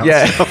falling out.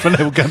 Yeah. And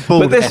they were going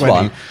bald. But this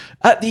one,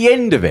 at the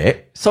end of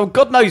it, so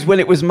God knows when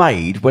it was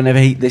made, whenever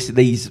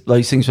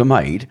those things were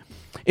made,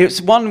 it's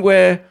one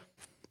where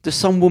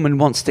some woman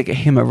wants to get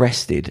him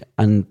arrested.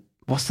 And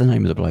what's the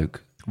name of the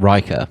bloke?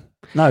 Riker.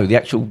 No, the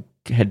actual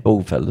head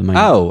bald fellow. The main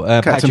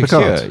Captain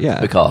Picard. Stewart, yeah.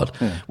 Picard.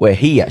 Yeah. Where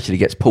he actually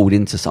gets pulled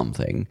into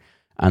something.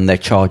 And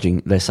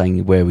they're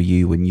saying, where were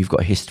you when you've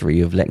got a history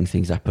of letting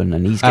things happen?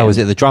 And he's is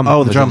it the drum?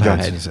 Oh, the drum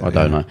head. I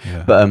don't know.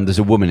 Yeah. But there's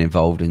a woman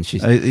involved, and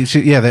she's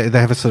they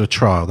have a sort of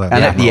trial. And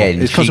at the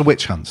end, it's because of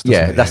witch hunts.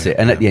 That's it.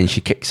 And at the end,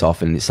 she kicks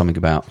off, and it's something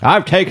about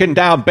I've taken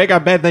down bigger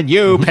men than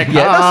you, Picard.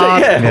 Yeah,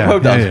 that's it. Yeah, well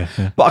done.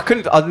 Yeah.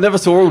 But I never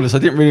saw all this. I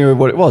didn't really know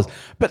what it was.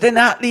 But then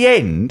at the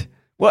end,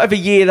 whatever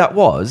year that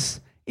was,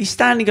 he's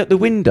standing at the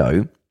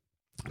window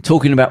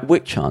talking about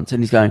witch hunts,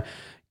 and he's going,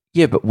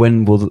 yeah, but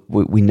when will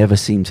we never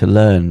seem to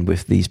learn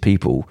with these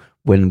people?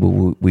 When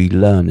will we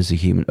learn as a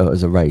human,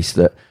 as a race,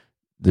 that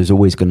there's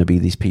always going to be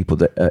these people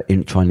that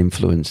try and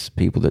influence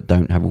people that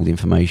don't have all the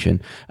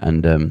information?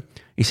 And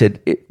he said,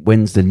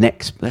 when's the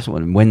next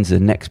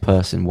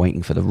person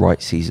waiting for the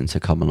right season to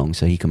come along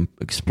so he can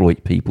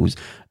exploit people's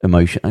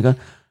emotion? I go,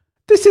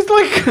 this is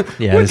like...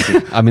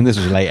 this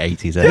was late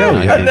 80s.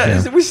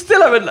 Yeah. We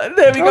still haven't...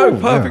 There we go,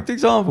 perfect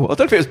example. I don't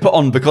know if it was put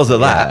on because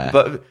of that,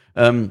 but...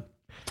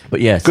 But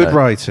yeah, good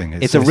writing.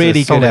 It's a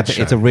really good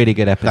episode. It's a really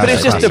good episode. But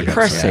it's just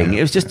depressing. It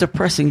was just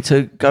depressing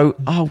to go,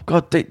 oh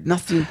God,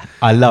 nothing.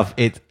 I love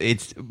it.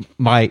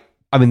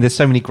 There's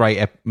so many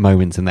great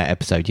moments in that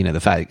episode. The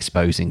fact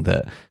exposing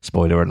that,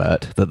 spoiler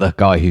alert, that the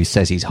guy who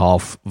says he's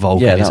half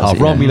Vulcan is half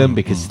Romulan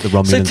because the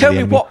Romulans. So tell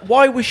me,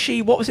 why was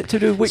she? What was it to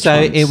do with? So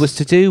it was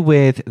to do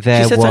with She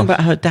said something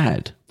about her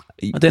dad.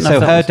 I didn't know.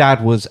 So her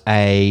dad was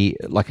an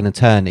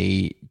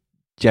attorney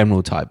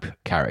general type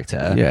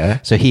character. Yeah.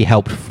 So he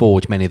helped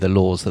forge many of the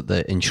laws that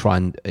are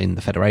enshrined in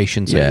the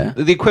Federation. So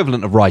the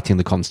equivalent of writing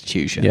the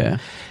Constitution. Yeah.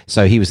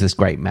 So he was this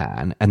great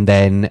man. And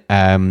then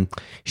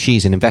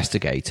she's an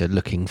investigator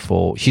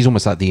she's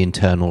almost like the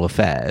internal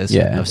affairs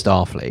of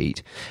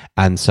Starfleet.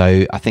 And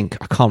so I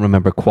can't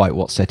remember quite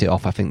what set it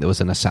off. I think there was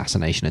an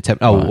assassination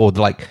attempt. Or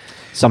like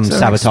some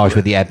sabotage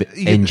with the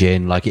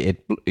engine. Like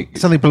it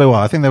suddenly blew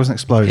out. I think there was an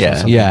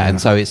explosion. Yeah.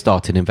 And so it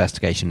started an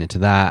investigation into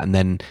that. And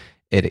then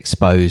it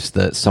exposed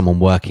that someone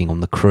working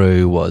on the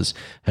crew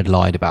had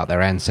lied about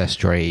their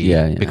ancestry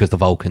because the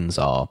Vulcans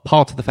are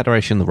part of the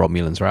Federation, the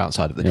Romulans are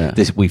outside of it. Yeah.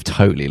 We've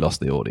totally lost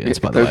the audience,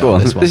 by the way. Go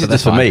on. This This is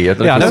just for me. I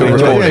I know,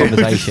 enjoy the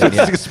Just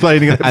conversation.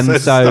 explaining it.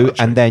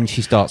 And then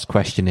she starts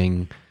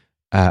questioning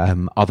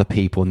other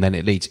people, and then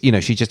it leads,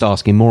 she's just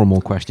asking more and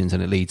more questions,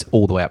 and it leads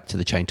all the way up to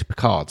the chain to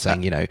Picard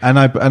saying, and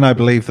I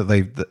believe that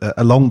they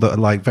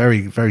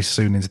very, very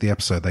soon into the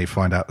episode, they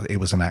find out that it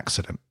was an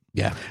accident.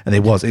 Yeah, and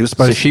it was supposed.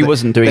 So she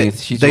wasn't doing.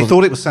 They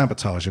thought it was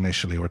sabotage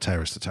initially or a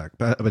terrorist attack,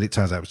 but it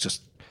turns out it was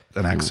just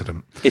an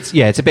accident. It's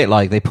a bit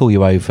like they pull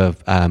you over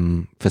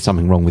for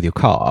something wrong with your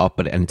car,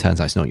 and it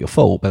turns out it's not your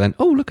fault. But then,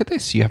 oh, look at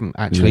this! You haven't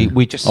actually.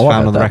 We just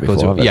found on the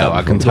records.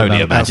 I can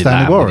totally imagine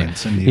that.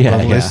 Warrants. And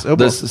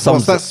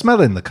what's that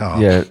smell in the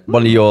car? Yeah,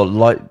 one of your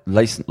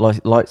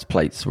lights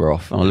plates were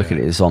off, and I look at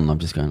it, it's on. I'm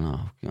just going,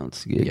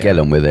 get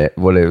on with it.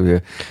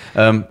 Whatever.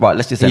 Right,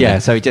 let's just end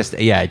it. So it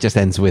just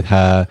ends with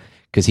her.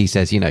 Because he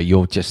says,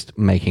 you're just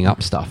making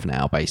up stuff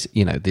now.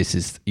 Basically,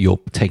 you're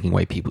taking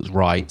away people's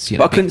rights.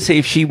 But I couldn't see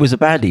if she was a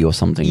baddie or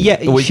something. Yeah,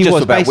 she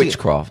was about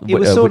witchcraft. It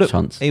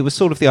was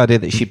sort of the idea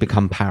that she'd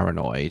become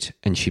paranoid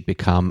and she'd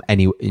become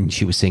and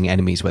she was seeing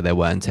enemies where there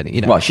weren't any.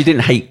 Right, she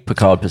didn't hate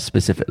Picard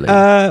specifically.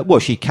 Well,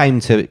 she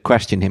came to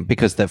question him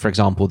because, for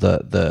example,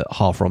 the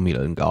half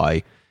Romulan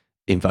guy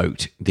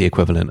invoked the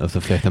equivalent of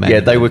the Fifth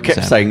Amendment. Yeah, they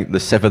kept saying the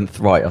Seventh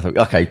Right. I thought,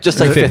 okay, just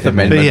say Fifth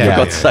Amendment for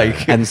God's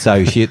sake. And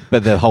so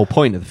but the whole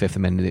point of the Fifth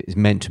Amendment is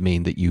meant to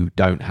mean that you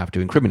don't have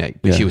to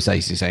incriminate. But she was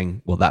basically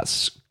saying, well,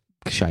 that's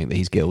showing that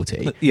he's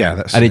guilty. Yeah,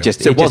 that's and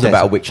it was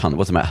about a witch hunt. It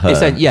wasn't about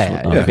her.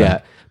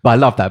 Yeah. But I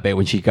love that bit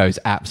when she goes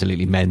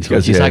absolutely mental.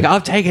 She's like,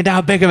 I've taken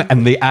down bigger.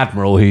 And the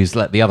admiral, who's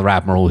like the other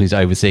admiral who's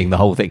overseeing the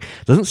whole thing,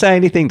 doesn't say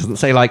anything, doesn't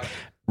say like,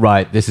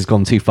 right, this has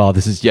gone too far.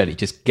 This is Jenny.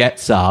 Just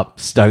gets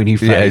up, stony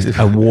faced,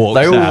 and walks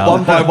out. They all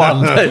one by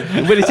one.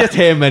 But it's just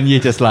him, and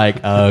you're just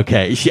like,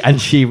 okay.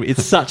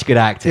 It's such good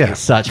acting. Yeah. It's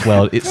so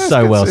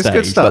well staged.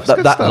 Good stuff.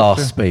 But that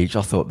last speech,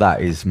 I thought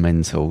that is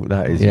mental.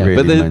 That is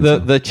really mental.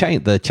 But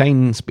the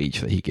chain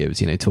speech that he gives,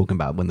 talking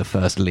about when the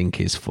first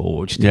link is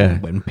forged. Yeah.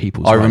 When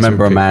people's I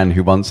remember a man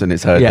who once, and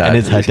it's her dad. Yeah, and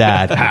it's her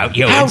dad. How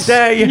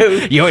dare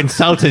you? You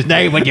insult his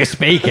name when you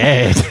speak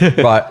it.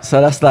 Right,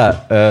 so that's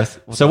that.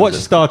 So watch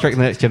Star Trek: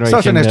 The Next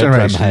Generation. Next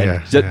Generation,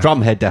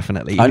 Drumhead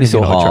definitely. I only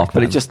saw half,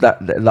 but it's just that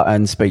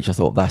end speech. I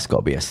thought that's got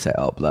to be a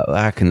setup. Like,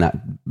 how can that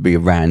be a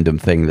random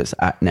thing that's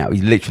at now?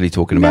 He's literally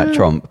talking about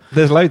Trump.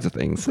 There's loads of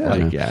things.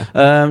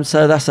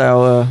 So that's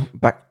our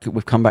back.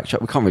 We've come back.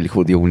 We can't really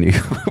call it the all new.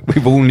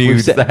 We've all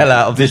newed the hell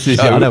out of this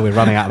show. I know we're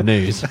running out of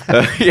news.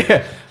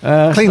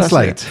 Clean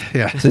slate.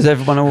 Yeah. So is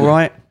everyone all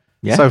right?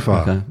 Yeah. So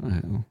far. Okay.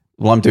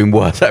 Well, I'm doing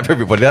worse out of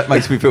everybody. That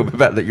makes me feel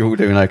better that you're all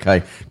doing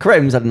okay.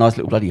 Krem's had a nice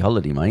little bloody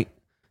holiday, mate.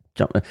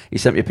 He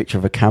sent me a picture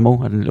of a camel.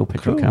 I had a little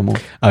picture of a camel.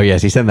 Oh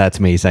yes, he sent that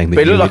to me saying that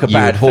it looked like a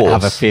bad horse.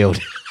 Have a field.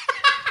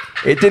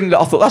 It didn't.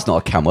 I thought that's not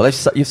a camel.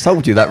 You've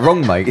sold you that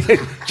wrong, mate.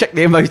 Check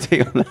the MOT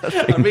on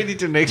that. I really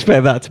didn't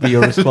expect that to be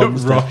your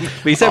response. Wrong.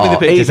 But he sent me the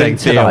picture saying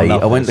today.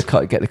 I went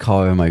to get the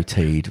car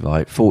MOT'd.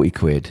 Right, 40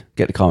 quid.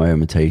 Get the car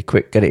MOT'd.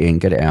 Quick, get it in,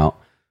 get it out.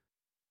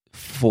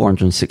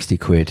 460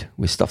 quid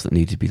with stuff that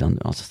needed to be done.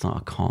 I was just like,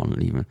 I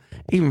can't even.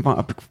 I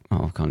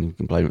can't even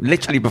complain.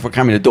 Literally before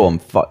coming to the door, I'm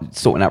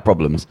sorting out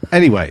problems.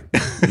 Anyway,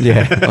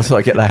 yeah, that's why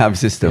I get that out of the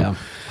system. Yeah.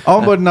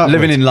 Onward and upwards.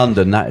 Living in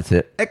London, that's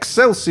it.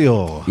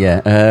 Excelsior.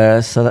 Yeah.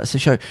 So that's the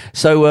show.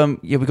 So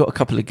we've got a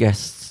couple of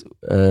guests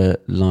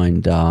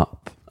lined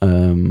up.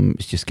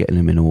 It's just getting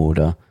them in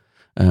order.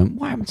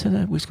 What happened to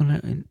that? We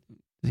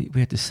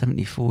had the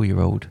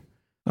 74-year-old.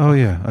 Oh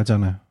yeah, I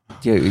don't know.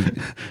 Yeah,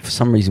 for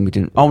some reason we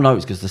didn't. Oh no,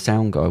 it's because the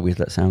sound guy. We had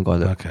that sound guy.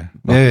 That okay.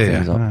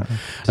 Yeah. Right.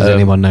 Does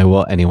anyone know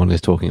what anyone is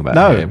talking about?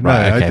 No. Here?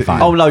 Right. Okay.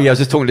 Fine. Oh no. Yeah, I was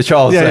just talking to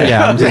Charles.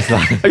 Yeah. I'm just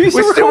like, are you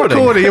still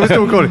recording? It was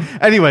still recording.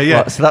 Anyway,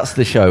 yeah. Right, so that's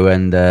the show,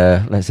 and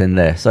let's end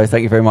there. So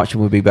thank you very much,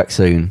 and we'll be back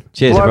soon.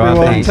 Cheers,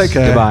 everyone. Take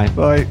care. Goodbye.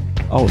 Bye.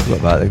 Oh, look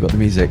at that. They've got the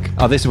music.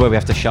 Oh, this is where we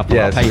have to shuffle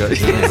our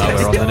papers, isn't it? Like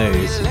we're on the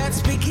news.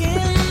 Good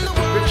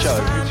show.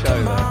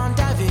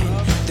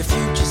 The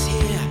future's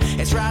here.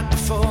 It's right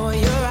before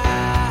your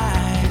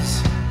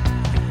eyes.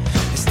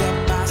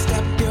 Step by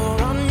step,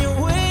 you're on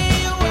your way.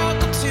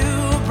 Welcome to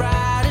a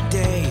brighter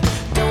day.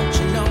 Don't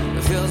you know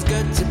it feels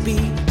good to be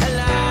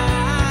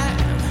alive?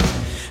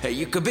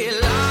 You could be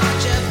alive.